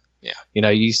budget. Yeah. You know,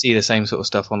 you see the same sort of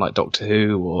stuff on like Doctor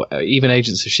Who or even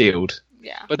Agents of S.H.I.E.L.D.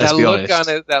 Yeah. But that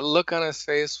look on his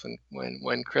face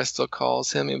when Crystal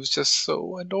calls him, it was just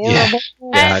so adorable. Yeah,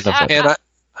 I love that.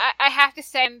 I have to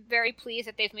say, I'm very pleased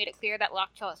that they've made it clear that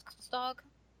Lockjaw is Crystal's dog.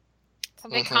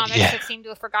 Something comics have seemed to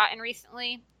have forgotten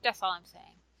recently. That's all I'm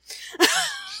saying.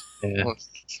 Yeah. Well,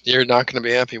 you're not going to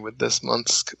be happy with this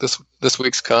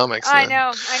week's comics. I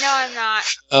know I'm not.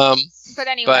 But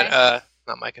anyway,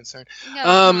 not my concern.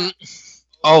 No,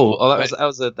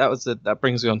 that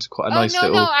brings me on to quite a nice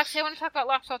little. No, actually, I want to talk about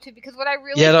Lockjaw too because what I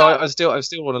really I still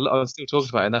talking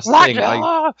about it, and that's the thing.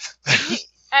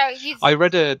 I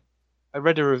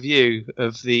read a review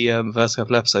of the first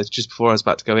couple episodes just before I was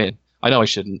about to go in. I know I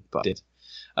shouldn't, but I did.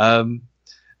 And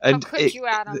how could you,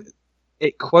 Adam?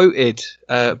 It quoted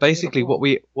basically what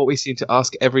we seem to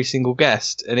ask every single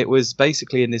guest, and it was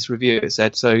basically in this review. It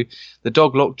said, "So the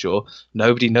dog Lockjaw,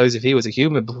 nobody knows if he was a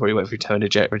human before he went through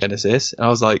Genesis." And I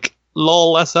was like,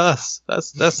 "Lol, that's us.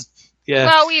 That's yeah."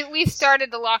 Well, we've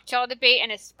started the Lockjaw debate,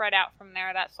 and it's spread out from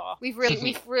there. That's all. We've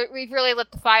really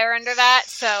lit the fire under that.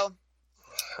 So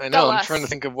I know. I'm trying to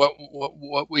think of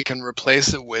what we can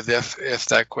replace it with if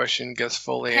that question gets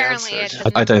fully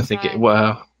answered. I don't think it.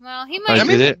 Well, he might. I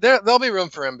mean, there'll be room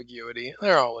for ambiguity.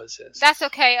 There always is. That's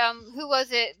okay. Who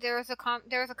was it? There was a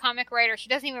comic writer. She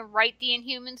doesn't even write the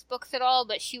Inhumans books at all,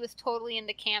 but she was totally in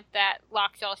the camp that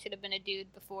Lockjaw should have been a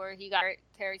dude before he got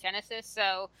Terrigenesis.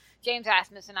 So James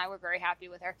Asmus and I were very happy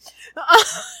with her.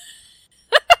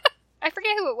 I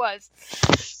forget who it was.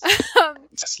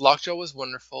 Lockjaw was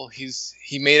wonderful.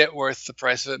 He made it worth the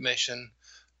price of admission.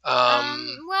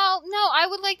 Well, no, I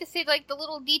would like to say like the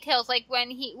little details, like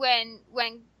when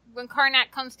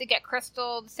Karnak comes to get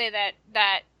Crystal to say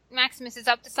that Maximus is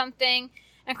up to something,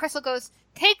 and Crystal goes,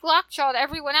 "Take Lockjaw to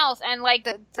everyone else," and like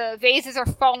the vases are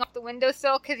falling off the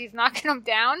windowsill because he's knocking them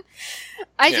down.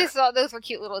 I just thought those were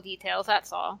cute little details.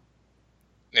 That's all.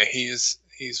 Yeah, he's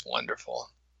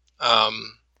wonderful.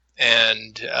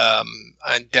 And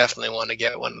I definitely want to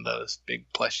get one of those big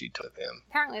plushie toys of him.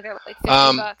 Apparently they're like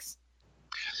 $50.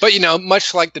 But,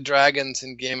 much like the dragons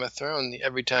in Game of Thrones,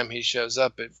 every time he shows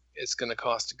up, it's going to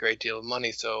cost a great deal of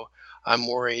money. So I'm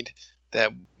worried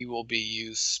that he will be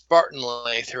used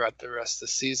sparingly throughout the rest of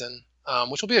the season,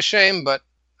 which will be a shame, but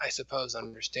I suppose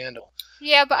understandable.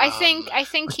 Yeah, but I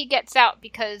think he gets out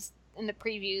because in the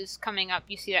previews coming up,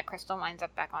 you see that Crystal winds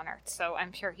up back on Earth. So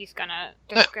I'm sure he's gonna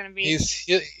be.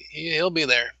 He'll be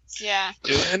there. Yeah.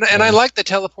 And I like the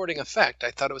teleporting effect.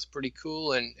 I thought it was pretty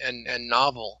cool and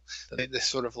novel. This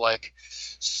sort of like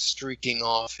streaking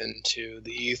off into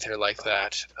the ether like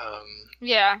that.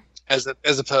 Yeah. As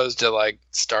opposed to like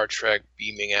Star Trek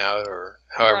beaming out or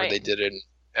however they did it in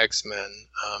X-Men.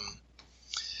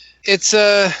 It's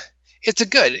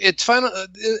final.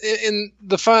 In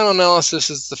the final analysis,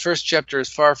 is the first chapter is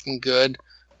far from good,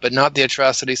 but not the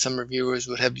atrocity some reviewers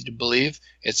would have you to believe.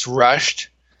 It's rushed.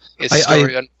 Its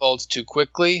story unfolds too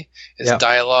quickly. Its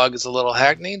dialogue is a little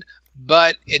hackneyed,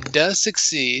 but it does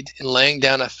succeed in laying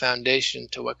down a foundation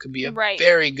to what could be a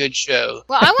very good show.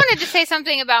 Well, I wanted to say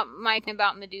something about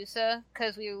Medusa,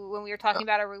 because when we were talking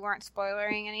about her, we weren't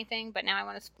spoilering anything, but now I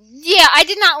want to... Yeah, I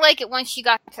did not like it once she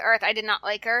got to Earth. I did not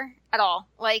like her at all.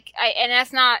 And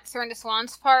that's not Serinda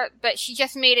Swan's part, but she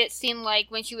just made it seem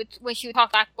like when she would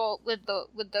talk Black Bolt with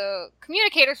the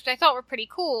communicators, which I thought were pretty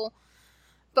cool,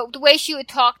 but the way she would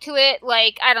talk to it,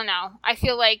 I don't know. I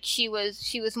feel like she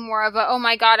was more of a, oh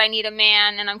my god, I need a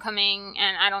man and I'm coming,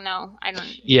 and I don't know.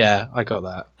 Yeah, I got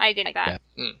that. I did like that.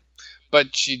 Yeah.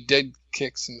 But she did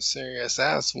kick some serious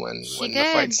ass when the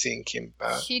fight scene came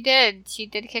about. She did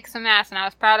kick some ass, and I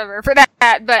was proud of her for that.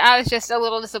 But I was just a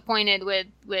little disappointed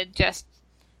with just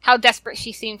how desperate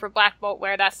she seemed for Black Bolt,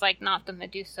 where that's like not the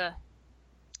Medusa.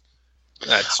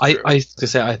 That's true.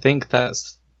 I think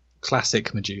that's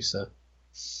classic Medusa.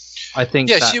 I think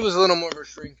she was a little more of a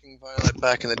shrinking violet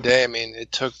back in the day. I mean,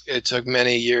 it took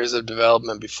many years of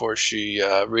development before she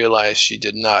realized she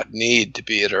did not need to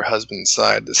be at her husband's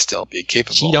side to still be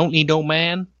capable. She don't need no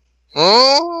man.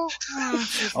 Oh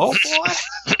boy,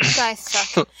 you guys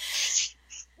suck.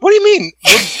 What do you mean?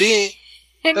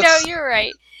 No, you're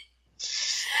right.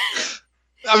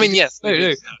 I mean, yes. No.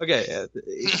 Okay,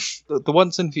 the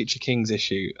Once and Future Kings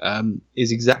issue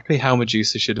is exactly how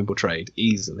Medusa should have been portrayed,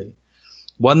 easily.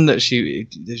 One that she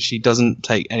doesn't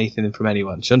take anything from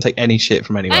anyone. She doesn't take any shit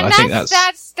from anyone. And I think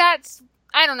that's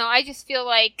I don't know. I just feel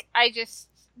like the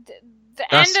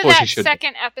end of that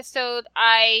second episode,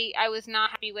 I was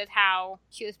not happy with how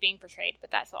she was being portrayed.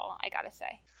 But that's all I gotta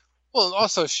say. Well,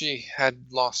 also she had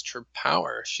lost her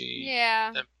power.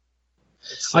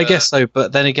 I guess so,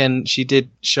 but then again, she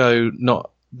did show not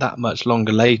that much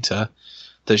longer later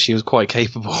that she was quite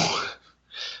capable.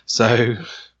 So.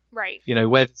 Right. You know,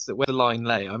 where the line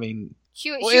lay. I mean,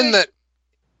 in that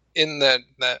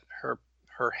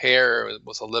her hair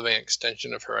was a living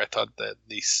extension of her. I thought that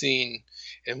the scene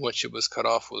in which it was cut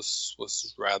off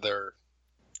was rather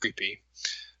creepy.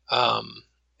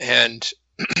 And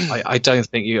I don't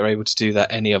think you were able to do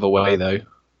that any other way, though.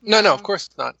 No, of course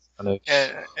not.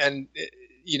 And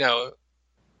you know,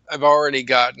 I've already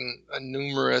gotten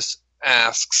numerous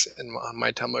asks on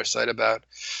my Tumblr site about,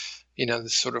 you know,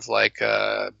 this sort of like,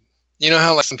 you know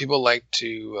how like some people like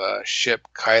to ship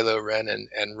Kylo Ren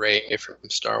and Rey from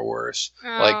Star Wars,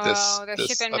 like this. They're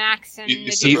shipping Max and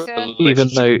Medusa. Even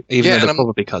though they're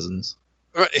probably cousins.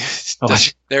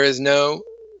 Right. There is no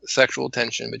sexual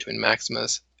tension between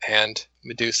Maximus and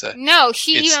Medusa. No,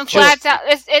 she even flats out.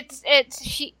 It's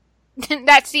she.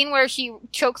 That scene where she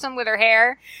chokes him with her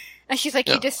hair. And she's like,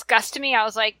 "You disgust me." I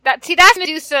was like, "That's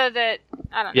Medusa." That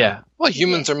I don't know. Yeah. Well,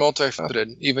 humans are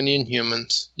multifaceted, even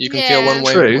Inhumans. You can feel one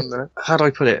way. True. How do I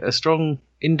put it? A strong,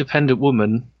 independent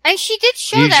woman. And she did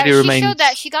show that. She showed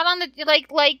that. She got on the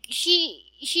like she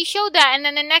showed that, and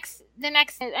then the next,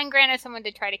 and granted, someone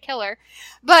did try to kill her,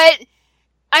 but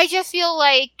I just feel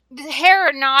like the hair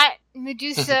or not,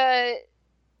 Medusa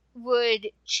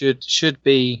should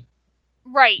be.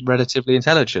 Right. Relatively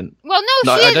intelligent. Well,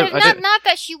 no, she is. Not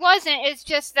that she wasn't. It's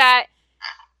just that.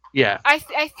 Yeah. I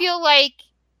feel like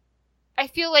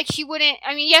she wouldn't.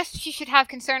 I mean, yes, she should have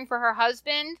concern for her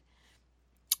husband,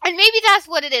 and maybe that's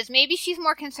what it is. Maybe she's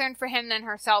more concerned for him than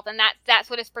herself, and that's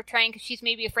what it's portraying, because she's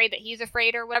maybe afraid that he's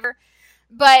afraid or whatever.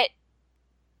 But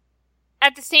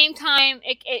at the same time,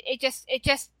 it just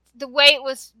the way it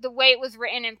was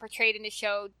written and portrayed in the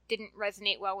show didn't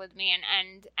resonate well with me,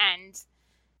 and.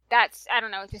 That's, I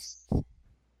don't know,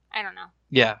 I don't know.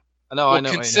 Yeah. I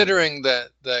know. Considering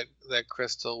that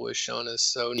Crystal was shown as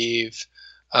so naive,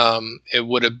 it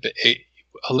would have been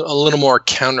a little more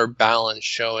counterbalance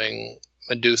showing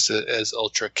Medusa as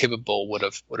ultra capable would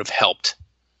have helped.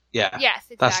 Yeah. Yes,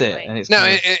 exactly. That's it. And it's now,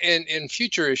 in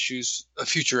future issues,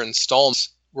 future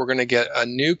installments, we're going to get a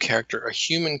new character, a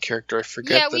human character. I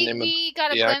forget the name of. Yeah, we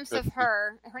got a glimpse of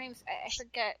her. Her name's, I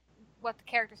forget what the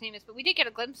character's name is, but we did get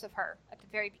a glimpse of her at the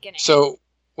very beginning. So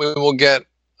we will get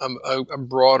a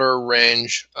broader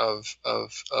range of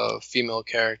female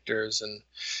characters, and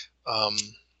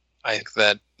I think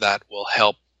that will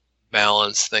help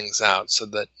balance things out, so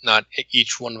that not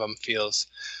each one of them feels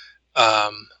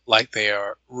like they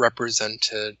are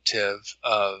representative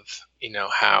of, you know,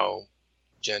 how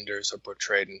genders are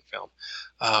portrayed in film.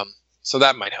 So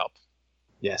that might help.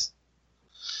 Yes.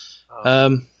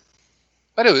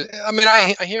 But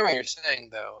I hear what you're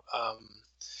saying, though.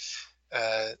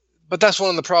 But that's one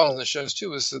of the problems in the shows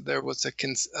too, is that there was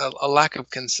a lack of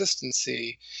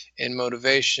consistency in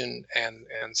motivation and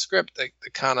script that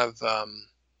kind of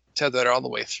said that all the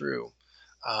way through,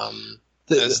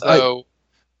 as though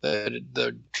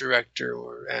the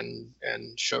director and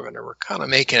showrunner were kind of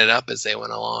making it up as they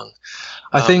went along.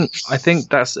 I think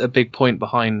that's a big point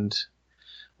behind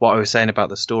what I was saying about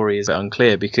the story is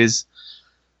unclear, because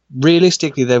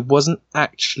realistically, there wasn't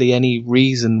actually any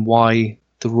reason why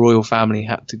the royal family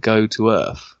had to go to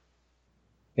Earth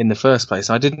in the first place.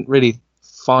 I didn't really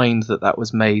find that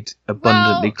was made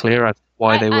abundantly clear as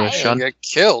why they were shunned. They get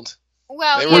killed.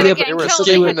 Well, they were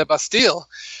still in the Bastille.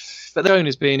 But they're known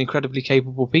as being incredibly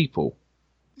capable people.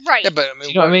 Right. Yeah, but I mean, do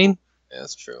you know what I mean? Yeah,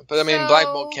 that's true. But I mean, Black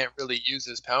Bolt can't really use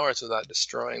his powers without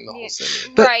destroying the whole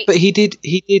city. But he did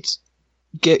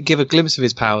give a glimpse of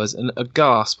his powers, and a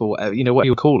gasp, or whatever, what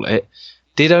you would call it,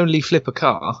 did only flip a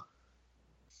car.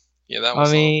 Yeah, that was.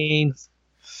 I mean,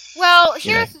 well,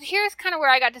 here's kind of where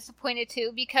I got disappointed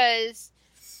too, because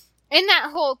in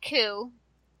that whole coup,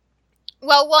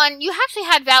 well, one, you actually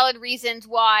had valid reasons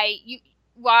why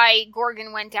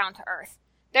Gorgon went down to Earth.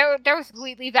 There was a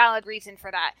completely valid reason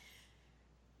for that.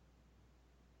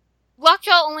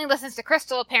 Lockjaw only listens to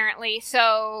Crystal, apparently,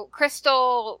 so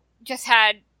Crystal just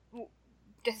had,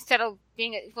 instead of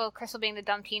being, Crystal being the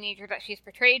dumb teenager that she's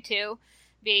portrayed to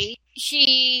be,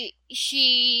 she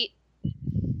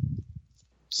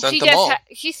sent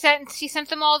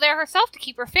them all there herself to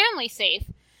keep her family safe.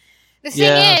 The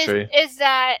thing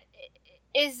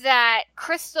is that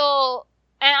Crystal,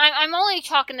 and I'm only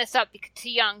chalking this up to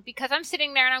Young, because I'm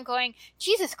sitting there and I'm going,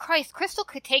 Jesus Christ, Crystal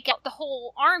could take out the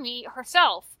whole army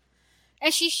herself.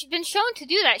 And she's been shown to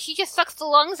do that. She just sucks the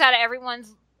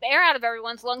air out of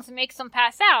everyone's lungs and makes them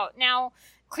pass out. Now,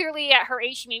 clearly at her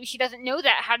age, maybe she doesn't know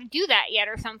how to do that yet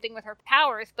or something with her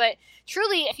powers. But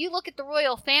truly, if you look at the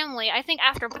royal family, I think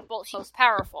after Bolt, she was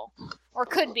powerful. Or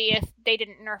could be if they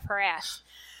didn't nerf her ass.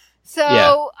 So,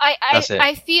 yeah,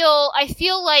 I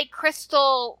feel like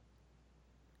Crystal,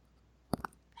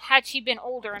 had she been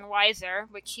older and wiser,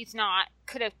 which she's not,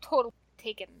 could have totally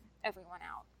taken everyone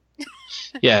out.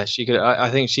 Yeah, she could.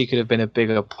 I think she could have been a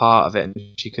bigger part of it, and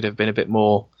she could have been a bit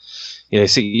more.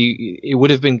 It would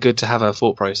have been good to have her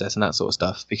thought process and that sort of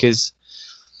stuff, because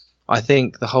I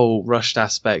think the whole rushed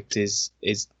aspect is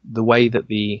the way that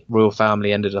the royal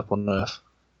family ended up on Earth.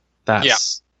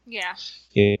 That's that's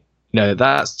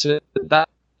that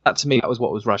to me, that was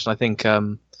what was rushed. And I think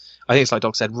it's like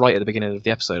Doc said right at the beginning of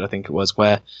the episode. I think it was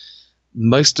where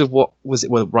most of what was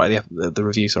it? Well, right at the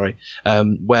review, sorry,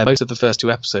 where most of the first two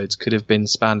episodes could have been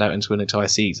spanned out into an entire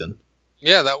season.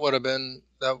 Yeah, that would have been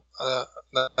that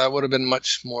would have been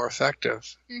much more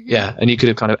effective. Mm-hmm. Yeah, and you could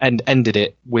have kind of ended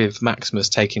it with Maximus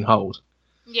taking hold.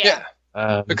 Yeah.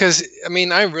 Because I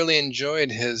mean, I really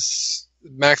enjoyed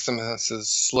Maximus's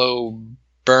slow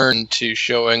burn to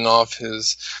showing off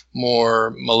his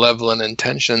more malevolent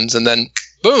intentions, and then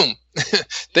boom,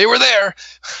 they were there.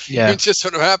 Yeah. It just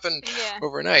sort of happened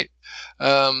overnight.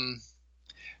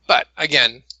 But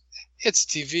again, it's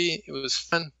TV. It was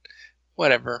fun.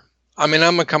 Whatever. I mean,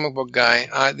 I'm a comic book guy.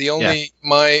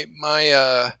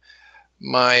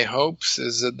 My hopes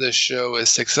is that this show is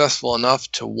successful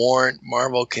enough to warrant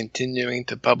Marvel continuing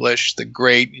to publish the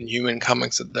great Inhuman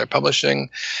comics that they're publishing,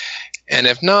 and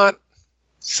if not,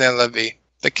 c'est la vie.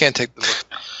 They can't take the book.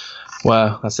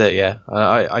 Well, that's it. Yeah,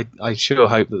 I sure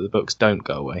hope that the books don't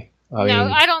go away.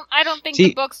 I don't think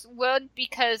the books would,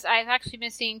 because I've actually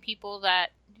been seeing people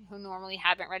who normally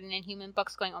haven't read an Inhuman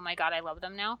books going, "Oh my god, I love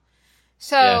them now."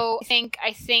 So yeah.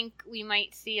 I think we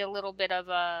might see a little bit of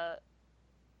a.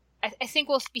 I think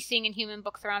we'll be seeing Inhuman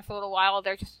books around for a little while.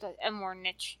 They're just a more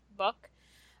niche book.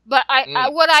 But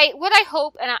what I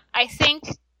hope, and I think,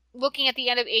 looking at the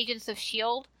end of Agents of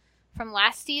S.H.I.E.L.D. from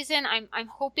last season, I'm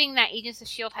hoping that Agents of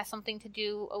S.H.I.E.L.D. has something to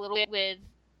do a little bit with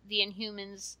the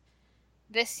Inhumans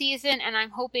this season, and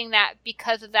I'm hoping that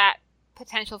because of that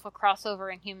potential for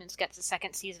crossover, Inhumans gets a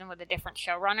second season with a different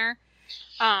showrunner.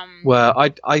 Well,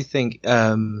 I think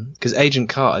because Agent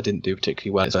Carter didn't do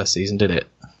particularly well in the first season, did it?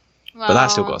 Well, but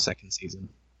that still got a second season.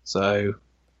 So,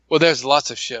 well, there's lots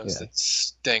of shows that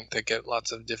stink that get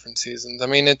lots of different seasons. I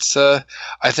mean, it's I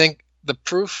think the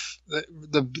proof,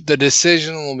 the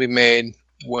decision will be made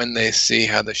when they see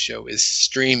how the show is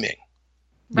streaming.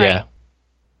 Right. Yeah.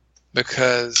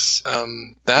 Because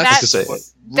that's what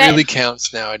really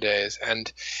counts nowadays.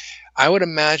 And I would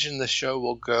imagine the show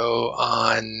will go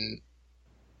on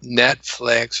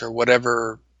Netflix or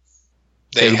whatever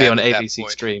it'll be on ABC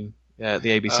Stream. Yeah,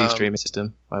 the ABC streaming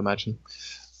system, I imagine.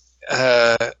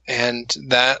 And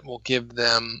that will give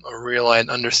them a real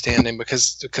understanding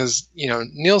because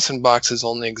Nielsen boxes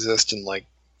only exist in like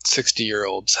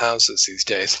 60-year-olds' houses these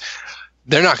days.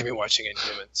 They're not going to be watching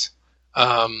Inhumans.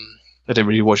 I didn't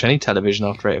really watch any television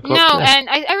after 8 o'clock. No, and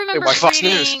I remember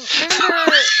reading.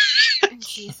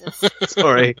 Jesus.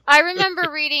 Sorry. I remember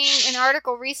reading an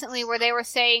article recently where they were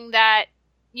saying that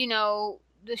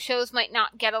the shows might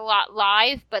not get a lot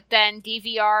live, but then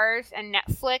DVRs and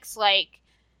Netflix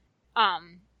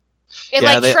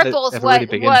triples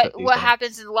what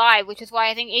happens in live, which is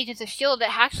why I think Agents of S.H.I.E.L.D.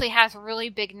 actually has really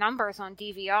big numbers on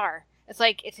DVR. It's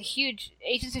a huge...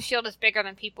 Agents of S.H.I.E.L.D. is bigger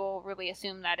than people really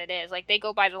assume that it is. Like, they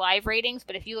go by the live ratings,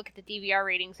 but if you look at the DVR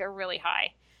ratings, they're really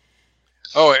high.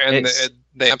 Oh, and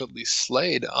they absolutely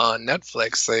slayed on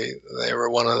Netflix. They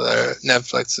were one of the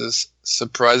Netflix's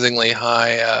surprisingly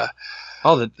high...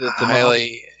 the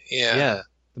highly... Yeah.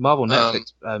 The Marvel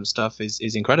Netflix stuff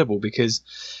is incredible because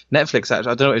Netflix,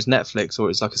 actually, I don't know if it's Netflix or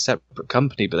it's like a separate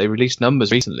company, but they released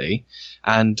numbers recently,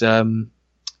 and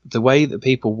the way that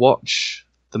people watch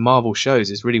the Marvel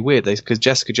shows is really weird. Because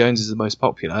Jessica Jones is the most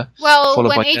popular,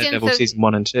 followed by Daredevil season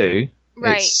 1 and 2.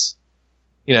 Right. It's,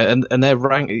 and they're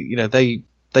ranked.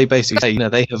 They basically say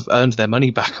they have earned their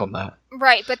money back on that.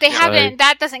 Right, but they haven't.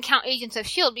 That doesn't count Agents of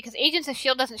S.H.I.E.L.D. because Agents of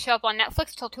S.H.I.E.L.D. doesn't show up on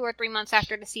Netflix until 2 or 3 months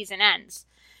after the season ends.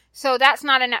 So that's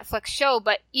not a Netflix show,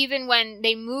 but even when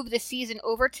they move the season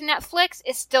over to Netflix,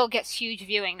 it still gets huge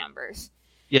viewing numbers.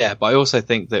 Yeah, but I also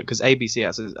think that because ABC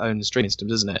has its own streaming system,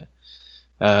 doesn't it?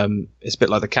 It's a bit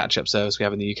like the catch-up service we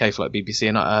have in the UK for like BBC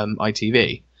and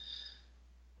ITV.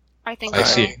 I think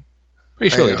so.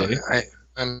 Pretty sure they do.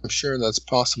 I'm sure that's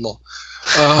possible.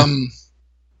 I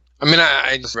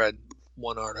just read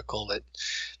one article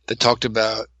that talked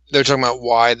about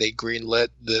why they greenlit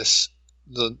the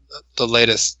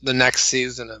next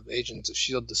season of Agents of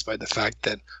S.H.I.E.L.D. despite the fact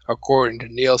that, according to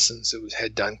Nielsen, it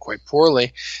had done quite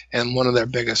poorly, and one of their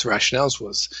biggest rationales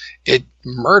was it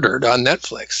murdered on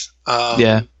Netflix.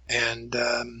 And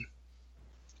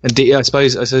I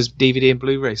suppose DVD and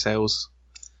Blu-ray sales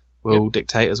will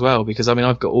dictate as well, because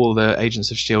I've got all the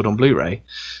Agents of S.H.I.E.L.D. on Blu-ray,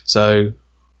 so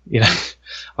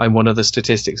I'm one of the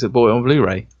statistics that bought it on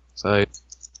Blu-ray. So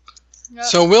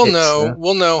we'll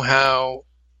know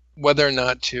whether or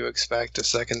not to expect a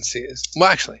second season. Well,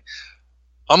 actually,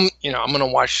 I'm gonna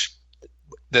watch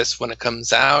this when it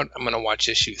comes out. I'm gonna watch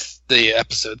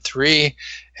episode 3,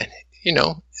 and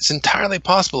it's entirely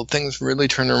possible things really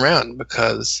turn around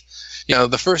because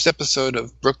the first episode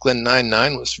of Brooklyn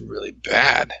Nine-Nine was really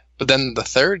bad, but then the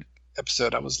third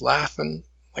episode I was laughing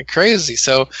like crazy.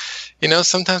 So,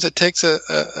 sometimes it takes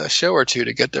a show or two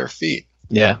to get their feet.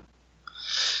 Yeah.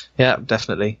 Yeah,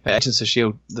 definitely. Agents of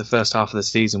S.H.I.E.L.D., the first half of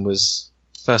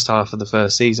the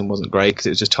first season wasn't great because it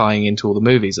was just tying into all the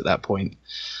movies at that point,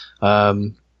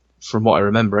 from what I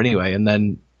remember anyway. And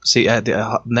then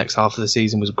the next half of the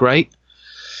season was great.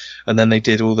 And then they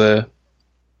did all the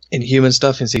Inhuman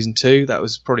stuff in season 2. That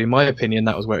was probably, in my opinion,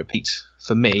 that was where it peaked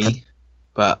for me.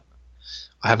 But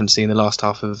I haven't seen the last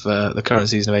half of the current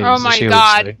season of Agents of S.H.I.E.L.D.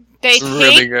 God. It's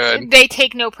really good. They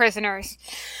take no prisoners.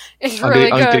 It's I'm really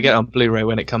good. I'm gonna get it on Blu-ray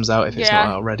when it comes out if it's not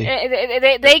out already.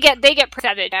 They get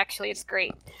presented. Actually, it's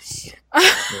great.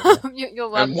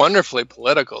 You'll love and it. Wonderfully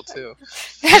political too.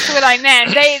 That's what I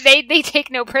meant. They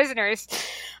take no prisoners.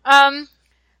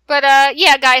 But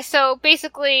yeah, guys. So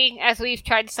basically, as we've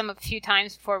tried to sum up a few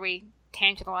times before we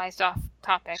tangentialized off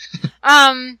topic,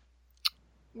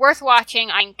 worth watching.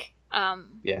 I think.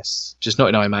 Yes, just not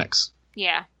in IMAX.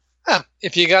 Yeah.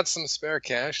 If you got some spare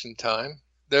cash and time,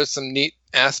 there's some neat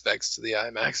aspects to the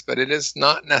IMAX, but it is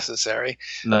not necessary.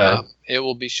 No. It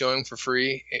will be showing for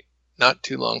free not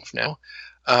too long from now.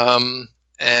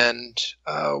 And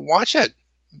watch it.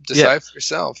 Decide for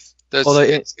yourself.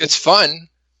 It's fun.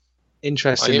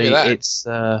 Interestingly,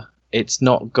 it's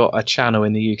not got a channel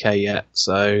in the UK yet,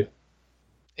 so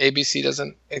ABC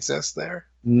doesn't exist there?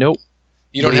 Nope.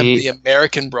 You don't have the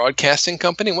American Broadcasting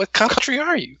Company? What country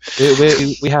are you?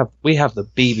 We have the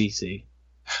BBC.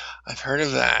 I've heard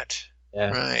of that.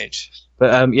 Yeah. Right.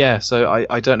 But so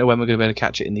I don't know when we're going to be able to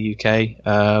catch it in the UK.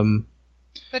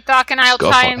 But Doc and I will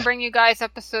try and bring you guys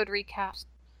episode recaps.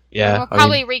 Yeah. We'll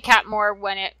probably recap more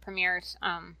when it premieres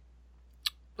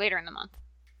later in the month.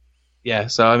 Yeah,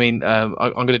 so I'm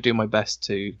going to do my best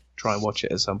to try and watch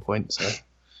it at some point.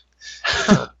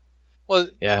 So. Well,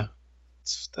 yeah.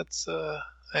 That's I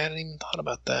hadn't even thought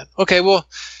about that. Okay, we'll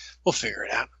figure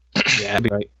it out. Yeah, that'd be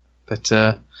great. But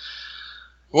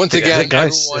once again,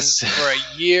 guys, everyone, for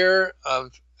a year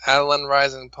of Adeline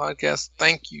Rising podcast,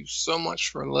 thank you so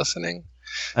much for listening.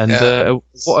 And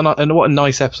what a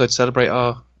nice episode to celebrate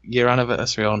our year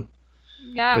anniversary on.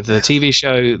 Yeah. With the TV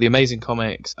show, the amazing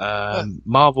comics,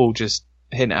 Marvel just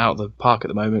hitting it out of the park at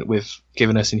the moment with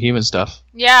giving us Inhuman stuff.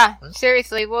 Yeah,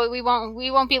 seriously. Well, we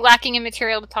won't be lacking in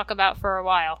material to talk about for a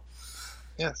while.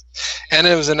 Yes, and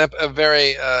it was a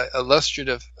very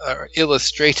illustrative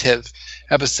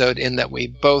episode in that we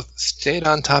both stayed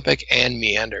on topic and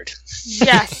meandered.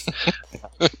 Yes.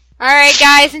 All right,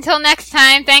 guys. Until next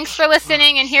time. Thanks for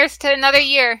listening, and here's to another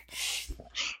year.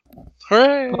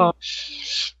 Hooray!